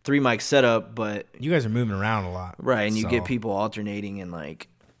 3 mic setup, but you guys are moving around a lot. right, and you so. get people alternating, and like,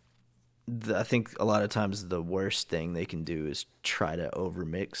 I think a lot of times the worst thing they can do is try to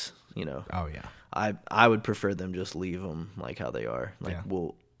overmix. Oh yeah. I would prefer them just leave them like how they are. Like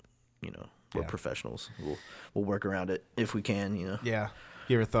we're professionals. We'll work around it if we can. Yeah.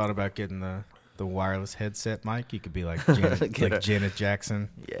 You ever thought about getting the wireless headset mic? You could be like Janet Jackson.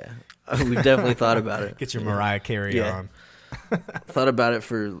 Yeah, we've definitely thought about it. Get your Mariah Carey on. Thought about it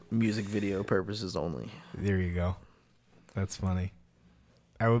for music video purposes only. There you go. That's funny.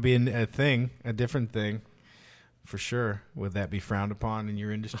 That would be a different thing, for sure. Would that be frowned upon in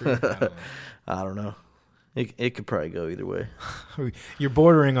your industry? I don't know. It could probably go either way. You're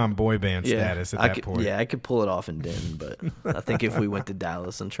bordering on boy band status at that point. Yeah, I could pull it off in Denton, but I think if we went to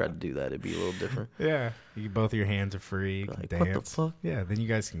Dallas and tried to do that, it'd be a little different. Yeah, both your hands are free. You can dance. What the fuck? Yeah, then you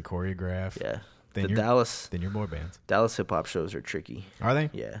guys can choreograph. Yeah. Then your boy bands. Dallas hip hop shows are tricky. Are they?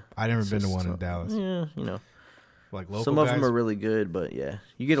 Yeah. I've never been to one in Dallas. Yeah, like local some of guys? them are really good, but yeah,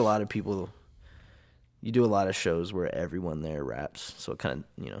 you get a lot of people. You do a lot of shows where everyone there raps, so it kind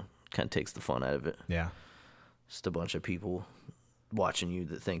of takes the fun out of it. Yeah, just a bunch of people watching you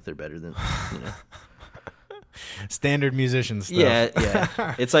that think they're better than standard musician stuff.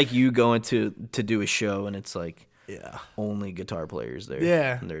 Yeah. It's like you going to do a show and it's like only guitar players there.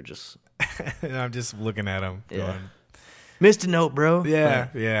 Yeah, and they're just. And I'm just looking at them. Going, missed a note, bro.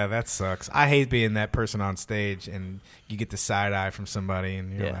 Yeah, that sucks. I hate being that person on stage and you get the side eye from somebody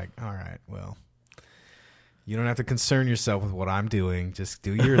and you're like, all right, well, you don't have to concern yourself with what I'm doing. Just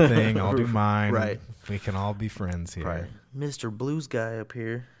do your thing. I'll do mine. Right. We can all be friends here. Right. Mr. Blues guy up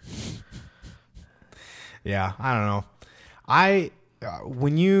here. Yeah, I don't know.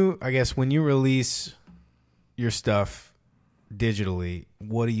 When you release your stuff digitally,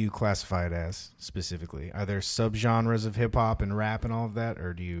 what do you classify it as specifically? Are there subgenres of hip hop and rap and all of that,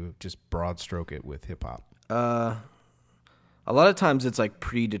 or do you just broad stroke it with hip hop? A lot of times it's like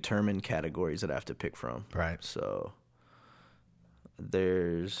predetermined categories that I have to pick from. Right. So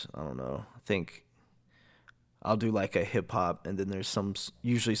there's, I don't know, I think I'll do like a hip hop, and then there's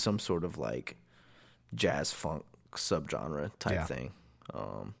usually some sort of like jazz funk subgenre type thing.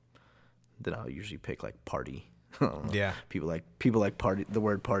 Then I'll usually pick like party. Yeah, people like party, the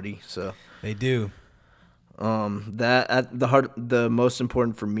word party. So they do. That at the most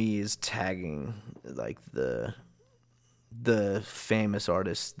important for me is tagging like the the famous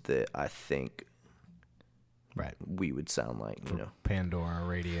artists that I think Right. we would sound like, you know. Pandora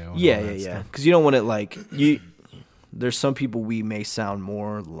radio. And Yeah, all yeah, that yeah. stuff. Because you don't want it like there's some people we may sound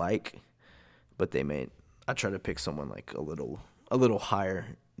more like, but I try to pick someone like a little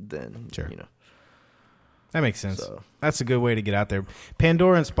higher than, Sure. you know. That makes sense. So. That's a good way to get out there.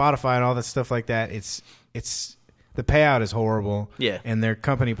 Pandora and Spotify and all that stuff like that. It's the payout is horrible. Yeah. And their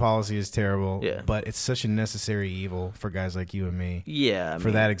company policy is terrible. Yeah. But it's such a necessary evil for guys like you and me. Yeah.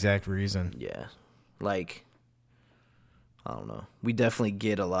 For that exact reason. Yeah. Like, I don't know. We definitely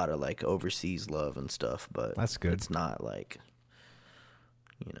get a lot of like overseas love and stuff, but That's good. It's not like,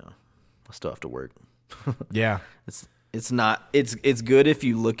 you know, I still have to work. Yeah. It's not. It's good if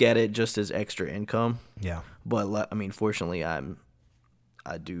you look at it just as extra income. Yeah. But I mean, fortunately, I'm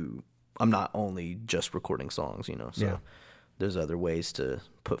not only just recording songs, you know. So Yeah. there's other ways to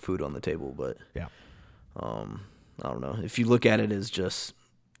put food on the table. But Yeah. I don't know. If you look at it as just,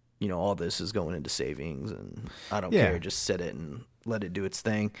 you know, all this is going into savings and I don't Yeah. care, just set it and let it do its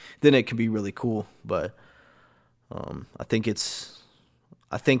thing, then it can be really cool. But I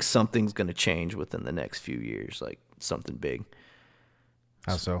think something's going to change within the next few years, like something big.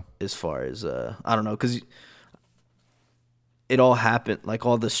 How so? As far as I don't know, because it all happened, like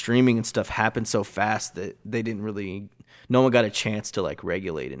all the streaming and stuff happened so fast that no one got a chance to like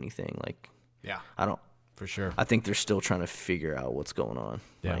regulate anything. Like, Yeah. For sure. I think they're still trying to figure out what's going on.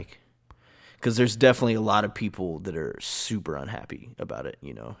 Yeah. Like, because there's definitely a lot of people that are super unhappy about it,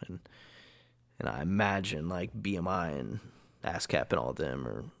 you know, and I imagine like BMI and ASCAP and all of them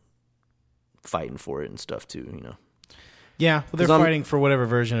are fighting for it and stuff too, you know. Yeah. Well, they're 'Cause fighting for whatever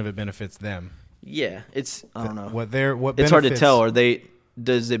version of it benefits them. Yeah, I don't know. What It's hard to benefits- tell.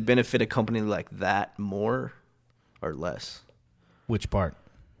 Does it benefit a company like that more or less? Which part?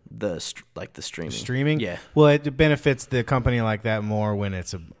 The streaming. Streaming? Yeah. Well, it benefits the company like that more when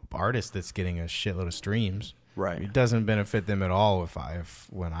it's an artist that's getting a shitload of streams. Right. It doesn't benefit them at all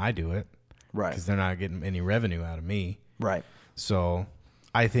when I do it. Right. Because they're not getting any revenue out of me. Right. So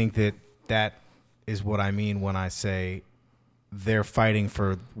I think that is what I mean when I say they're fighting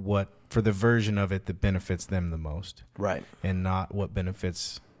for the version of it that benefits them the most. Right. And not what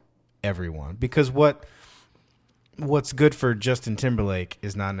benefits everyone. Because what's good for Justin Timberlake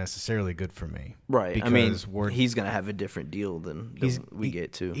is not necessarily good for me. Right. Because he's going to have a different deal than we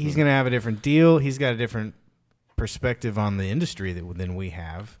get to. He's going to have a different deal. He's got a different perspective on the industry than we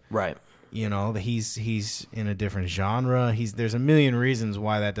have. Right. You know, he's in a different genre. There's a million reasons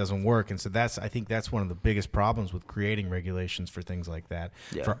why that doesn't work, and so I think that's one of the biggest problems with creating regulations for things like that.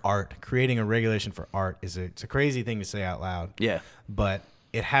 Yeah. For art, creating a regulation for art it's a crazy thing to say out loud. Yeah. But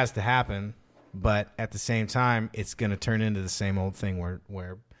it has to happen. But at the same time, it's going to turn into the same old thing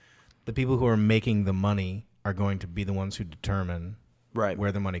where the people who are making the money are going to be the ones who determine Right.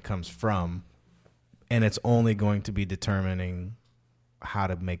 where the money comes from, and it's only going to be determining how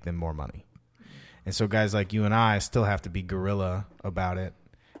to make them more money. And so guys like you and I still have to be guerrilla about it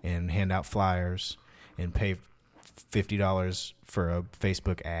and hand out flyers and pay $50 for a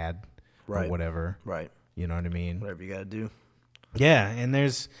Facebook ad or whatever. Right. You know what I mean? Whatever you got to do. Yeah, and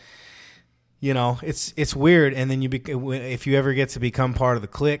there's, you know, it's weird. And then if you ever get to become part of the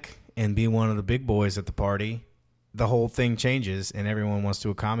clique and be one of the big boys at the party, the whole thing changes and everyone wants to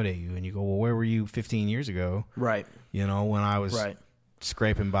accommodate you. And you go, well, where were you 15 years ago? Right. You know, when I was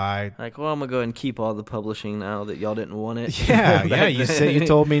scraping by. Like, well, I'm going to go ahead and keep all the publishing now that y'all didn't want it. Yeah, yeah. You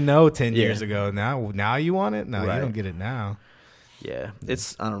told me no 10 Yeah. years ago. Now you want it? No, Right. you don't get it now. Yeah.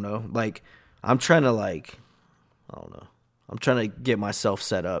 I don't know. Like, I'm trying to I don't know. I'm trying to get myself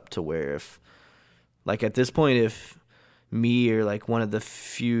set up to where at this point, if me or like one of the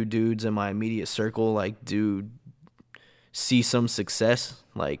few dudes in my immediate circle do see some success,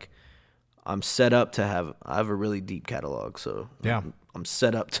 like I'm set up to I have a really deep catalog, so Yeah. I'm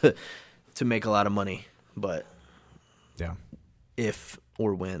set up to make a lot of money. But Yeah. if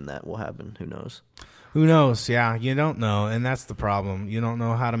or when that will happen, who knows? Who knows? Yeah, you don't know, and that's the problem. You don't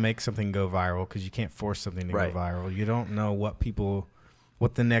know how to make something go viral because you can't force something to Right. go viral. You don't know what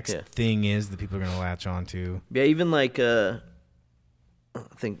the next Yeah. thing is that people are going to latch on to. Yeah, even I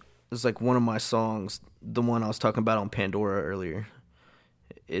think it's like one of my songs, the one I was talking about on Pandora earlier.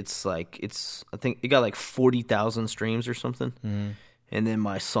 I think it got like 40,000 streams or something. Mm-hmm. And then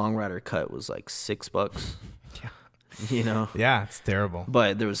my songwriter cut was like $6. Yeah. You know? Yeah, it's terrible.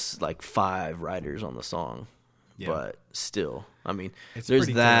 But there was like 5 writers on the song. Yeah. But still, I mean, It's there's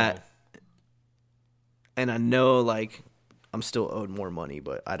pretty that. terrible. And I know I'm still owed more money,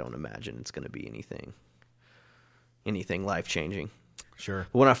 but I don't imagine it's going to be anything life-changing. Sure.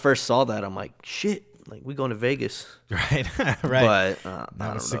 When I first saw that, I'm like, shit, like we going to Vegas, Right. Right. but I Not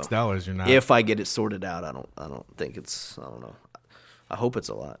don't with know. $6, you're not. If I get it sorted out, I don't think it's. I don't know. I hope it's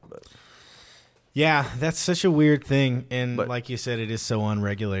a lot, but Yeah, that's such a weird thing. And But- like you said, it is so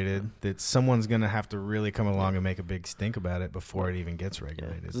unregulated that someone's going to have to really come along and make a big stink about it before it even gets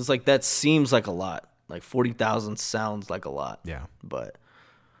regulated. it's like that seems like a lot. Like 40,000 sounds like a lot. Yeah. But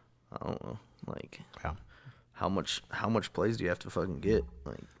I don't know. Like Yeah. how much plays do you have to fucking get?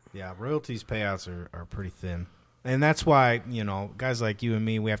 Like Yeah, royalties payouts are pretty thin. And that's why, guys like you and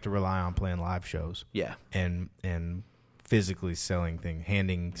me, we have to rely on playing live shows yeah, and physically selling things,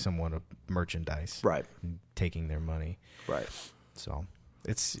 handing someone a merchandise, right, and taking their money. right. So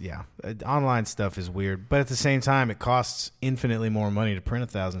it's, online stuff is weird. But at the same time, it costs infinitely more money to print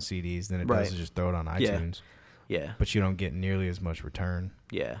 1,000 CDs than it Right. does to just throw it on Yeah. iTunes. Yeah, But you don't get nearly as much return.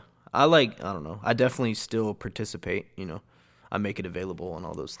 yeah. I don't know. I definitely still participate. I make it available on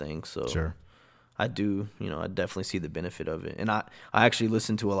all those things. So Sure. I do. I definitely see the benefit of it, and I actually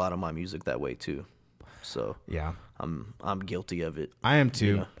listen to a lot of my music that way too. So Yeah. I'm guilty of it. I am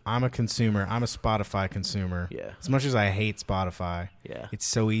too. Yeah. I'm a consumer. I'm a Spotify consumer. Yeah. As much as I hate Spotify, Yeah. it's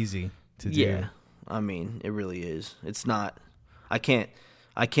so easy to do. Yeah, I mean, it really is. It's not. I can't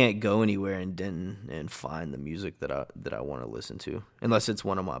go anywhere and find the music that I want to listen to unless it's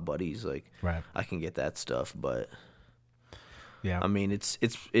one of my buddies. Like, Right. I can get that stuff, but Yeah. I mean,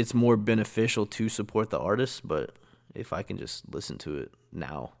 it's more beneficial to support the artist. But if I can just listen to it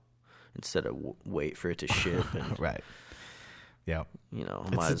now instead of wait for it to ship, and Right. Yeah. might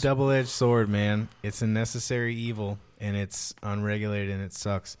It's a as- double-edged sword, man. It's a necessary evil, and it's unregulated, and it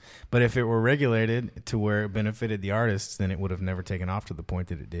sucks. But if it were regulated to where it benefited the artists, then it would have never taken off to the point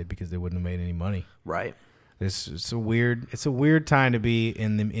that it did because they wouldn't have made any money. right. It's a weird time to be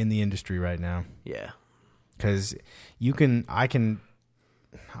in the industry right now. Yeah, Because I can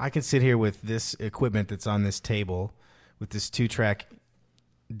sit here with this equipment that's on this table, with this 2-track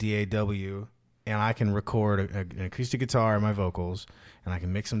DAW, and I can record an acoustic guitar and my vocals, and I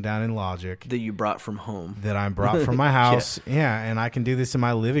can mix them down in Logic that you brought from home. that I brought from my house. Yeah, and I can do this in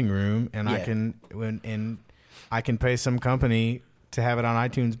my living room, and I Yeah. can pay some company to have it on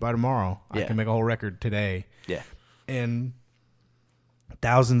iTunes by tomorrow. I Yeah. can make a whole record today, Yeah, and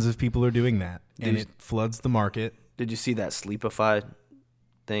thousands of people are doing that, and Dude. it floods the market. did you see that Sleepify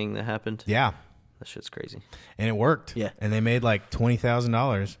thing that happened? Yeah. That shit's crazy. And it worked. Yeah. And they made like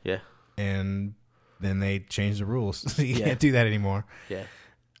 $20,000, Yeah, and then they changed the rules. So you Yeah. can't do that anymore. yeah.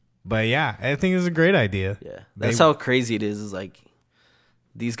 But yeah, I think it's a great idea. Yeah, They- that's how crazy it is. Is like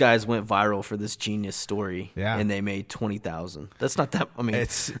these guys went viral for this genius story, Yeah. and they made 20,000. That's not that. I mean,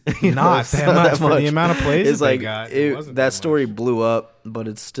 It's you know, not it's that not much that for the much. amount of plays It's that they like got. It wasn't that that story much. blew up, but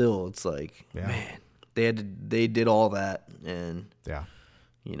it's still. It's like, Yeah. man, they did all that, and Yeah.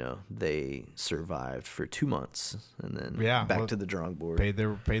 they survived for 2 months, and then Yeah, back well, to the drawing board. Paid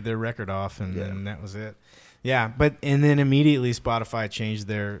their record off, and Yeah. then that was it. Yeah, and then immediately Spotify changed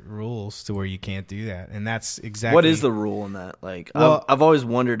their rules to where you can't do that, and that's exactly What is the rule in that? Like, Well- I've always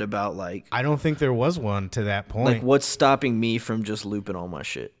wondered about like I don't think there was one to that point. what's stopping me from just looping all my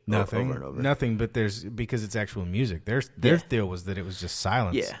shit Nothing, over and over. nothing. But because it's actual music. Their Yeah. deal was that it was just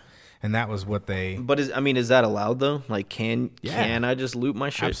silence. Yeah. and that was what they But is that allowed though? Like, can I just loop my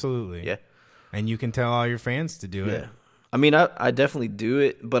shit? absolutely. Yeah, And you can tell all your fans to do yeah. it. I mean, I definitely do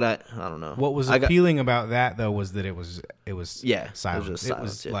it, but I don't know. What was I got- appealing about that though was that it was Yeah, it was silent. just It silence,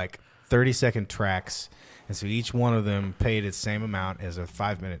 was yeah. like 30-second tracks, and so each one of them paid its same amount as a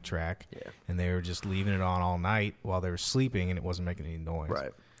 5-minute track. Yeah. And they were just leaving it on all night while they were sleeping, and it wasn't making any noise.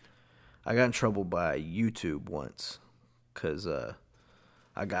 Right. I got in trouble by YouTube once because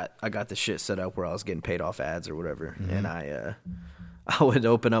I got the shit set up where I was getting paid off ads or whatever, Mm-hmm. and I would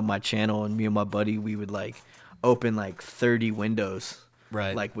open up my channel, and me and my buddy, we would like open like 30 windows,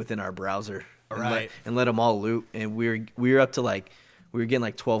 Right. like within our browser, Right. and let them all loop, and we were up to like we were getting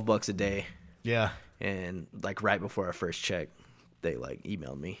like $12 a day, Yeah. and like right before our first check, they like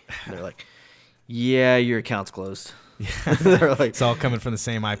emailed me, and they're like, "Yeah, your account's closed." they're like, It's all coming from the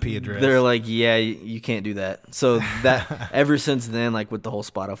same IP address. they're like, yeah, you can't do that. So that ever since then, like with the whole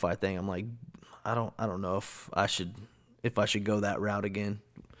Spotify thing, I'm like, I don't know if I should go that route again.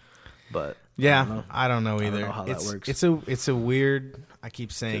 But yeah, I don't know either. know how that works. It's a weird. I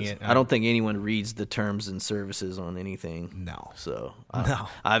keep saying it. I don't think anyone reads the terms and services on anything. No. So No.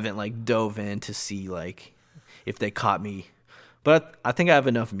 I haven't like dove in to see like if they caught me. But I think I have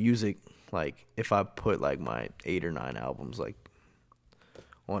enough music. Like if I put like my 8 or 9 albums like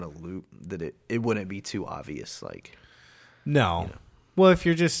on a loop, that it wouldn't be too obvious. Like No. Well, if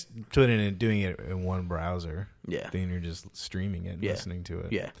you're just doing it in one browser, Yeah. then you're just streaming it and Yeah. listening to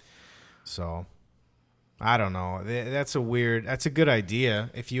it. yeah, So, I don't know. That's a good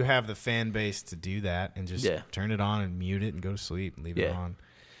idea. If you have the fan base to do that and just turn it on and mute it and go to sleep and leave it on.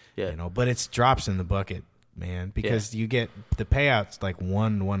 Yeah. But it's drops in the bucket, man, because you get the payouts like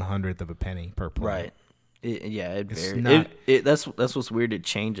 1/100th of a penny per play. Right. It varies. That's what's weird. It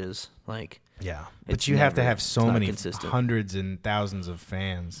changes. Like, yeah, but you have to have so many consistent. hundreds and thousands of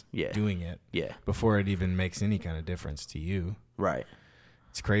fans doing it before it even makes any kind of difference to you. Right.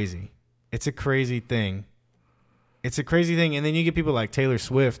 It's crazy. It's a crazy thing. And then you get people like Taylor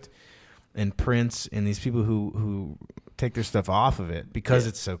Swift and Prince and these people who take their stuff off of it because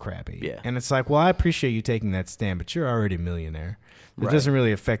it's so crappy. Yeah. And it's like, well, I appreciate you taking that stand, but you're already a millionaire. It doesn't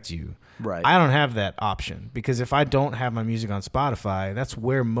really affect you. Right. I don't have that option because if I don't have my music on Spotify, that's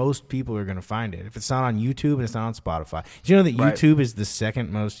where most people are going to find it. If it's not on YouTube and it's not on Spotify. Do you know that YouTube is the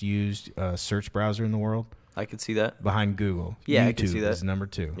second most used search browser in the world? I can see that. Behind Google. Yeah, YouTube I can see that. is number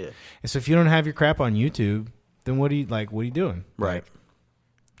 2. Yeah. And so if you don't have your crap on YouTube, then what are you doing? Right. Like,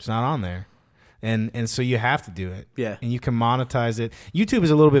 it's not on there. And so you have to do it. Yeah. And you can monetize it. YouTube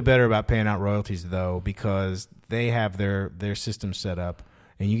is a little bit better about paying out royalties, though, because they have their system set up,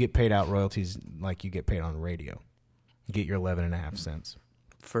 and you get paid out royalties like you get paid on radio. You get your 11.5 cents.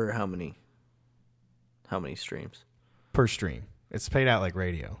 For how many streams? Per stream. It's paid out like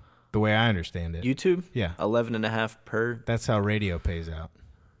radio, the way I understand it. YouTube? Yeah. 11.5 per? That's how radio pays out.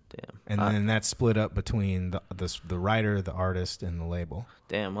 Damn. And then that's split up between the writer, the artist, and the label.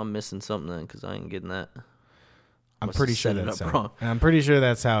 Damn, I'm missing something then because I ain't getting that. I'm pretty sure that's wrong. I'm pretty sure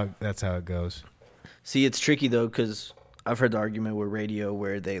that's how it goes. See, it's tricky though because I've heard the argument with radio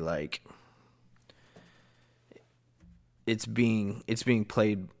where they like it's being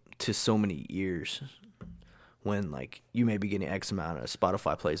played to so many ears when like you may be getting X amount of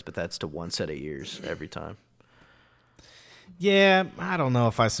Spotify plays, but that's to one set of ears every time. Yeah, I don't know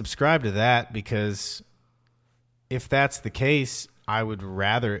if I subscribe to that because if that's the case, I would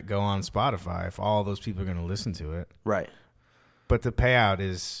rather it go on Spotify if all those people are going to listen to it. Right. But the payout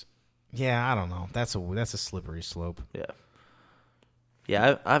is, I don't know. That's a slippery slope. Yeah.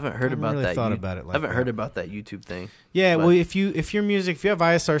 Yeah, I haven't heard about really that. Thought about it like I haven't that. heard about that YouTube thing. Yeah, well, if your music, if you have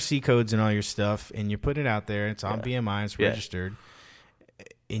ISRC codes and all your stuff, and you put it out there, it's on BMI, it's registered,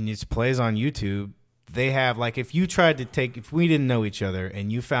 and it plays on YouTube. They have, like, if we didn't know each other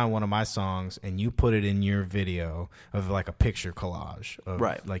and you found one of my songs and you put it in your video of like a picture collage of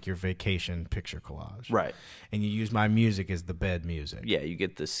like your vacation picture collage. Right. And you use my music as the bed music. Yeah, you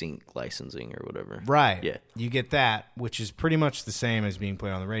get the sync licensing or whatever. Right. Yeah. You get that, which is pretty much the same as being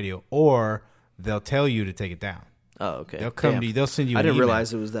played on the radio, or they'll tell you to take it down. Oh, okay. They'll come to you, they'll send you an I didn't email.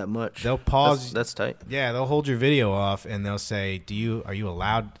 realize it was that much. They'll pause. That's tight. Yeah, they'll hold your video off and they'll say, are you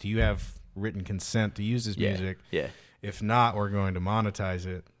allowed, do you have written consent to use this music? Yeah. If not, we're going to monetize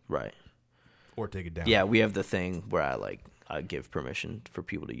it. Right. Or take it down. Yeah, we have the thing where I give permission for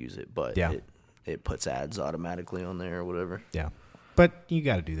people to use it, but it puts ads automatically on there or whatever. Yeah. But you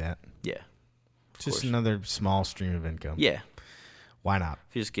got to do that. Yeah. Just another small stream of income. Yeah. Why not?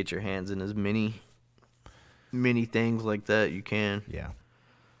 If you just get your hands in as many things like that, you can. Yeah.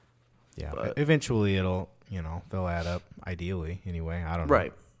 Yeah. But eventually they'll add up, ideally, anyway. I don't know.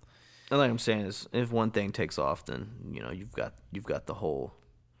 Right. And like I'm saying is, if one thing takes off, then you've got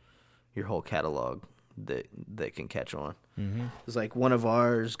your whole catalog that can catch on. Mm-hmm. It's like one of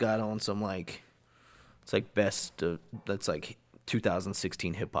ours got on some it's like best that's like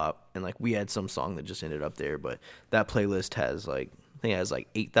 2016 hip hop, and like we had some song that just ended up there, but that playlist has I think it has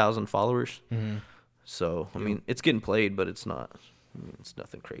 8,000 followers. Mm-hmm. So I mean, it's getting played, but it's not. It's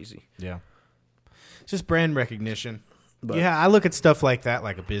nothing crazy. Yeah. It's just brand recognition. But, I look at stuff like that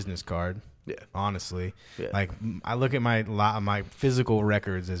like a business card. Yeah. Honestly. Yeah. Like, I look at my physical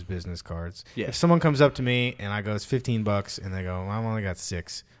records as business cards. Yeah. If someone comes up to me and I go, it's $15, and they go, well, I've only got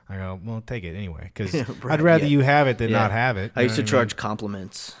 6. I go, well, take it anyway, because I'd rather you have it than not have it. I used to charge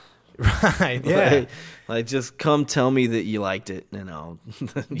compliments. Right, yeah. Like, just come tell me that you liked it, and I'll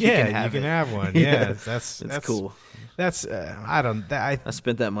you can have one. Yeah, that's cool. That's I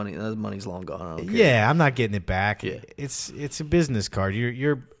spent that money. That money's long gone. I don't care. Yeah, I'm not getting it back. Yeah. It's a business card.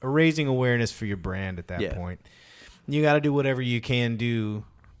 You're raising awareness for your brand at that point. You got to do whatever you can do.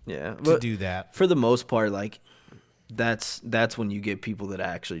 Yeah, to do that. For the most part, that's when you get people that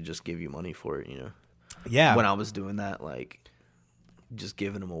actually just give you money for it. Yeah. When I was doing that, just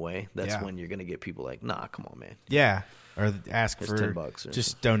giving them away, that's when you're gonna get people like, nah, come on, man. Yeah, or ask for $10 or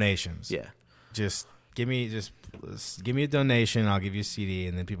just donations. Yeah, just give me a donation. I'll give you a CD,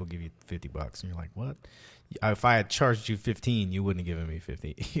 and then people give you $50, and you're like, what? If I had charged you $15, you wouldn't have given me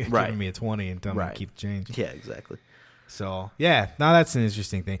 $50. You'd right. given me a $20 and tell me to keep the change. Yeah, exactly. So yeah, now that's an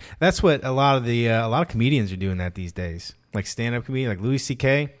interesting thing. That's what a lot of comedians are doing that these days. Like stand-up comedian, like Louis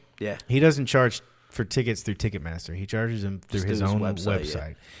C.K. Yeah. He doesn't charge for tickets through Ticketmaster. He charges them through his own website.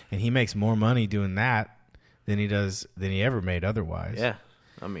 yeah. And he makes more money doing that than he ever made otherwise. Yeah.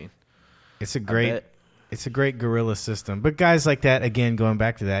 I mean, it's a great guerrilla system. But guys like that, again, going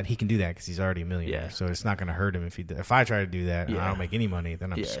back to that, he can do that because he's already a millionaire. Yeah. So it's not going to hurt him if I try to do that and I don't make any money,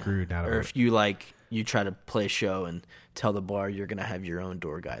 then I'm screwed. Or if you try to play a show and tell the bar you're gonna have your own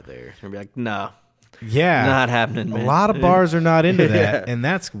door guy there, and be like, no, not happening, man. A lot of bars are not into that, and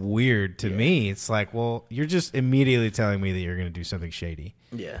that's weird to me. It's like, well, you're just immediately telling me that you're gonna do something shady.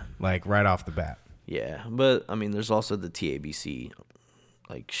 Yeah. Like right off the bat. Yeah, but I mean, there's also the TABC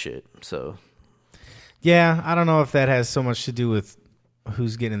like shit. So yeah, I don't know if that has so much to do with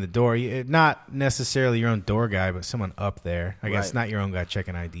who's getting in the door. Not necessarily your own door guy, but someone up there. I guess not your own guy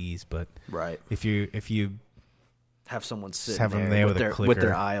checking IDs, but if you have someone sit have them there with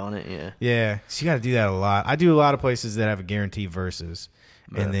their eye on it, yeah. So you got to do that a lot. I do a lot of places that have a guaranteed versus,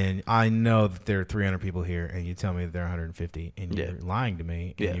 and then I know that there are 300 people here, and you tell me that there are 150, and you're lying to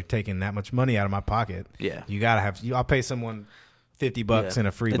me, and you're taking that much money out of my pocket. Yeah, you gotta have. I'll pay someone $50 in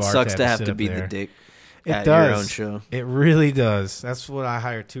a free bar. It sucks to have to be the dick. It does. Your own show. It really does. That's what I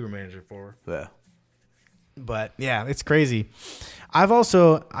hired tour manager for. Yeah. But yeah, it's crazy. I've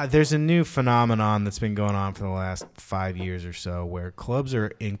also there's a new phenomenon that's been going on for the last 5 years or so, where clubs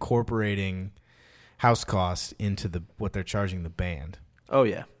are incorporating house costs into what they're charging the band. Oh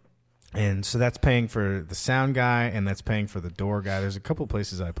yeah. And so that's paying for the sound guy, and that's paying for the door guy. There's a couple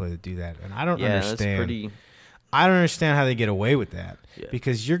places I play that do that, and I don't understand. I don't understand how they get away with that,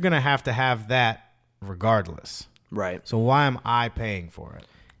 because you're going to have that regardless. Right. So why am I paying for it?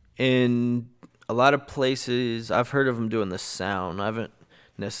 In a lot of places, I've heard of them doing the sound. I haven't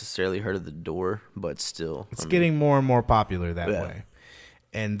necessarily heard of the door, but still. It's getting more and more popular that way.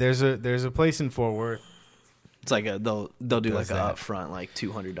 And there's a place in Fort Worth. It's like they'll do like a upfront like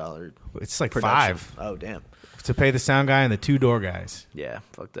 $200. It's like production. $5. Oh damn. To pay the sound guy and the 2 door guys. Yeah,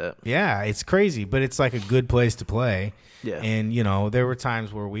 fuck that. Yeah, it's crazy, but it's like a good place to play. Yeah. And there were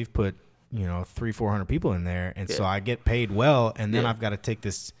times where we've put 300-400 people in there, and so I get paid well, and then I've got to take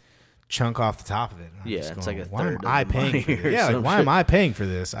this chunk off the top of it. It's like a why third. Am I paying for this? Yeah, like, why am I paying for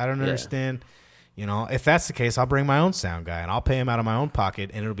this? I don't understand. If that's the case, I'll bring my own sound guy, and I'll pay him out of my own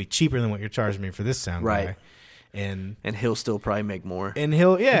pocket, and it'll be cheaper than what you're charging me for this sound guy. And he'll still probably make more. And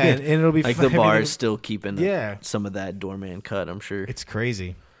he'll and it'll be like the bar is still keeping some of that doorman cut. I'm sure it's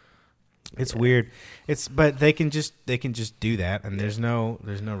crazy. It's weird. But they can just do that, and there's no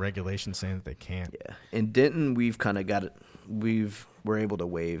regulation saying that they can't. Yeah. In Denton, we've kind of got it. We're able to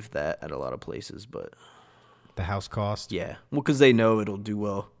waive that at a lot of places, but the house cost. Yeah. Well, because they know it'll do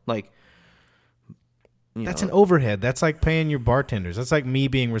well. Like that's an overhead. That's like paying your bartenders. That's like me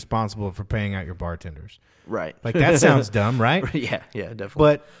being responsible for paying out your bartenders. Right. Like that sounds dumb, right? Yeah,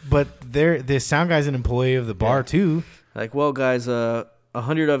 definitely. But the sound guy's an employee of the bar too. Like, well, guys,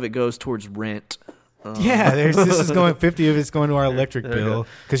 100 of it goes towards rent. This is going 50 of it's going to our electric bill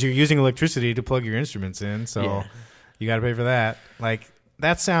because you're using electricity to plug your instruments in, so you got to pay for that. Like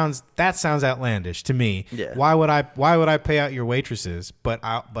that sounds outlandish to me. Yeah. Why would I pay out your waitresses, but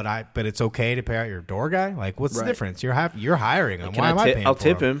it's okay to pay out your door guy? Like, what's the difference? You're hiring him. Why am I paying? I'll for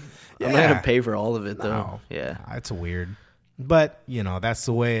tip him? I'm not gonna pay for all of it though. No. Yeah, it's weird. But that's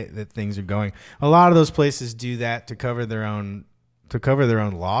the way that things are going. A lot of those places do that to cover their own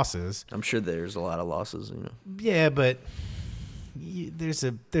losses. I'm sure there's a lot of losses. Yeah, but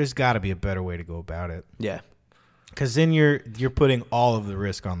there's got to be a better way to go about it. Yeah, because then you're putting all of the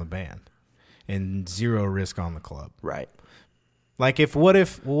risk on the band and zero risk on the club. Right. Like what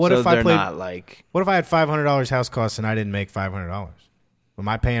if I played? Not like, what if I had $500 house costs and I didn't make $500? Am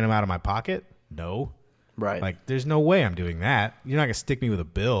I paying them out of my pocket? No. Right. Like, there's no way I'm doing that. You're not gonna stick me with a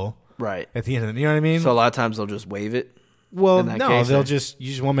bill. Right. At the end of you know what I mean? So a lot of times they'll just waive it. Well, no, you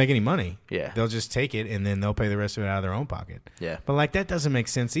just won't make any money. Yeah. They'll just take it and then they'll pay the rest of it out of their own pocket. Yeah. But like that doesn't make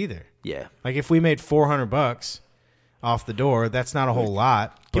sense either. Yeah. Like if we made $400 off the door, that's not a whole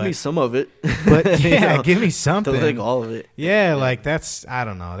lot. Give me some of it. But give me something. Don't take all of it. Yeah, like that's I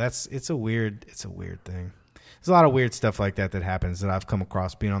don't know. It's a weird thing. There's a lot of weird stuff like that happens that I've come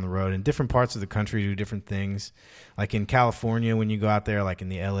across being on the road. And different parts of the country do different things. Like in California, when you go out there, like in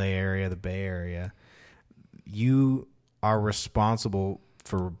the LA area, the Bay Area, you are responsible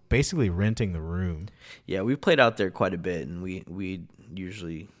for basically renting the room. Yeah, we've played out there quite a bit, and we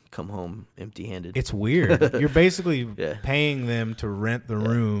usually come home empty-handed. It's weird. You're basically paying them to rent the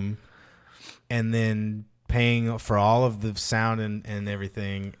room and then paying for all of the sound and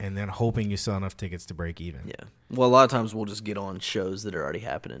everything, and then hoping you sell enough tickets to break even. Yeah. Well, a lot of times we'll just get on shows that are already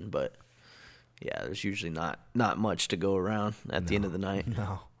happening, but yeah, there's usually not much to go around at the end of the night.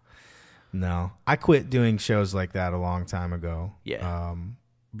 No. I quit doing shows like that a long time ago. Yeah.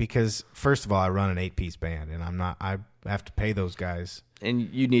 Because first of all, I run an 8-piece band, and I have to pay those guys.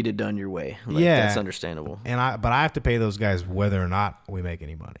 And you need it done your way. Like, yeah, that's understandable. But I have to pay those guys whether or not we make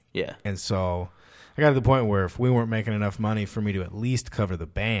any money. Yeah. And so I got to the point where if we weren't making enough money for me to at least cover the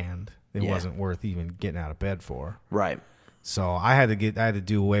band, it wasn't worth even getting out of bed for. Right. So I had to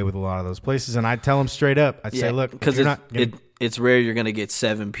do away with a lot of those places, and I'd tell them straight up. I'd say, look, because it's it's rare you're going to get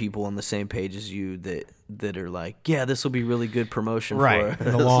 7 people on the same page as you that are like, yeah, this will be really good promotion right for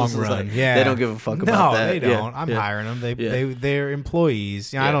in the long run. Like, yeah, they don't give a fuck about that. No, they don't. I'm hiring them. They're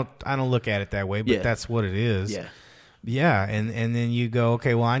employees. I don't look at it that way, but that's what it is. Yeah. Yeah, and then you go,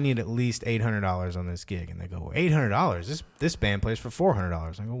 okay, well, I need at least $800 on this gig, and they go, $800? This band plays for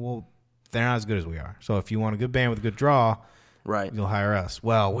 $400. I go, well, they're not as good as we are. So if you want a good band with a good draw, right, you'll hire us.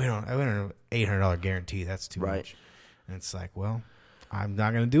 Well, we don't have an $800 guarantee. That's too right. much. And it's like, well, I'm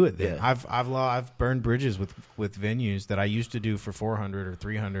not going to do it then. Yeah. I've burned bridges with venues that I used to do for $400 or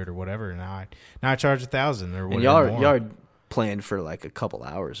 $300 or whatever. And now I charge $1,000 or whatever. And y'all are playing for like a couple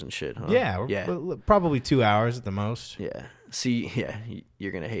hours and shit, huh? Yeah, probably 2 hours at the most. Yeah. See, yeah,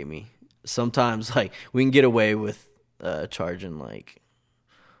 you're gonna hate me. Sometimes like we can get away with charging like,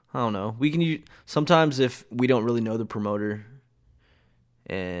 I don't know. Sometimes if we don't really know the promoter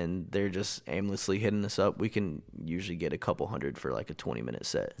and they're just aimlessly hitting us up, we can usually get a couple hundred for like a 20-minute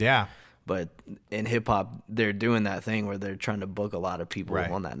set. Yeah. But in hip hop, they're doing that thing where they're trying to book a lot of people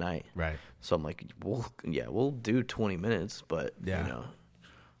on that night. Right. So I'm like, we'll do 20 minutes, but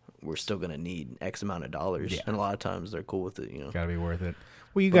we're still gonna need X amount of dollars, and a lot of times they're cool with it. Gotta be worth it.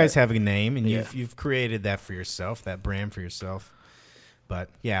 Well, you guys have a name, and you've created that for yourself, that brand for yourself. But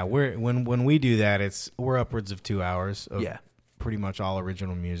yeah, when we do that, we're upwards of 2 hours of pretty much all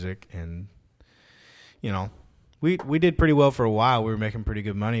original music, and we did pretty well for a while. We were making pretty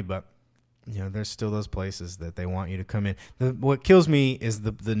good money, but there's still those places that they want you to come in. What kills me is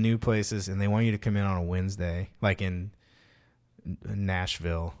the new places, and they want you to come in on a Wednesday, like in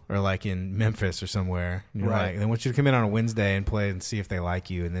Nashville or like in Memphis or somewhere. Right. They want you to come in on a Wednesday and play and see if they like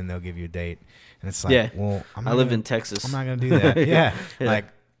you, and then they'll give you a date. And it's like, well, I live in Texas. I'm not going to do that. Yeah. Like,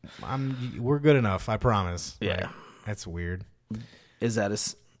 we're good enough, I promise. Yeah. Like, that's weird. Is that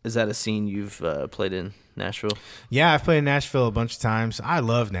a scene you've played in, Nashville? Yeah, I've played in Nashville a bunch of times. I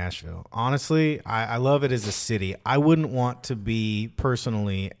love Nashville. Honestly, I love it as a city. I wouldn't want to be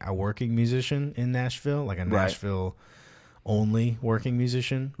personally a working musician in Nashville, like a Nashville only working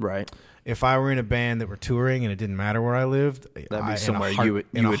musician. Right. If I were in a band that were touring and it didn't matter where I lived, that'd be somewhere you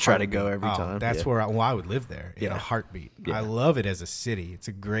would try to go every time. That's where I would live there in a heartbeat. Yeah. I love it as a city. It's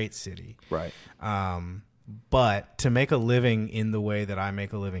a great city. Right. But to make a living in the way that I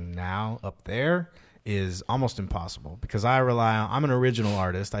make a living now up there is almost impossible because I'm an original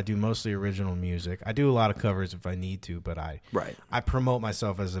artist. I do mostly original music. I do a lot of covers if I need to, but I promote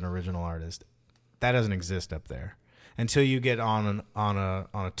myself as an original artist. That doesn't exist up there. Until you get on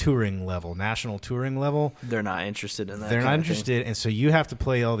a touring level, national touring level, they're not interested in that. They're not interested, and so you have to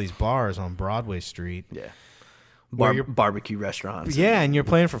play all these bars on Broadway Street. Yeah, barbecue restaurants. Yeah, and you're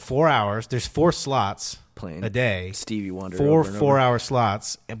playing for 4 hours. There's 4 slots a day. Stevie Wonder. 4-hour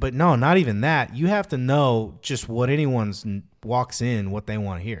slots, but no, not even that. You have to know just what anyone walks in, what they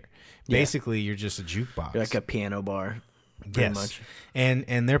want to hear. Basically, you're just a jukebox. You're like a piano bar. Pretty much.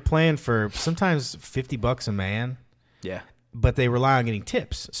 And they're playing for sometimes $50 a man. Yeah. But they rely on getting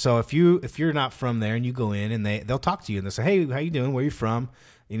tips. So if you're not from there and you go in and they'll talk to you and they'll say, "Hey, how you doing? Where you from?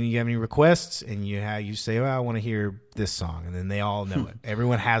 You have any requests?" And you say, "Oh, I want to hear this song." And then they all know it.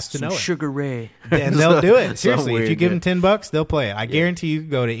 Everyone has to know it. Sugar Ray. And they'll do it. Seriously, if you give them $10, they'll play it. I guarantee you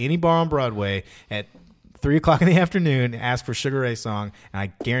go to any bar on Broadway at 3:00 in the afternoon, ask for Sugar Ray song, and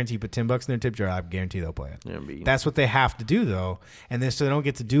I guarantee you put $10 in their tip jar. I guarantee they'll play it. Yeah, that's what they have to do, though, and then so they don't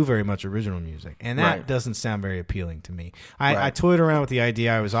get to do very much original music, and that doesn't sound very appealing to me. I toyed around with the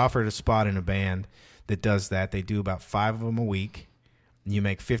idea. I was offered a spot in a band that does that. They do about 5 of them a week. You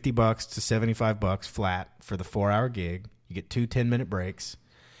make $50 to $75 flat for the 4-hour gig. You get 2 10-minute breaks,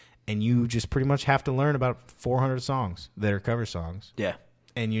 and you just pretty much have to learn about 400 songs that are cover songs. Yeah,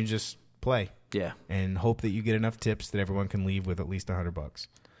 and you just play. Yeah, and hope that you get enough tips that everyone can leave with at least $100.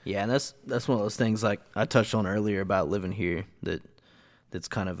 Yeah, and that's one of those things like I touched on earlier about living here that's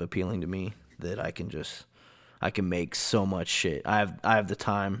kind of appealing to me. That I can make so much shit. I have the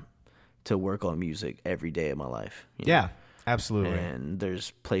time to work on music every day of my life. Yeah, absolutely. And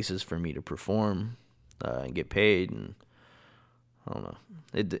there's places for me to perform. and get paid. And I don't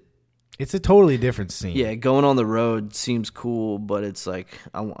know. It's a totally different scene. Yeah, going on the road seems cool, but it's like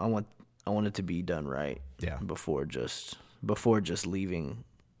I want it to be done right. Yeah. Before just leaving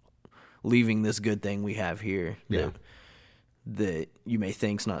this good thing we have here. Yeah. That you may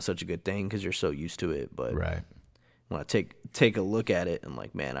think's not such a good thing because you're so used to it, but Right. when I take a look at it, I'm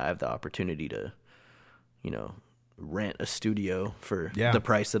like, man, I have the opportunity to, rent a studio for Yeah. the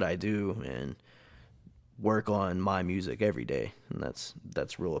price that I do and work on my music every day, and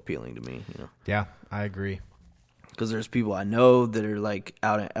that's real appealing to me. Yeah, I agree. Because there's people I know that are like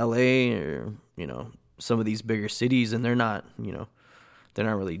out in LA or some of these bigger cities, and they're not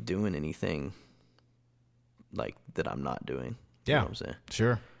really doing anything like that I'm not doing. You Yeah, know what I'm saying?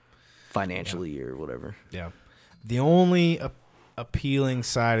 Sure. Financially or whatever. Yeah. The only appealing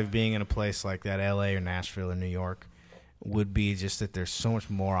side of being in a place like that, LA or Nashville or New York, would be just that there's so much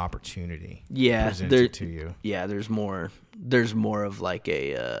more opportunity presented to you. Yeah, there's more of like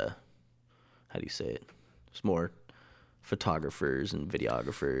a how do you say it? There's more photographers and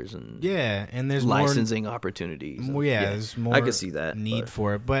videographers and and there's licensing opportunities. There's more. I could see that need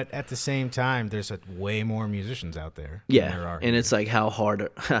for it, but at the same time, there's way more musicians out there. Yeah, than there are and here. it's like how hard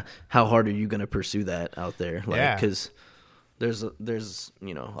are you going to pursue that out there? Like, because there's a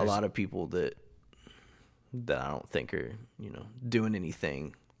lot of people that I don't think are doing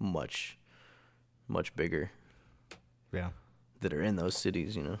anything much bigger. Yeah, that are in those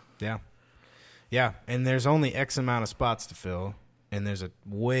cities. Yeah. Yeah, and there's only X amount of spots to fill, and there's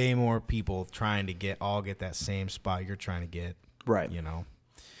way more people trying to get that same spot you're trying to get. Right.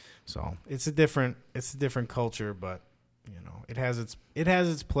 So it's a different culture, but it has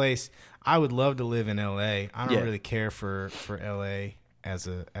its place. I would love to live in LA. I don't really care for LA as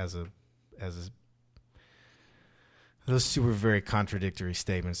a those two were very contradictory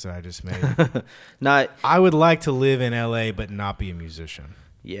statements that I just made. I would like to live in LA but not be a musician.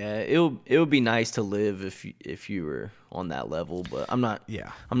 Yeah, it would be nice to live if you were on that level, but I'm not.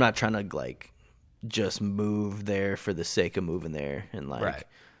 Yeah, I'm not trying to like just move there for the sake of moving there and like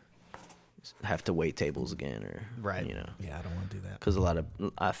have to wait tables again or Yeah, I don't want to do that because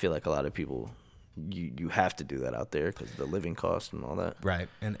I feel like a lot of people you have to do that out there because of the living cost and all that. Right,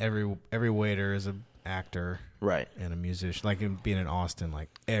 and every waiter is an actor, right, and a musician. Like being in Austin, like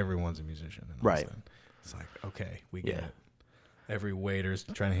everyone's a musician in right. Austin. It's like okay, we get it. Every waiter's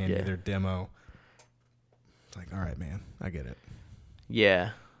trying to hand you their demo. It's like, all right, man, I get it.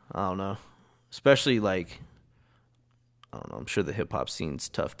 Yeah, I don't know. Especially like, I don't know. I'm sure the hip hop scene's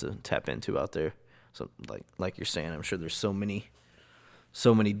tough to tap into out there. So like you're saying, I'm sure there's so many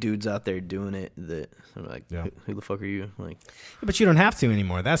dudes out there doing it that I'm like, who the fuck are you? Like, but you don't have to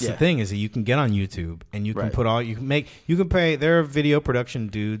anymore. That's the thing is that you can get on YouTube and you can you can pay. There are video production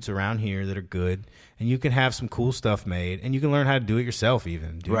dudes around here that are good. And you can have some cool stuff made, and you can learn how to do it yourself.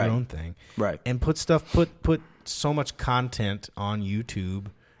 Even do your own thing, and put so much content on YouTube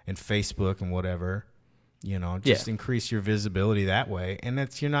and Facebook and whatever. Just increase your visibility that way, and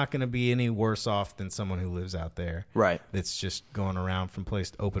you're not going to be any worse off than someone who lives out there, right? That's just going around from place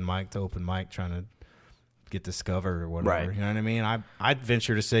to open mic trying to get discovered or whatever. Right. You know what I mean? I'd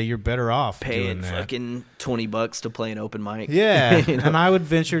venture to say you're better off paying doing that. Fucking $20 to play an open mic. Yeah, and I would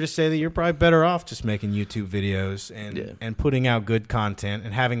venture to say that you're probably better off just making YouTube videos and putting out good content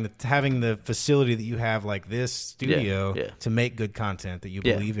and having the facility that you have like this studio to make good content that you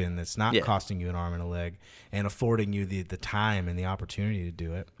believe in that's not costing you an arm and a leg and affording you the time and the opportunity to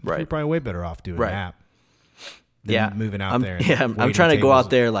do it. Right. You're probably way better off doing that. Moving out there. I'm trying to go out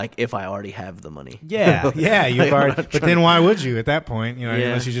there like if I already have the money. Yeah, you've already. But then why would you at that point?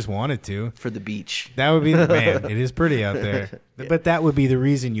 Unless you just wanted to for the beach. That would be man. It is pretty out there, but that would be the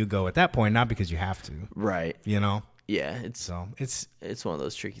reason you go at that point, not because you have to. Right. Yeah, it's one of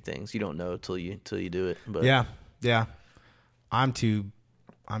those tricky things you don't know till you do it. But yeah. I'm too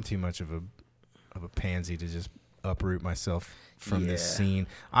much of a pansy to just uproot myself from this scene.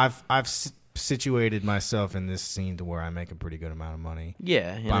 I've situated myself in this scene to where I make a pretty good amount of money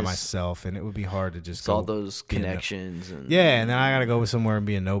by myself, and it would be hard to just all those connections and then I gotta go somewhere and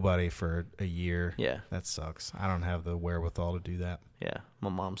be a nobody for a year. That sucks. I don't have the wherewithal to do that. My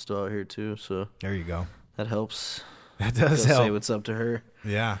mom's still out here too, so there you go. That helps. That does help. Say what's up to her.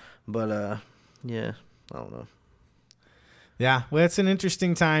 But I don't know. Yeah, well, it's an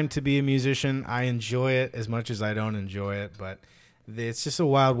interesting time to be a musician. I enjoy it as much as I don't enjoy it, but it's just a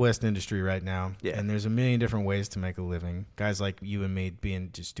Wild West industry right now. And there's a million different ways to make a living. Guys like you and me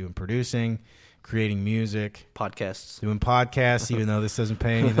doing producing, creating music. Doing podcasts, even though this doesn't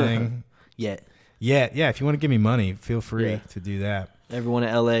pay anything. Yet. Yeah, if you want to give me money, feel free to do that. Everyone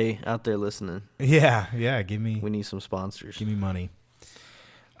in LA out there listening, Yeah. Give me we need some sponsors. money.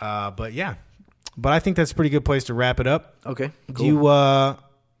 But I think that's a pretty good place to wrap it up. Okay. Do you want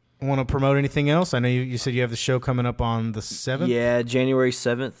to promote anything else? I know you said you have the show coming up on the 7th. Yeah, January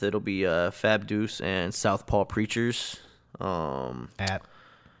 7th. It'll be Fab Deuce and Southpaw Preachers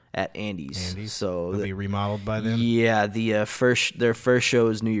At Andy's. So it'll be remodeled by them. Yeah, their first show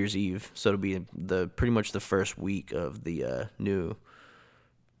is New Year's Eve, so it'll be pretty much the first week of the new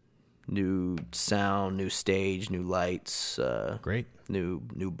sound, new stage, new lights. Great.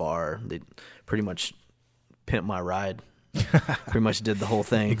 New bar. They pretty much pimped my ride. Pretty much did the whole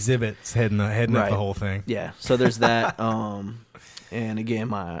thing. Exhibits heading up the whole thing. Yeah. So there's that. And again,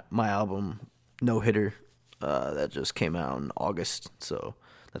 my album No Hitter that just came out in August. So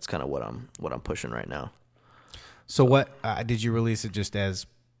that's kind of what I'm pushing right now. So what did you release it just as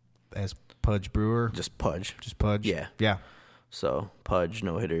Pudge Brewer? Just Pudge. Just Pudge. Yeah. So Pudge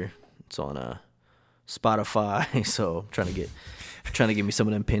No Hitter. It's on Spotify. So trying to give me some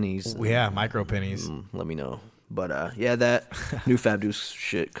of them pennies. Yeah, micro pennies. Let me know. But that new Fab Deuce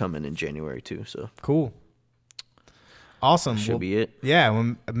shit coming in January too. So cool. Awesome. Should be it. Yeah,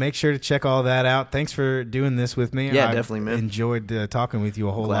 well, make sure to check all that out. Thanks for doing this with me. Yeah, I definitely, man. Enjoyed talking with you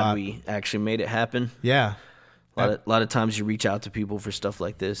a whole Glad lot. we actually made it happen. Yeah. A lot of times you reach out to people for stuff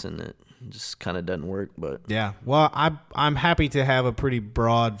like this and it just kind of doesn't work. But yeah, well, I'm happy to have a pretty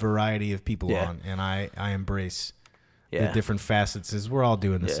broad variety of people Yeah. on, and I embrace yeah, the different facets. As we're all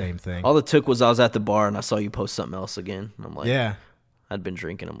doing the Yeah. same thing. All it took was I was at the bar and I saw you post something else again. And I'm like, Yeah, I'd been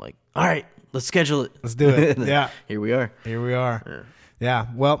drinking. I'm like, all right, let's schedule it. let's do it. And then Yeah, here we are. here we are. Yeah.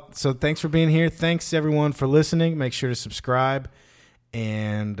 Well, so thanks for being here. Thanks everyone for listening. Make sure to subscribe,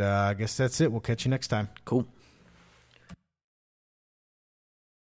 and I guess that's it. We'll catch you next time. Cool.